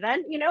don't care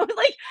then, you know,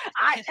 like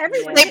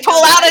everybody They yeah. that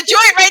pull goes out by a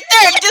joint right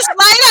there and just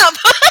line up.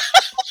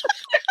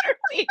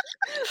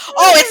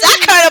 Oh, it's that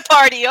literally kind of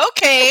party.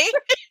 Okay.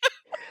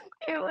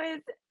 it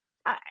was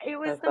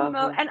That's the most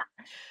awesome. and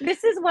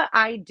this is what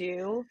I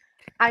do.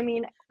 I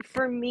mean,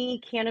 for me,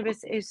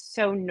 cannabis is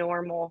so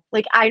normal.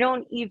 Like I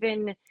don't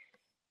even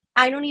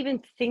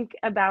think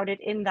about it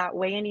in that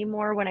way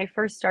anymore. When I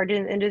first started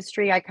in the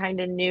industry, I kind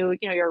of knew,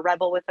 you're a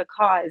rebel with a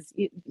cause.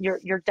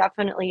 You're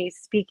definitely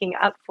speaking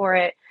up for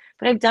it.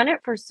 But I've done it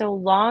for so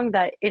long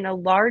that in a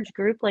large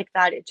group like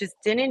that, it just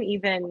didn't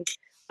even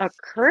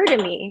occur to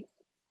me.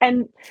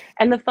 And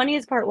and the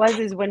funniest part was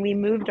is when we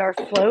moved our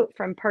float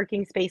from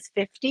parking space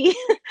 50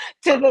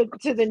 to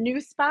the new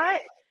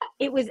spot,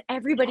 it was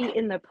everybody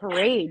in the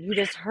parade. You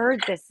just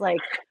heard this like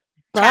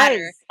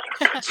Chatter.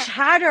 buzz,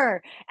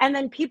 chatter, and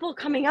then people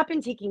coming up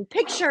and taking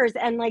pictures.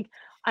 And like,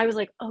 I was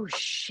like, oh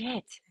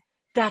shit,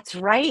 that's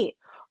right.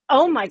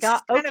 Oh my This God.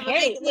 is kind of a big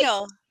Okay. Like,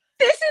 deal.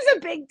 this is a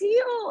big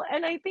deal.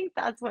 And I think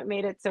that's what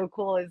made it so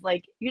cool is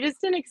like, you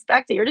just didn't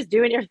expect it. You're just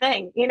doing your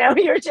thing,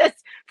 you're just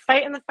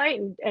fighting the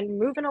fight and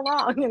moving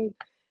along. And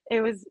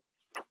it was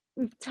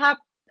top,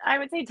 I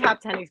would say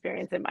top 10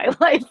 experience in my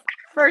life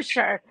for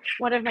sure.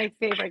 One of my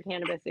favorite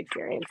cannabis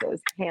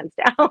experiences, hands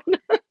down.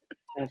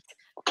 That's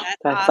That's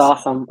that's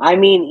awesome. awesome. I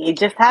mean,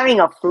 just having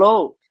a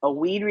float, a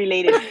weed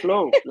related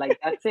float, like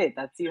that's it.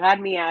 That's you had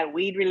me at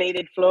weed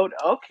related float.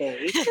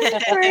 Okay.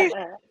 Right.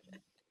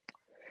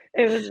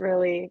 It was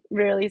really,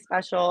 really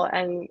special.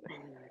 And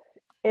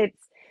it's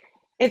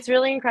it's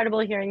really incredible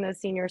hearing those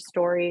senior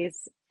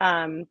stories.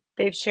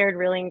 They've shared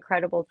really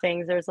incredible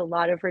things. There's a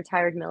lot of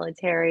retired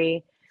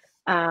military.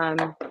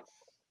 Um,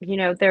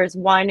 there's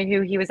one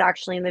who he was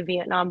actually in the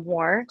Vietnam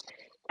War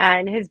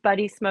and his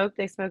buddy smoked.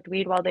 They smoked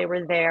weed while they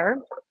were there.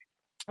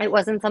 It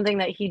wasn't something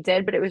that he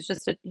did, but it was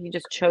just he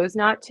just chose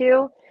not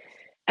to.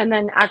 And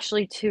then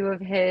actually two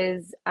of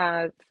his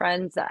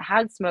friends that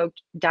had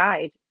smoked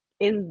died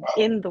in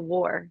the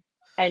war,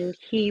 and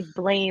he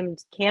blamed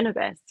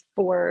cannabis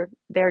for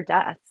their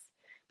deaths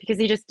because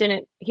he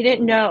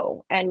didn't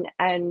know,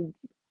 and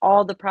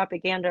all the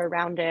propaganda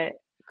around it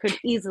could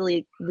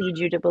easily lead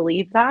you to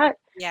believe that.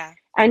 Yeah.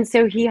 And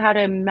so he had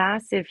a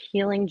massive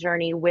healing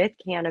journey with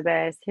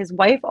cannabis. His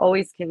wife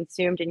always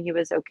consumed and he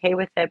was okay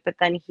with it, but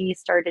then he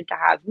started to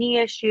have knee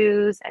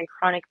issues and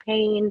chronic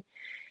pain,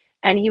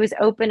 And he was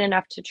open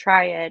enough to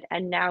try it,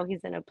 and now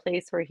he's in a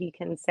place where he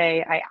can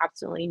say, I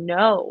absolutely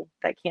know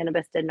that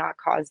cannabis did not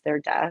cause their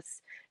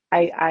deaths.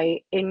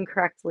 I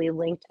incorrectly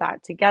linked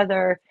that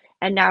together.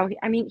 And now,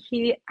 I mean,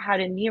 he had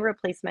a knee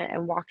replacement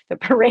and walked the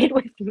parade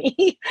with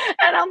me.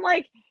 And I'm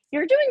like,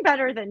 you're doing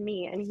better than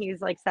me. And he's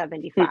like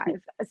 75.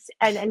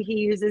 And he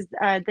uses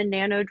the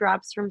nano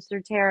drops from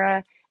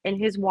Surterra in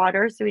his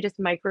water. So he just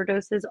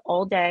microdoses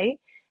all day,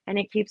 and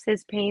it keeps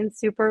his pain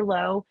super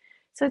low.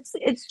 So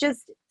it's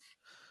just,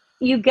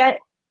 you get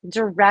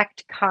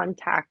direct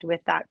contact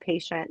with that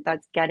patient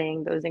that's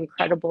getting those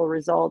incredible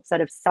results that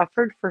have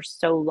suffered for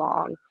so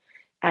long.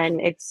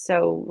 And it's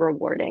so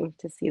rewarding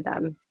to see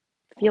them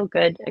feel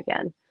good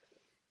again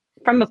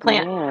from a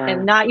plant Yeah.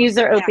 and not use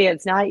their Yeah.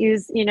 opiates, not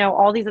use,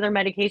 all these other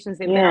medications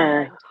they've been on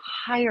their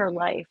entire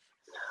life.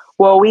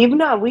 Well,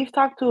 we've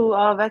talked to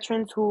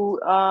veterans who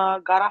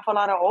got off a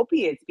lot of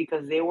opiates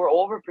because they were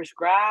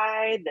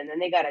overprescribed and then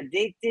they got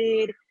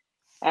addicted,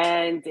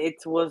 and it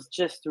was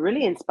just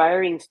really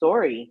inspiring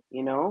story,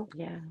 you know.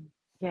 Yeah.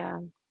 Yeah.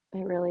 It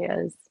really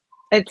is.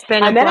 It's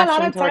been a And then a lot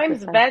blessing of to work times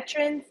with them.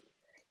 veterans,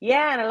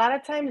 yeah, and a lot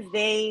of times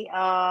they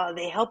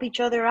help each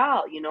other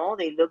out, you know.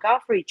 They look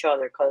out for each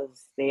other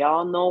because they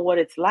all know what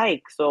it's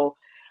like. So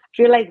I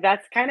feel like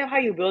that's kind of how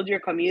you build your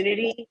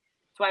community.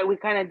 That's why we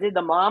kind of did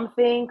the mom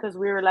thing, because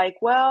we were like,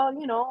 well,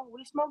 you know,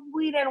 we smoke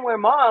weed and we're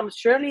moms.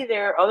 Surely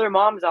there are other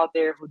moms out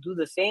there who do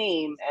the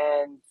same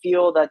and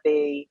feel that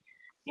they,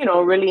 you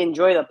know, really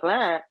enjoy the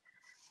plant.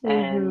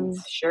 And Mm-hmm.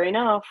 sure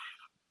enough,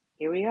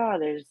 here we are.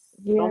 There's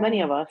so many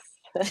Yeah. of us.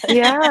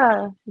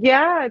 Yeah.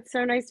 Yeah. It's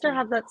so nice to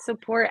have that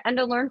support and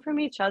to learn from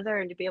each other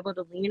and to be able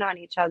to lean on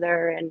each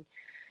other and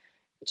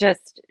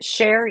just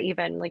share,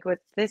 even like with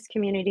this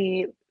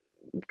community,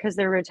 because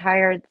they're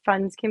retired,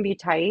 funds can be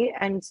tight.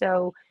 And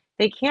so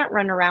they can't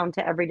run around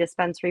to every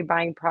dispensary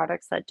buying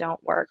products that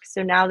don't work.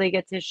 So now they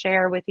get to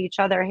share with each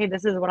other, hey,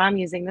 this is what I'm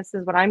using, this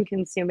is what I'm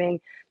consuming,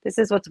 this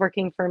is what's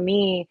working for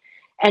me.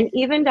 And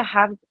even to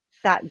have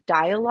that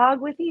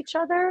dialogue with each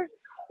other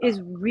is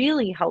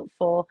really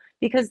helpful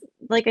because,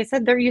 like I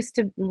said, they're used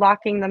to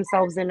locking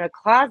themselves in a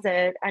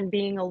closet and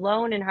being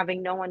alone and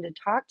having no one to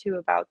talk to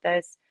about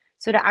this.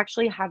 So to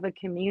actually have a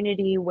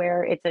community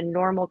where it's a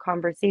normal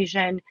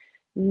conversation,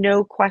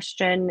 no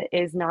question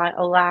is not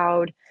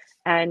allowed,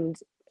 and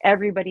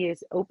everybody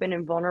is open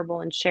and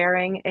vulnerable and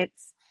sharing,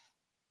 it's,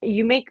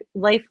 you make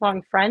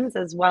lifelong friends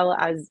as well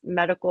as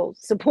medical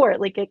support.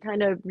 Like it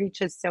kind of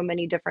reaches so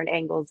many different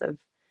angles of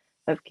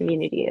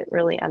community. It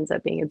really ends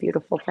up being a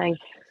beautiful thing.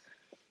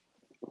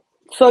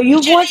 So You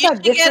you've should worked you at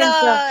should get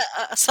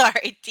different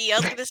sorry, T. I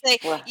was gonna say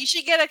well, you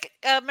should get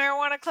a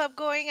marijuana club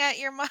going at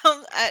your mom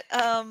at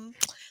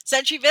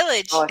Century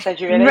Village. oh,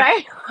 Century Village.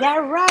 Right? Yeah,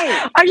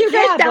 right. Are you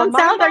guys Yeah, but down my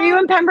south? Are you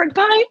mom, in Pembroke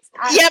Pines?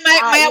 Yeah, my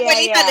yeah,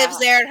 abuelita lives yeah.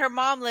 there and her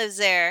mom lives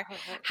there.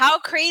 How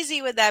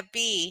crazy would that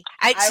be?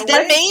 I I see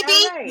then wish.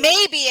 Yeah, right.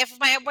 maybe if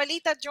my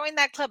abuelita joined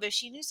that club, if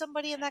she knew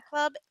somebody in that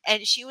club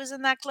and she was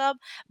in that club,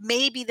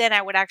 maybe then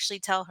I would actually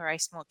tell her I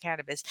smoke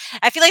cannabis.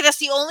 I feel like that's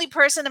the only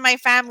person in my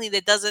family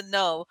that doesn't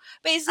know.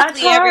 That's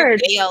Basically, hard.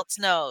 everybody else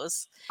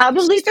knows. She's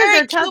Abuelitas very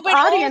are tough Cuban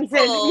old audiences.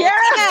 school. Yeah.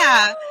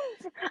 Yeah.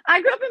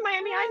 I grew up in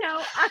Miami. I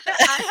know.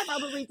 I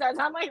have abuelitas.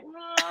 I'm like,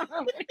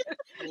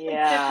 it's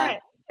Yeah.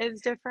 different.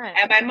 It's different.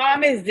 And my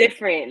mom is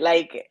different.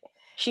 Like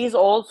she's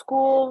old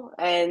school,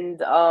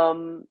 and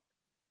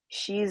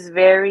she's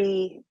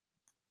very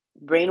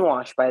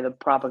brainwashed by the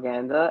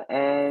propaganda,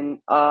 and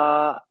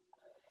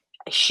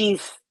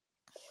she's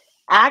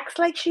acts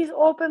like she's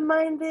open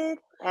minded.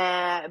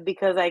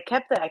 Because I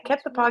kept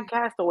the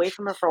podcast away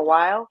from her for a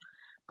while,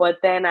 but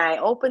then I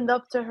opened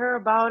up to her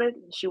about it.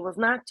 She was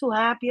not too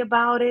happy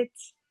about it.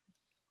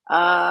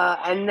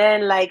 And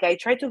then like I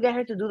tried to get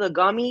her to do the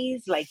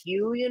gummies, like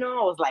you know,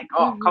 I was like,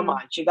 oh come Mm-hmm.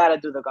 on, she gotta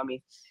do the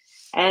gummies.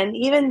 And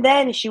even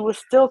then, she was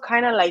still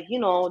kind of like, you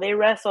know, they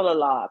wrestle a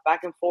lot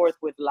back and forth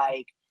with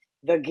like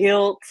the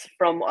guilt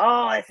from,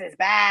 oh, this is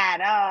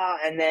bad, oh,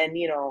 and then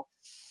you know,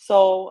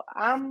 so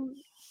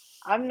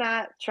I'm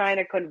not trying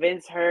to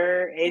convince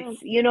her.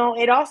 It's, you know,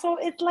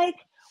 it's like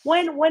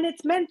when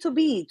it's meant to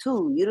be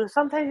too. You know,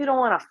 sometimes you don't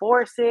want to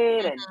force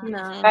it and Mhm.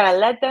 No, kind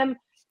of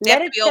They have let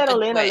to it be open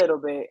settle in to a it. little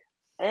bit.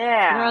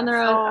 they're on Yeah.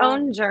 their So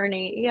own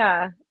journey.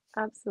 Yeah,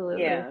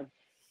 absolutely. yeah,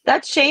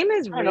 That shame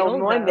is I don't know.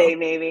 real, One day though.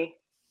 maybe.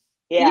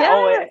 Yeah. Yeah,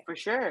 Oh, for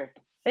sure.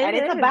 And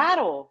it's a it is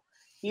battle,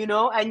 you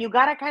know, and you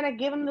gotta kind of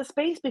give them the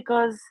space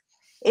because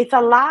it's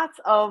a lot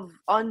of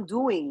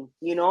undoing,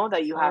 you know,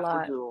 that you a have to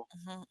lot, do.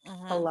 Mhm, a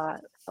mhm.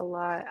 lot, a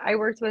lot. I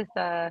worked with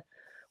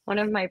one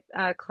of my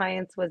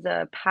clients was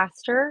a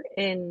pastor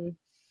in,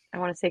 I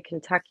want to say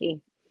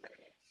Kentucky,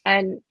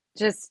 and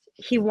just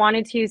he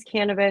wanted to use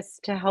cannabis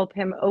to help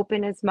him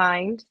open his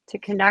mind, to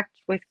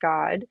connect with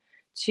God,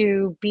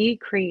 to be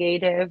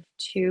creative,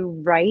 to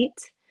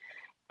write.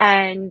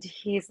 And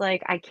he's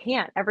like, I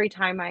can't. Every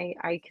time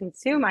I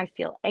consume, I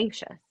feel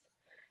anxious.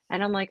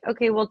 And I'm like,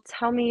 okay, well,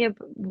 tell me,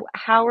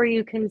 how are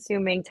you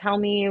consuming? Tell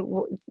me,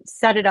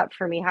 set it up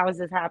for me. How is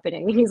this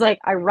happening? He's like,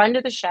 I run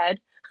to the shed.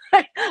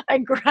 I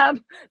grab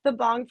the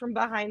bong from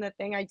behind the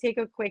thing. I take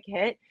a quick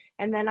hit,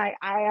 and then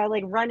I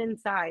like run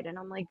inside, and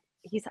I'm like,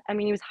 he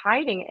was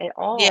hiding it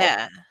all,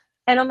 Yeah.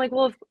 and I'm like,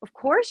 well, of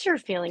course you're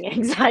feeling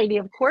anxiety.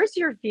 Of course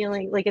you're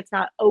feeling like it's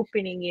not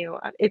opening you.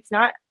 It's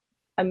not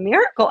a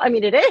miracle. I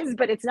mean, it is,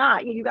 but it's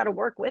not. You got to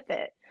work with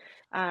it.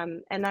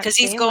 And that Because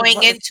he's same was going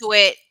what was into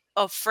it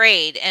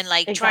afraid and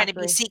like trying to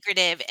be exactly.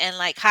 secretive and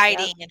like Yep.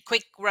 hiding and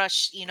quick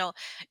rush, Yep.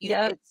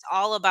 it's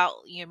all about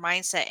your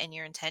mindset and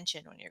your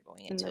intention when you're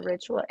going In into the it.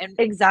 ritual. And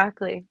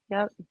Exactly.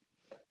 Yep.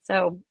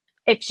 So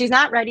if she's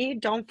not ready,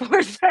 don't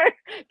force her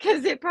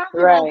because it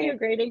probably won't be a Right.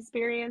 great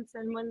experience.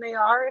 And when they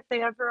are, if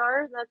they ever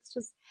are, that's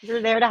just,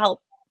 you're there to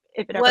help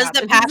if it ever was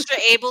the happens. pastor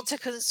able to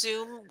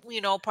consume,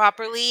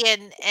 properly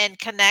and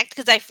connect?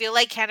 Because I feel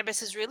like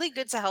cannabis is really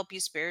good to help you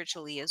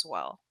spiritually as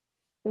well.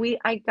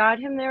 I got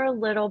him there a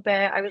little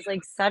bit. I was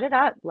like, set it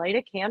up, light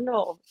a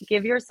candle,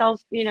 give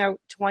yourself,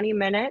 20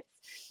 minutes,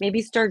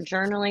 maybe start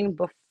journaling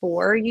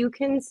before you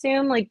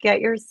consume, like get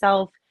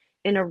yourself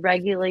in a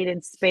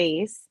regulated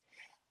space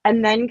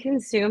and then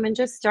consume and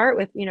just start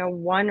with,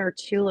 one or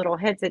two little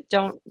hits. It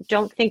don't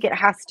think it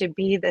has to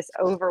be this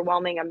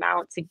overwhelming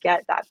amount to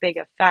get that big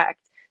effect.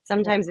 Yeah.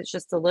 Sometimes it's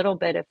just a little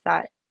bit if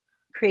that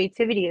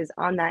creativity is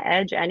on that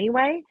edge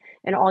anyway,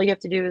 and all you have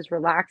to do is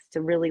relax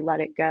to really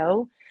let it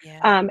go.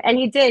 Yeah. And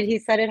he did. He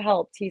said it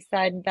helped. He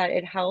said that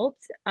it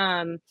helped.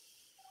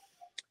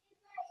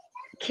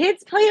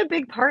 Kids play a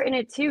big part in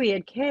it too. He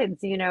had kids,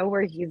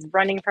 where he's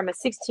running from a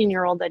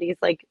 16-year-old that he's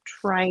like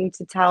trying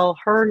to tell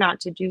her not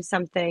to do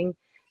something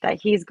that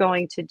he's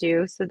going to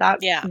do. So that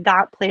Yeah.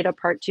 that played a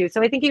part too.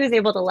 So I think he was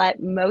able to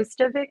let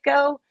most of it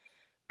go,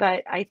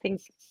 but I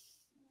think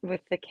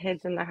with the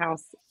kids in the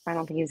house, I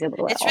don't think he was able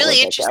to let It's all of really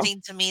it go.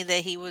 interesting to me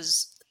that he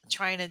was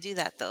trying to do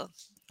that though.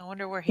 I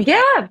wonder where he got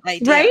Yeah, that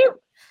idea. right?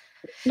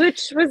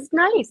 Which was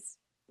nice.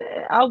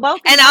 I'll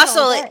welcome And that all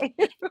also, day.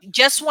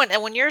 just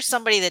when you're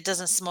somebody that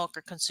doesn't smoke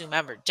or consume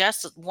ever,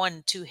 just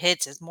 1, 2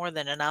 hits is more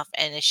than enough,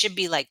 and it should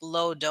be like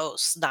low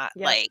dose, not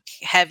Yep, like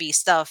heavy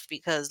stuff.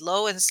 Because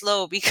low and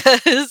slow, because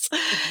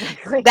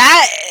exactly.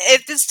 that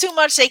if it's too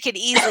much, they could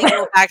easily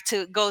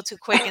go to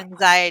quick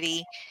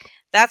anxiety.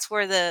 That's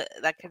where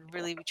that could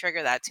really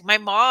trigger that too. My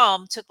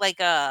mom took like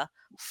a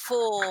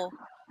full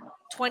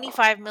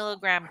 25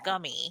 milligram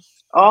gummy,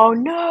 Oh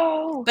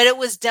no. but it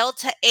was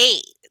Delta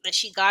 8 that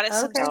she got at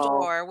some Okay. Oh.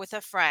 store with a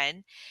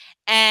friend.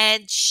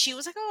 And she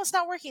was like, "Oh, it's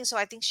not working." So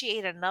I think she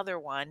ate another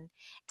one,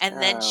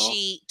 and then Oh.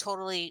 she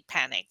totally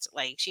panicked.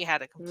 Like she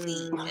had a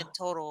complete Mm. and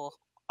total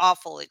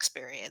awful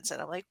experience.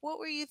 And I'm like, "What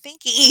were you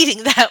thinking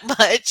eating that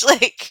much?"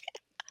 Like,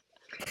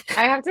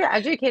 I have to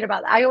educate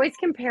about that. I always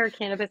compare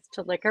cannabis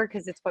to liquor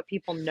because it's what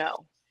people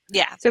know.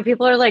 yeah. So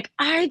people are like,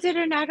 I did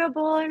an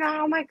edible and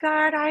oh my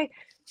God,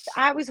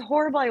 I was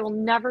horrible. I will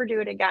never do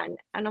it again.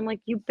 And I'm like,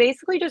 you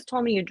basically just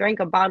told me you drank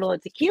a bottle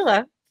of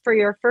tequila for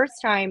your first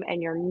time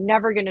and you're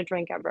never going to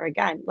drink ever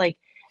again. Like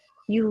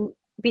you,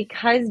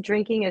 because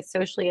drinking is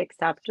socially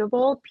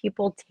acceptable,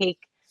 people take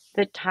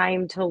the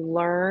time to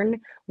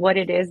learn what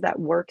it is that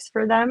works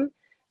for them.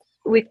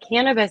 With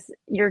cannabis,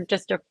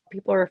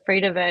 people are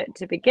afraid of it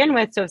to begin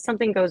with. So if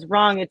something goes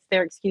wrong, it's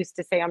their excuse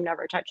to say, I'm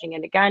never touching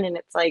it again. And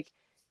it's like,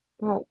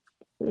 well,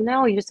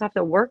 no, you just have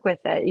to work with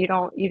it. You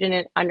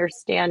didn't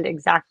understand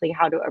exactly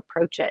how to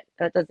approach it.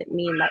 That doesn't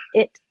mean that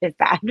it is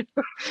bad.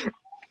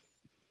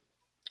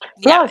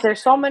 Yeah. Plus,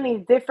 there's so many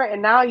different,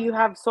 and now you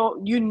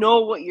know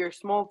what you're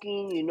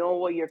smoking, you know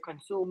what you're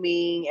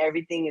consuming.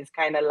 Everything is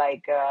kind of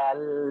like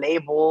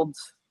labeled.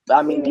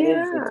 I mean, it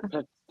is.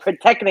 Yeah,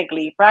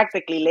 Technically,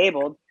 practically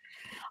labeled.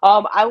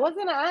 I was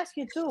gonna ask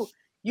you too.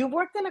 You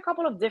worked in a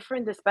couple of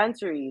different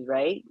dispensaries,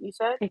 right? You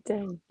said. it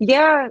did.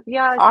 Yeah,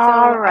 yeah.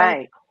 All So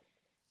right.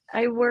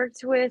 I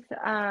worked with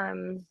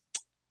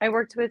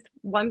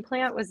one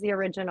plant was the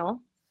original.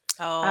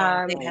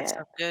 Oh, they Um had Yeah.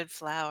 some good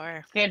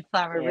flour. good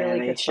flour, Yeah, really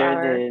they good sure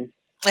flour. did.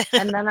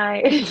 And then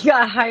I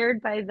got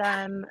hired by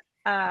them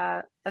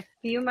a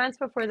few months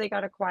before they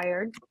got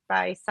acquired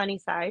by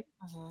Sunnyside.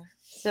 Mhm.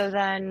 So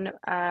then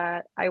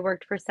I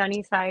worked for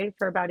Sunnyside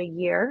for about a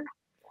year.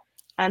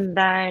 And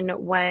then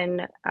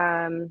when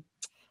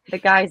the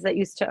guys that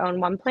used to own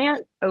one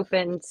plant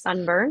opened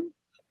Sunburn,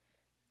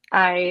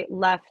 I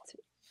left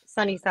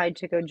Sunnyside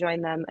to go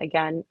join them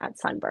again at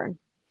Sunburn.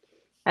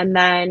 And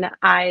then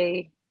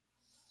I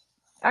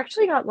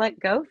actually got let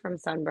go from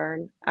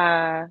Sunburn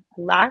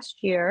last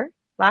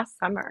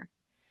summer.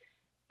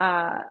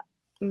 Uh,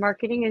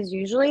 Marketing is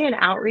usually and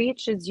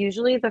outreach is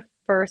usually the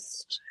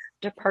first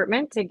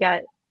department to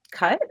get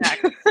cut.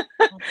 Contact.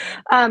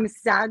 Mhm.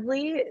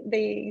 Sadly,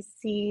 they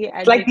see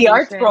It's like the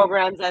arts education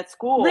programs at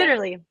school,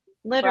 literally, right?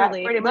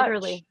 literally, Pretty much.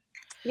 literally.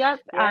 Yep.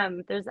 Yeah.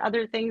 There's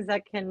other things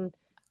that can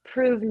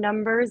prove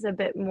numbers a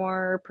bit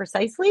more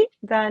precisely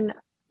than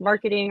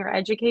marketing or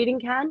educating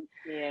can.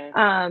 Yeah.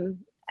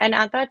 Um, and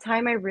at that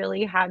time, I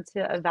really had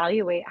to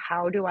evaluate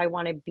how do I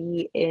want to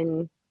be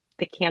in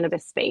the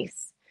cannabis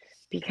space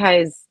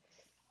because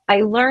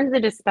I learned the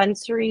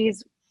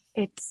dispensaries.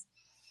 It's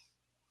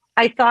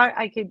I thought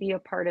I could be a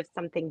part of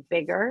something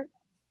bigger,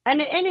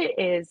 and it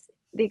is.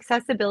 the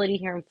accessibility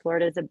here in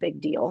Florida is a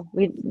big deal.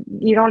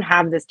 You don't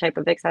have this type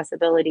of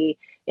accessibility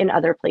in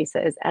other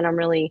places, and I'm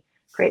really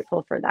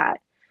grateful for that.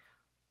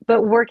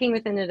 But working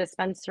within a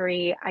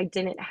dispensary, I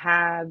didn't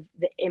have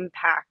the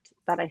impact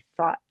that I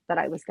thought that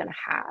I was going to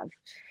have.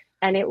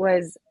 And it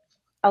was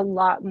a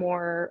lot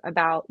more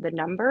about the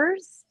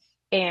numbers,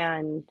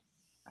 and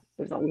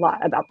it was a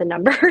lot about the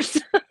numbers.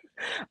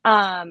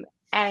 um,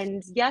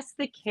 and yes,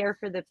 the care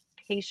for the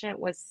patient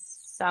was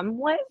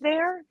somewhat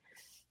there,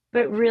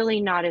 but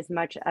really not as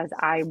much as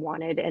I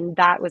wanted. And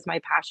that was my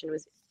passion,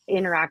 was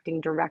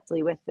interacting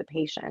directly with the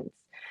patients.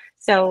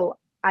 So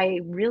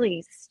I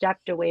really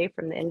stepped away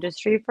from the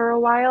industry for a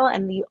while,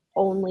 and the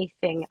only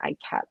thing I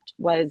kept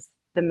was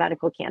the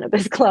medical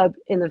cannabis club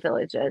in the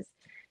villages,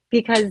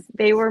 because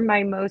they were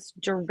my most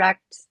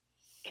direct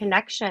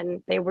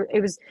connection.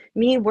 It was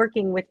me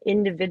working with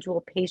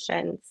individual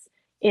patients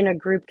in a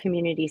group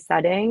community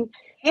setting.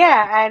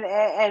 Yeah,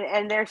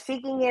 and they're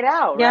seeking it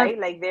out, Yeah, right?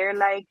 Like they're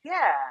like,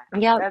 yeah,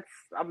 yeah. that's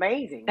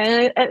amazing.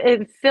 And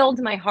it filled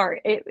my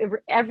heart.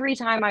 Every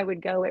time I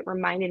would go, it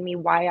reminded me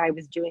why I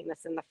was doing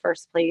this in the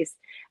first place,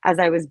 as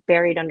I was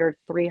buried under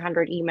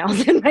 300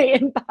 emails in my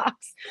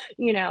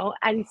inbox,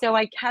 And so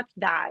I kept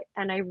that,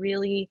 and I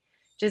really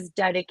just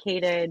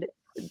dedicated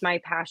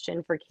my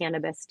passion for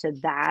cannabis to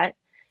that.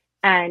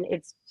 And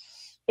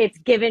it's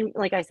given,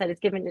 like I said, it's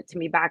given it to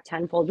me back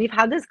tenfold. We've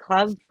had this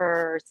club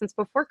for since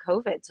before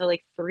COVID, so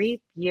like 3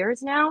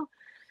 years now.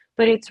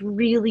 But it's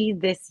really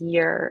this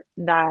year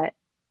that,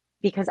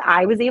 because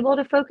I was able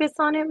to focus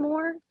on it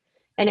more,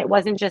 and it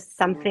wasn't just Mhm.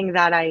 something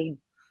that I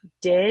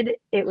did,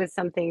 it was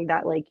something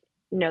that, like,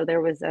 no,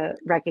 there was a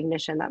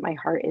recognition that my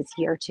heart is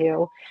here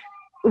too.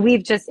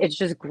 It's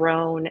just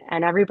grown,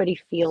 and everybody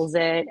feels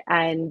it,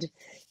 and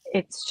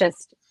it's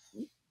just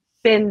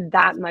been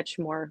that much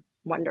more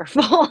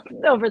wonderful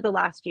over the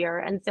last year.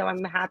 And so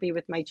I'm happy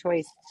with my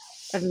choice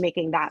of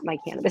making that my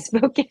cannabis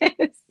focus.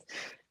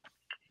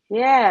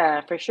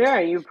 Yeah, for sure.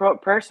 You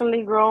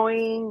personally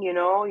growing,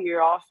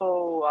 you're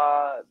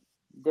also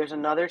there's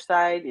another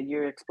side,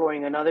 you're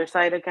exploring another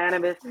side of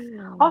cannabis.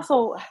 Mm.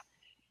 Also,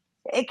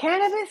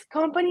 cannabis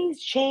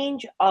companies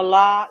change a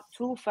lot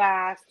too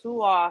fast,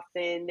 too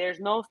often. There's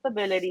no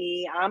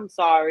stability. I'm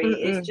sorry.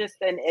 It's Mm-mm. just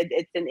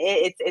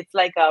it's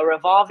like a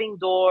revolving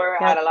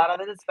door at Yep. a lot of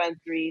the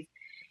dispensaries.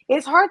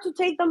 It's hard to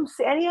take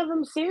any of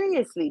them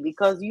seriously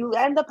because you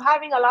end up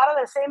having a lot of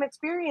the same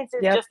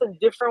experiences Yep. just in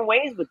different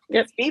ways with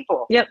Yep. these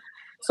people. Yep.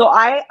 So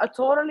I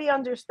totally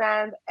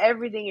understand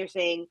everything you're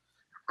saying.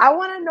 I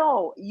want to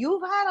know,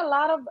 you've had a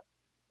lot of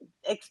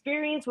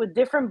experience with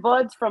different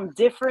buds from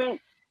different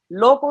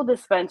local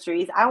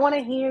dispensaries. I want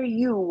to hear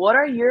you. What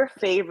are your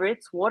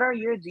favorites?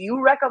 Do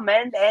you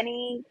recommend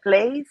any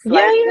place?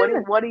 Yeah. Like Yeah.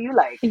 what do you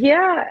like?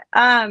 Yeah.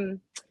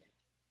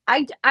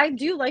 I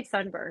do like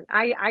Sunburn.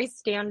 I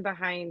stand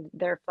behind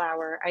their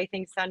flower. I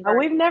think Oh, Sunburn.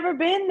 we've never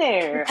been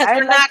there. Because I'd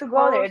they're like not to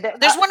go there. close.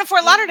 There's one in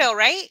Fort Yeah. Lauderdale,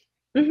 right?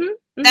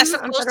 That's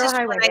the On Federal closest one,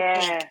 Highway. I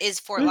think, Yeah. is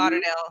Fort hmm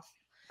Lauderdale.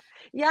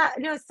 Yeah,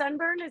 no,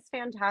 Sunburn is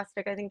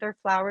fantastic. I think their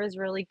flour is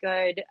really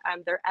good.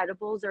 Their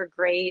edibles are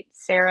great.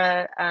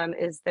 Sarah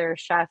is their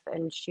chef,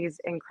 and she's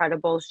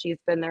incredible. She's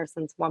been there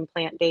since One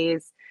Plant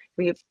Days.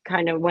 We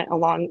kind of went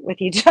along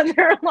with each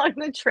other along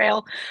the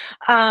trail.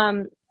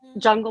 Um, Mm.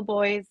 Jungle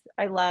Boys,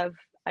 I love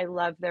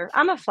their.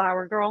 I'm a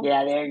flower girl.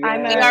 Yeah, they're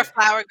I'm We a are good.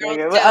 flower They're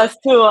girls good. too. Us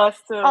too,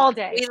 us too. all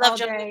day, We love all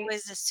Jungle day.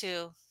 Boys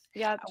too.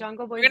 Yep,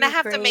 Jungle We're Boys gonna is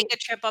have to make great. a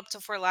trip up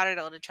to Fort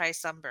Lauderdale to try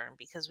Sunburn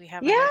because we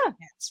haven't had Yeah, a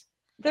chance.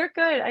 they're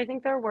good. I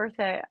think they're worth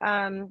it.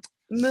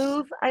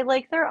 Move, I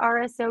like their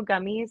RSO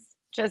gummies,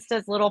 just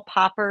as little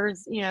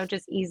poppers,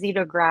 just easy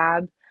to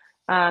grab.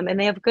 And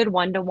they have good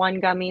one-to-one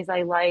gummies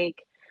I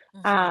like.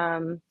 Hmm.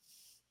 Um,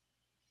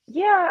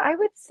 yeah, I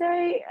would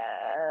say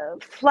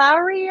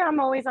Flowery,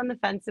 I'm always on the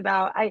fence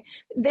about.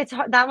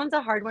 That one's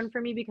a hard one for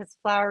me because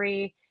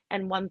Flowery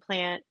and One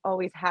Plant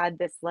always had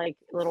this like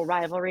little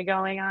rivalry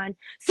going on.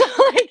 So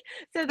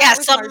Yeah, that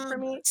was hard for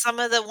me some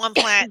of the one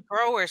plant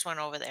growers went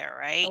over there, a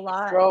right?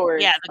 lot, Yeah,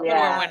 Growers. the a good one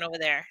Yeah. lot. went over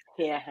there.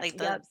 Yeah. Like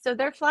the Yep. So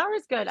their flour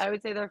is good. I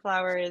would say their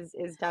flour is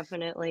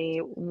definitely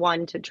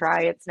one to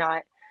try. It's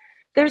not.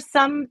 There's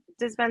some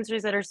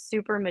dispensaries that are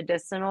super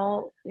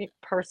medicinal.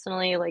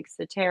 Personally, like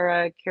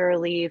Cetera,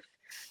 Curaleaf,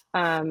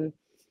 um,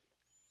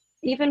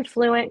 even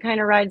Fluent kind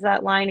of rides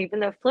that line. Even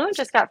though Fluent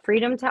just got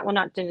Freedom Town, well,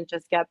 not didn't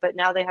just get, but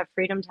now they have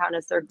Freedom Town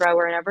as their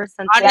grower, and ever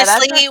since Yeah, they,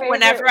 that's my honestly,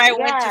 whenever favorite. I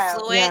went to Yeah.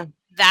 Fluent, yeah,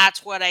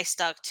 that's what I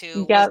stuck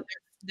to. Was yep,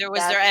 there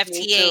was their That's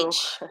me too.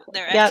 FTH.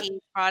 Their yep, FTH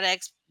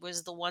products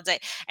was the ones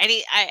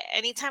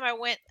anytime I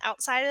went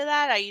outside of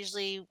that, I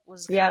usually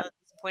was kind yep, of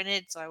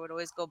disappointed. So I would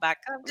always go back.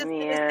 I'm just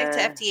gonna stick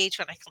to Yeah. FTH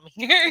when I come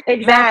here. Man,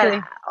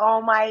 exactly.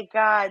 oh my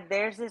God,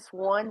 there's this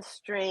one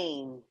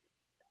strain.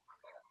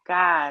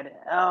 God,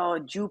 oh,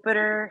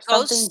 Jupiter,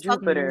 something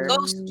Jupiter.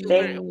 Ghost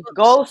They Jupiter. Mm,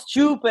 Ghost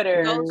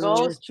Jupiter, mm,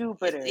 Ghost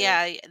Jupiter.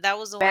 Yeah, that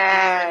was the one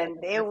everybody Man, was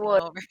it ripping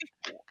was, over.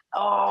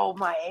 oh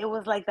my, it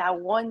was like that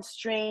one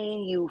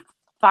strain. You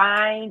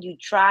find, you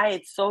try,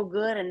 it's so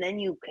good, and then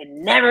you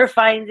can never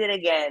find it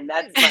again.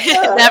 That's my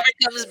It never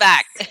comes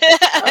back.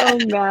 Oh,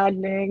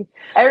 maddening.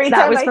 every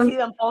That time was I from see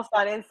them post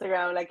on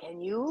Instagram, I'm like,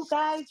 can you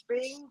guys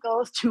bring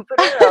Ghost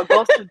Jupiter or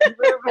Ghost of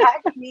Jupiter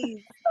back,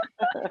 please?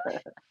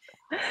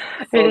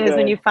 It So is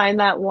when good. you find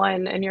that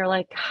one and you're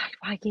like, God,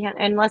 why can't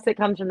unless it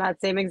comes from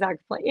that same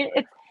exact place.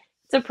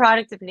 It's a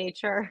product of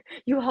nature.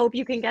 You hope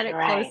you can get it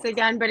close Right.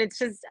 again, but it's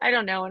just I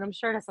don't know, and I'm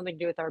sure it has something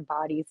to do with our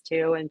bodies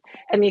too and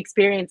the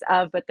experience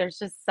of, but there's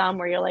just some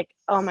where you're like,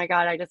 "Oh my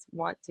God, I just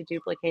want to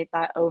duplicate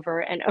that over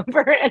and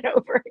over and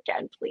over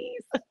again,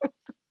 please."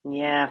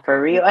 Yeah,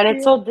 for real. That's And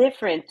it's real. so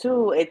different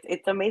too.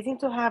 It's amazing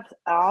to have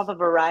all the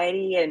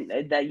variety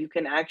and that you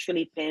can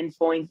actually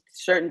pinpoint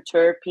certain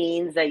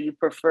terpenes that you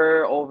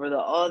prefer over the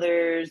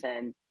others.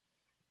 And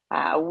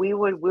we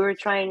were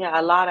trying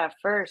a lot at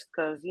first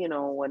because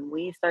when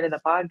we started the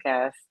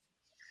podcast,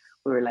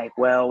 we were like,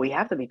 well, we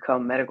have to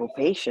become medical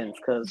patients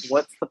because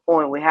what's the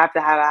point? We have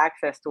to have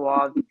access to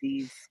all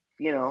these,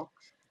 you know.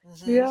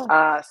 Mhm.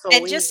 Yeah. So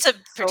And just to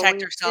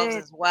protect we ourselves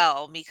did as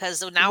well, because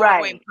so now we're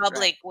going right,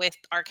 right, public with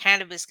our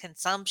cannabis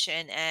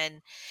consumption,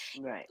 and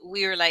right.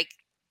 we were like,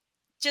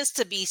 just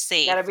to be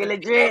safe, Gotta be let's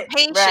become legit,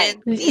 right?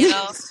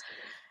 patients,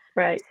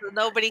 Right. so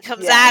nobody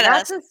comes Yeah, at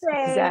us.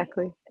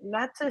 Exactly.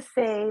 not to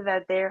say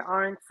that there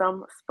aren't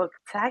some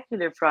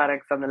spectacular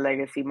products on the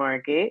legacy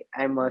market.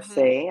 I must Mhm.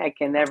 say, I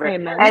can never.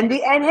 Amen. And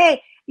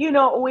hey,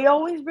 we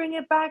always bring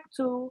it back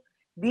to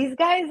these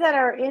guys that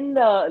are in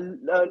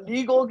the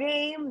legal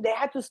game. They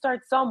had to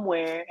start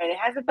somewhere, and it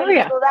hasn't Oh been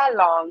yeah. legal that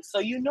long,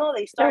 so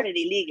they Nope. started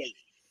illegally.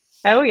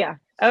 Oh yeah.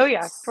 Oh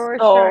yeah, for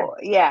sure. So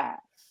yeah,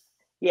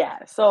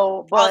 yeah.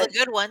 So, All the but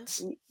good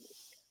ones.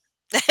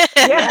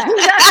 Yeah,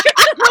 yeah,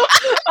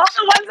 exactly. All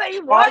the ones that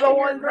you all want the in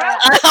your ones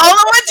ground. that All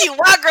the ones you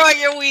want growing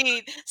your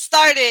weed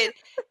started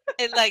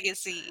in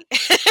legacy.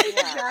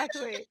 yeah.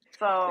 Exactly.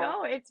 So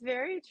No, it's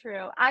very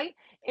true.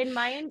 In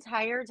my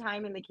entire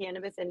time in the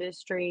cannabis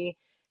industry,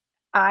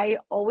 I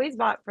always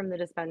bought from the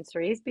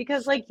dispensaries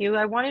because, like you,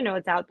 I want to know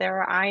what's out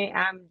there. I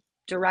am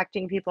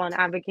directing people and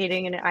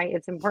advocating, and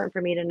it's important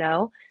for me to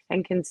know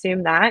and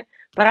consume that.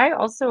 But I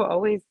also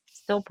always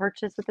still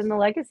purchase within the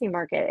legacy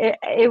market.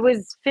 It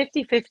was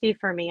 50-50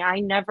 for me. I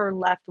never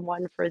left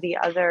one for the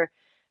other.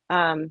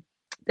 Um,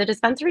 the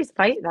dispensaries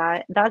fight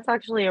that. That's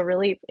actually a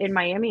really, in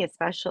Miami,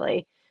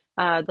 especially.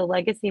 The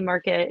legacy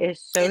market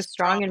is so It's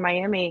strong strong. in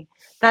Miami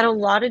that a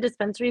lot of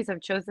dispensaries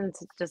have chosen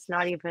to just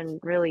not even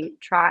really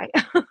try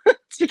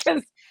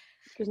because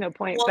there's no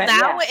point. Well, But now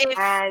yeah, if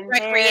and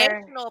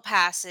they're recreational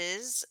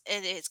passes,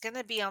 it's going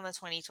to be on the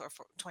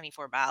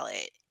 24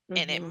 ballot,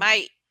 and it mhm,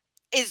 might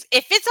is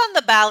if it's on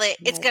the ballot,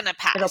 it's right, going to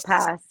it'll pass.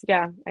 pass.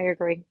 Yeah, I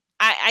agree.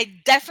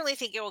 I definitely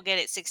think it will get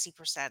it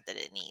 60% that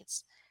it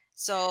needs.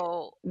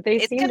 So They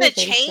it's seem going to to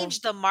think so.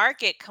 change the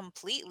market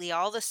completely.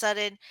 All of a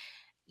sudden,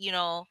 you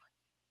know,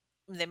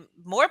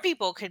 more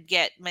people could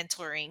get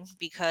mentoring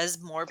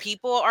because more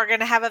people are going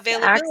to have The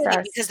availability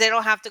access, because they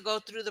don't have to go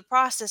through the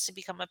process to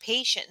become a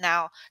patient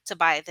now to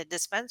buy at the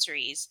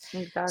dispensaries.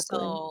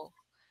 exactly. So,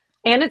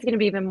 And it's going to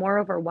be even more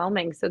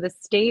overwhelming. So the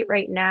state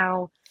right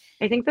now,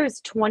 I think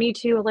there's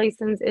 22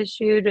 license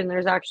issued, and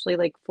there's actually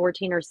like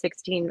 14 or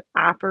 16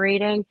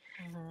 operating.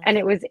 mhm, And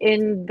it was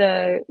in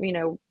the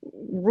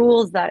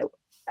rules that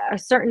a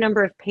certain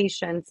number of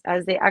patients,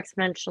 as they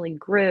exponentially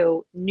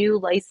grew, new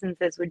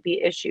licenses would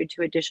be issued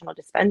to additional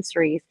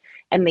dispensaries,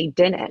 and they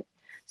didn't.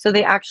 So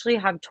they actually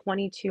have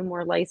 22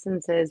 more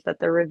licenses that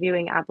they're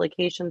reviewing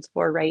applications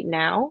for right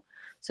now.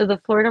 So the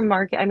Florida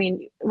market, I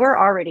mean, we're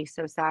already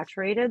so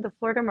saturated. The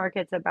Florida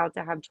market's about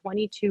to have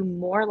 22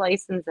 more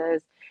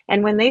licenses,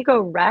 and when they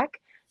go rec,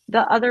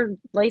 the other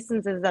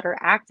licenses that are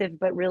active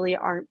but really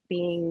aren't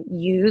being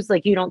used,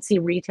 like you don't see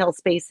retail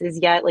spaces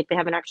yet, like they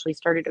haven't actually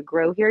started to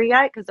grow here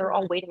yet because they're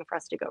all mhm, waiting for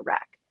us to go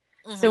rec.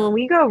 So when mhm.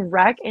 we go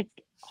rec, it's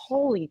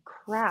holy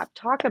crap.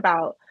 Talk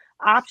about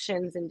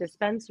options and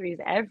dispensaries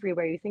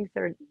everywhere. You think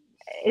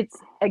it's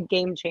a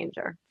game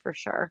changer for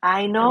sure.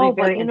 I It'll be know,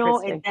 but very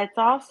interesting. that's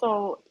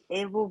also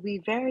it will be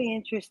very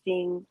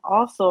interesting.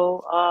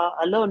 Also,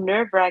 a little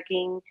nerve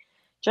wracking,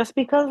 just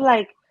because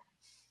like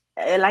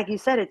you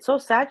said, it's so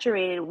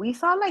saturated. We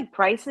saw like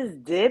prices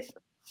dip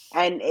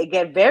and it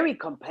get very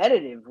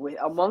competitive with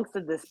amongst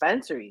the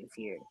dispensaries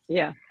here.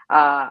 Yeah.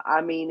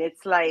 I mean,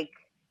 it's like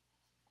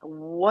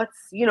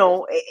what's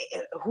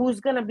who's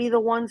gonna be the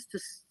ones to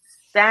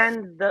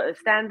stand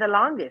the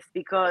longest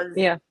because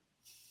Yeah.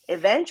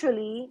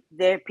 eventually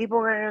there people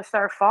are going to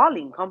start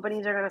falling,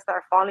 companies are going to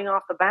start falling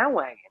off the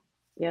bandwagon.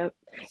 Yep.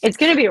 It's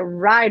gonna be a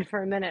ride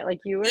for a minute,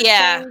 like you were Yeah.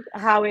 saying,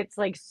 how it's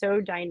like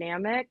so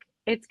dynamic.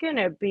 It's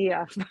gonna be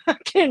a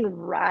fucking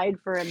ride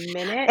for a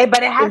minute Hey,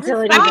 but it hasn't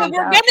until it I mean, stopped. evens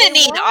we're out. gonna It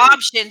need won't.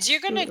 options.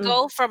 You're gonna Mm-mm.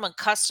 go from a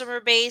customer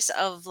base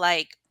of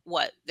like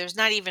what? There's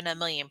not even a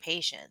million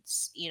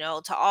patients,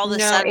 to all of a No,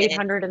 sudden,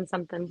 800 and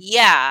something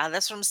yeah,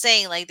 that's what I'm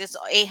saying. Like there's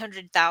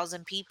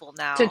 800,000 people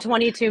to now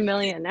 22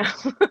 million now.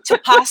 to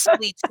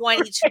possibly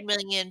 22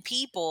 million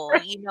people.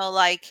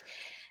 Like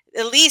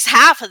at least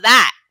half of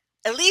that,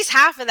 at least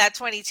half of that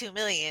 22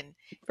 million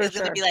For is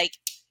gonna be sure. like,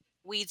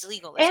 weed's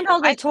legal. Let's And go.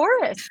 all the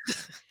tourists.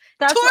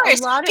 That's a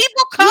Tourists, lot of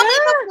people coming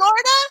to yeah,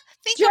 Florida.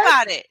 Think just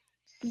about it.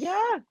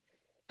 yeah.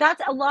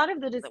 That's a lot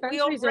of the We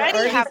dispensaries are already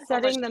already have so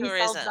much setting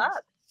themselves tourism.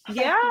 up.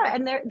 Yeah,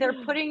 and they're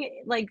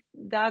putting like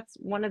that's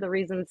one of the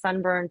reasons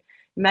Sunburn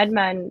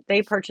MedMen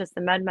they purchased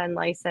the MedMen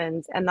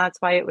license, and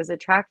that's why it was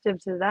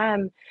attractive to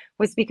them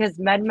was because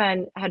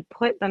MedMen had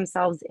put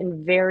themselves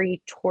in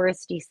very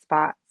touristy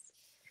spots,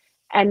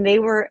 and they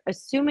were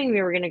assuming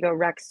we were going to go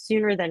rec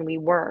sooner than we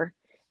were,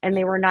 and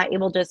they were not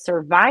able to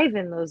survive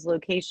in those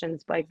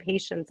locations by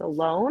patients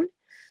alone.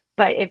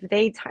 But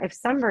if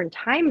Sunburn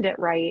timed it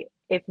right,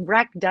 if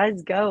rec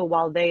does go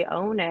while they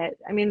own it,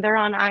 I mean they're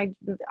on I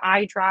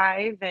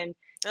Drive and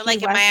They're Key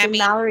like in West and Miami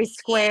Mallory Beach.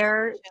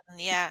 Square.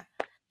 Yeah.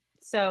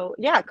 So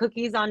yeah,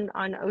 Cookies on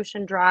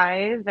Ocean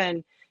Drive,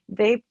 and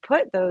they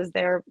put those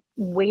there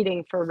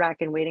waiting for rec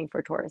and waiting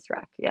for tourist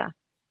rec. Yeah,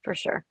 for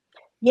sure.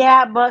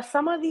 Yeah, but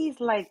some of these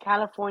like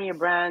California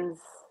brands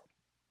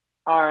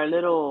are a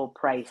little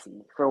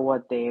pricey for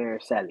what they're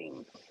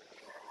selling.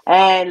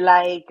 And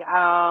like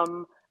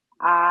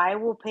I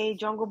will pay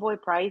Jungle Boy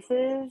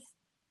prices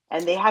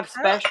and they have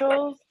I don't,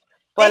 specials,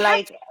 they but have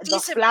like the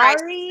decent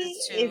Flowery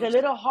prices is too. a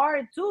little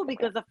hard too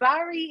because the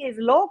Flowery is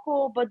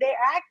local, but they're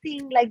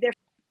acting like they're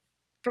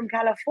from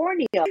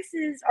California.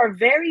 Prices are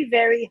very,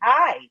 very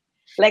high.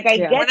 Like I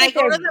Yeah. get When I that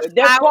go to the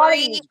their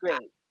quality Flowery, is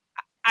great.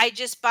 I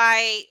just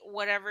buy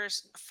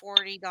whatever's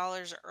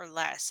 $40 or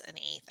less an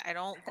eighth. I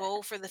don't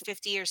go for the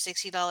 $50 or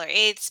 $60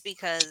 eighths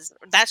because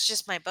that's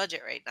just my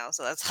budget right now.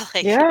 So that's all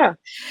I can. Yeah.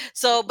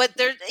 So, but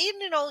there,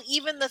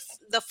 even the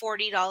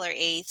 $40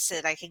 eighths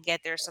that I can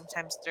get there,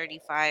 sometimes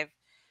 35,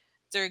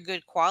 they're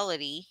good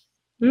quality,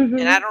 and I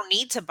Mm-hmm. don't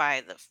need to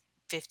buy the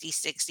 50,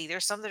 60.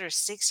 There's some that are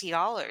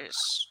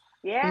 $60.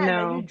 Yeah, and then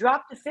you No.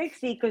 drop to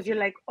 60 because you're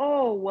like,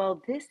 oh,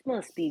 well, this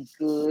must be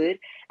good.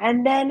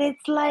 And then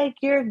it's like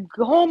your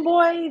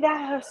homeboy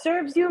that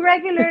serves you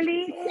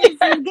regularly is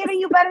giving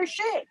you better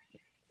shit.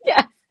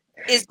 Yeah.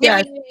 Is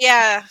Yes. giving you,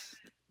 yeah,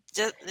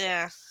 just,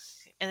 yeah,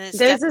 and it's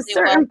There's a definitely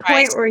well certain point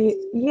priced. where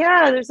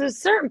yeah, there's a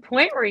certain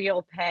point where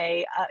you'll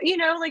pay.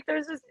 Like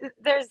there's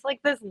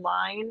like this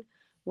line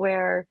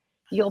where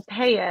you'll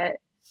pay it,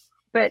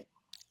 but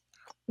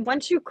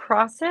once you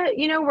cross it,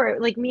 where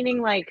like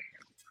meaning like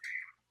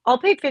I'll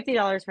pay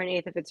 $50 for an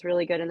eighth if it's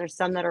really good, and there's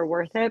some that are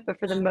worth it, but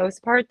for the Mm.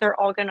 most part, they're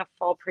all gonna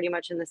fall pretty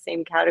much in the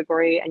same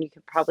category, and you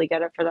could probably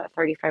get it for that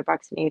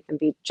 $35 an eighth and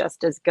be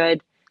just as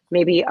good,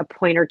 maybe a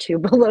point or two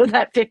below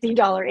that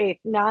 $50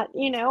 eighth. Not.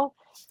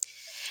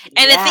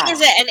 And the thing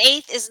is Yeah, that an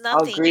eighth is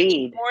nothing. You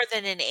need agreed. more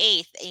than an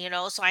eighth.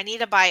 So I need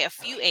to buy a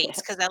few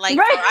eighths because I like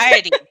Right.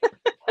 variety.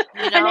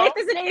 You An know, eighth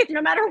is an eighth,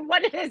 no matter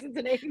what it is, it's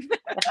an eighth.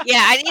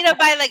 yeah, I need to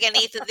buy like an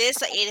eighth of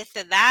this, an eighth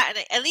of that,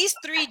 and at least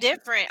three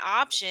different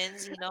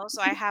options.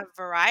 So I have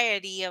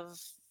variety of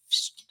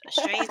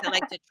strains. I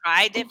like to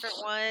try different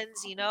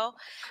ones.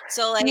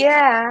 So like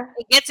Yeah,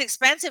 it gets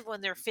expensive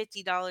when they're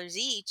 $50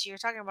 each. You're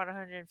talking about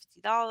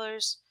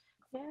 $150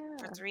 for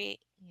Yeah. three.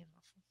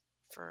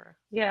 For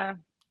Yeah.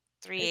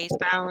 three It's eighths.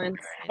 balance.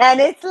 and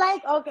it's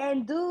like, okay,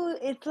 and dude,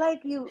 it's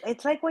like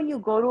when you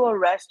go to a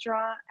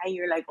restaurant and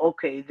you're like,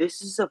 okay,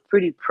 this is a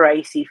pretty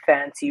pricey,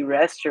 fancy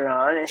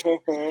restaurant.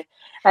 And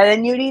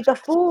then you eat the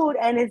food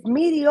and it's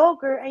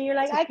mediocre. And you're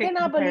like, It's a I good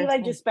cannot believe I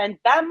comparison. just spent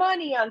that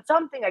money on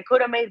something I could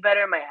have made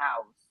better in my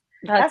house.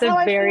 That's That's a how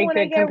I feel very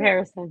good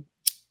comparison.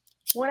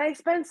 when I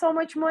spend so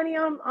much money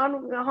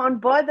on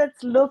bud that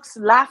looks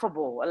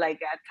laughable, like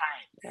at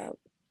times, Yeah.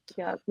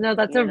 Yeah. No,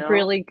 that's you a know?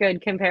 really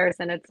good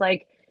comparison. It's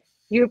like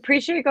you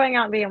appreciate going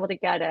out and being able to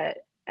get it,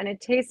 and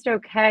it tastes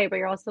okay, but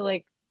you're also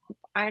like,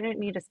 I didn't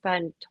need to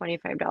spend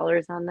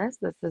 $25 on this.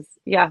 This is,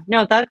 yeah,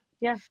 no,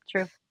 yeah,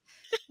 true.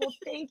 Well,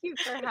 thank you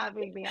for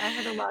having me. I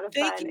had a lot of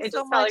Thank fun. you It so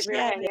just felt much. like we were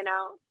Yeah. hanging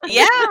out.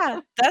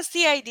 Yeah, that's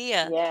the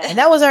idea. And Yeah.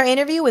 that was our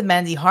interview with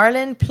Mandy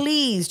Harlan.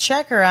 Please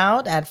check her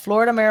out at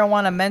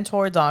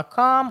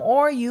floridamarijuanamentor.com,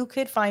 or you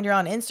could find her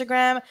on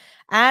Instagram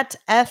at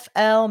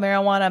FL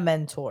Marijuana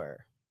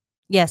Mentor.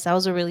 Yes, that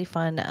was a really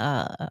fun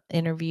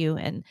interview,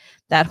 and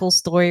that whole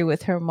story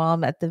with her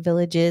mom at the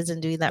villages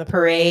and doing that The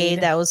parade,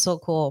 parade. that was so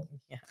cool.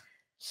 Yeah.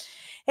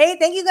 Hey,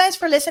 thank you guys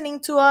for listening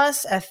to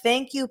us.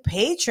 Thank you,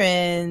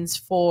 patrons,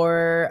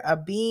 for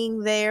being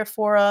there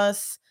for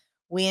us.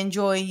 We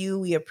enjoy you.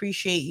 We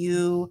appreciate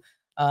you.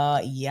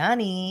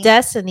 Yanni,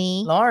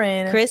 Destiny,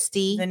 Lauren,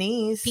 Christy,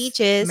 Denise,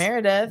 Peaches,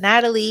 Meredith,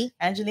 Natalie,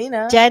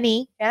 Angelina,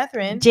 Jenny,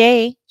 Catherine,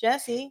 Jay,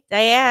 Jesse,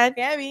 Diane,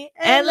 Gabby,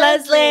 and and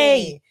Leslie.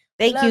 Leslie.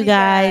 We Thank love you you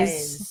guys.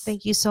 guys.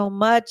 Thank you so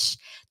much.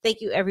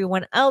 Thank you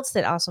everyone else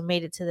that also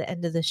made it to the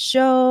end of the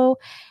show.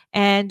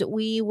 And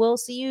we will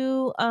see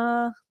you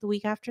the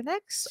week after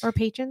next. Or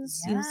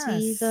patrons, you'll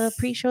see the Yes.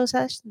 pre-show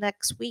session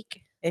next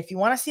week. If you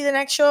want to see the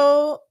next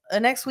show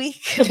next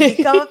week,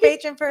 become a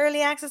patron for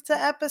early access to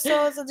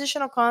episodes,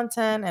 additional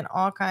content, and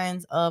all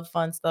kinds of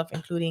fun stuff,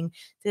 including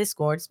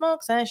Discord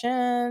smoke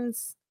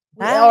sessions.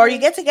 Or you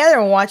Bye. get together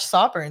and watch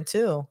Sovereign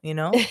too,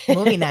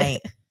 movie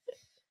night.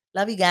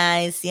 Love you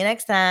guys. See you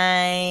next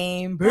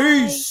time.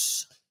 Bye. Peace.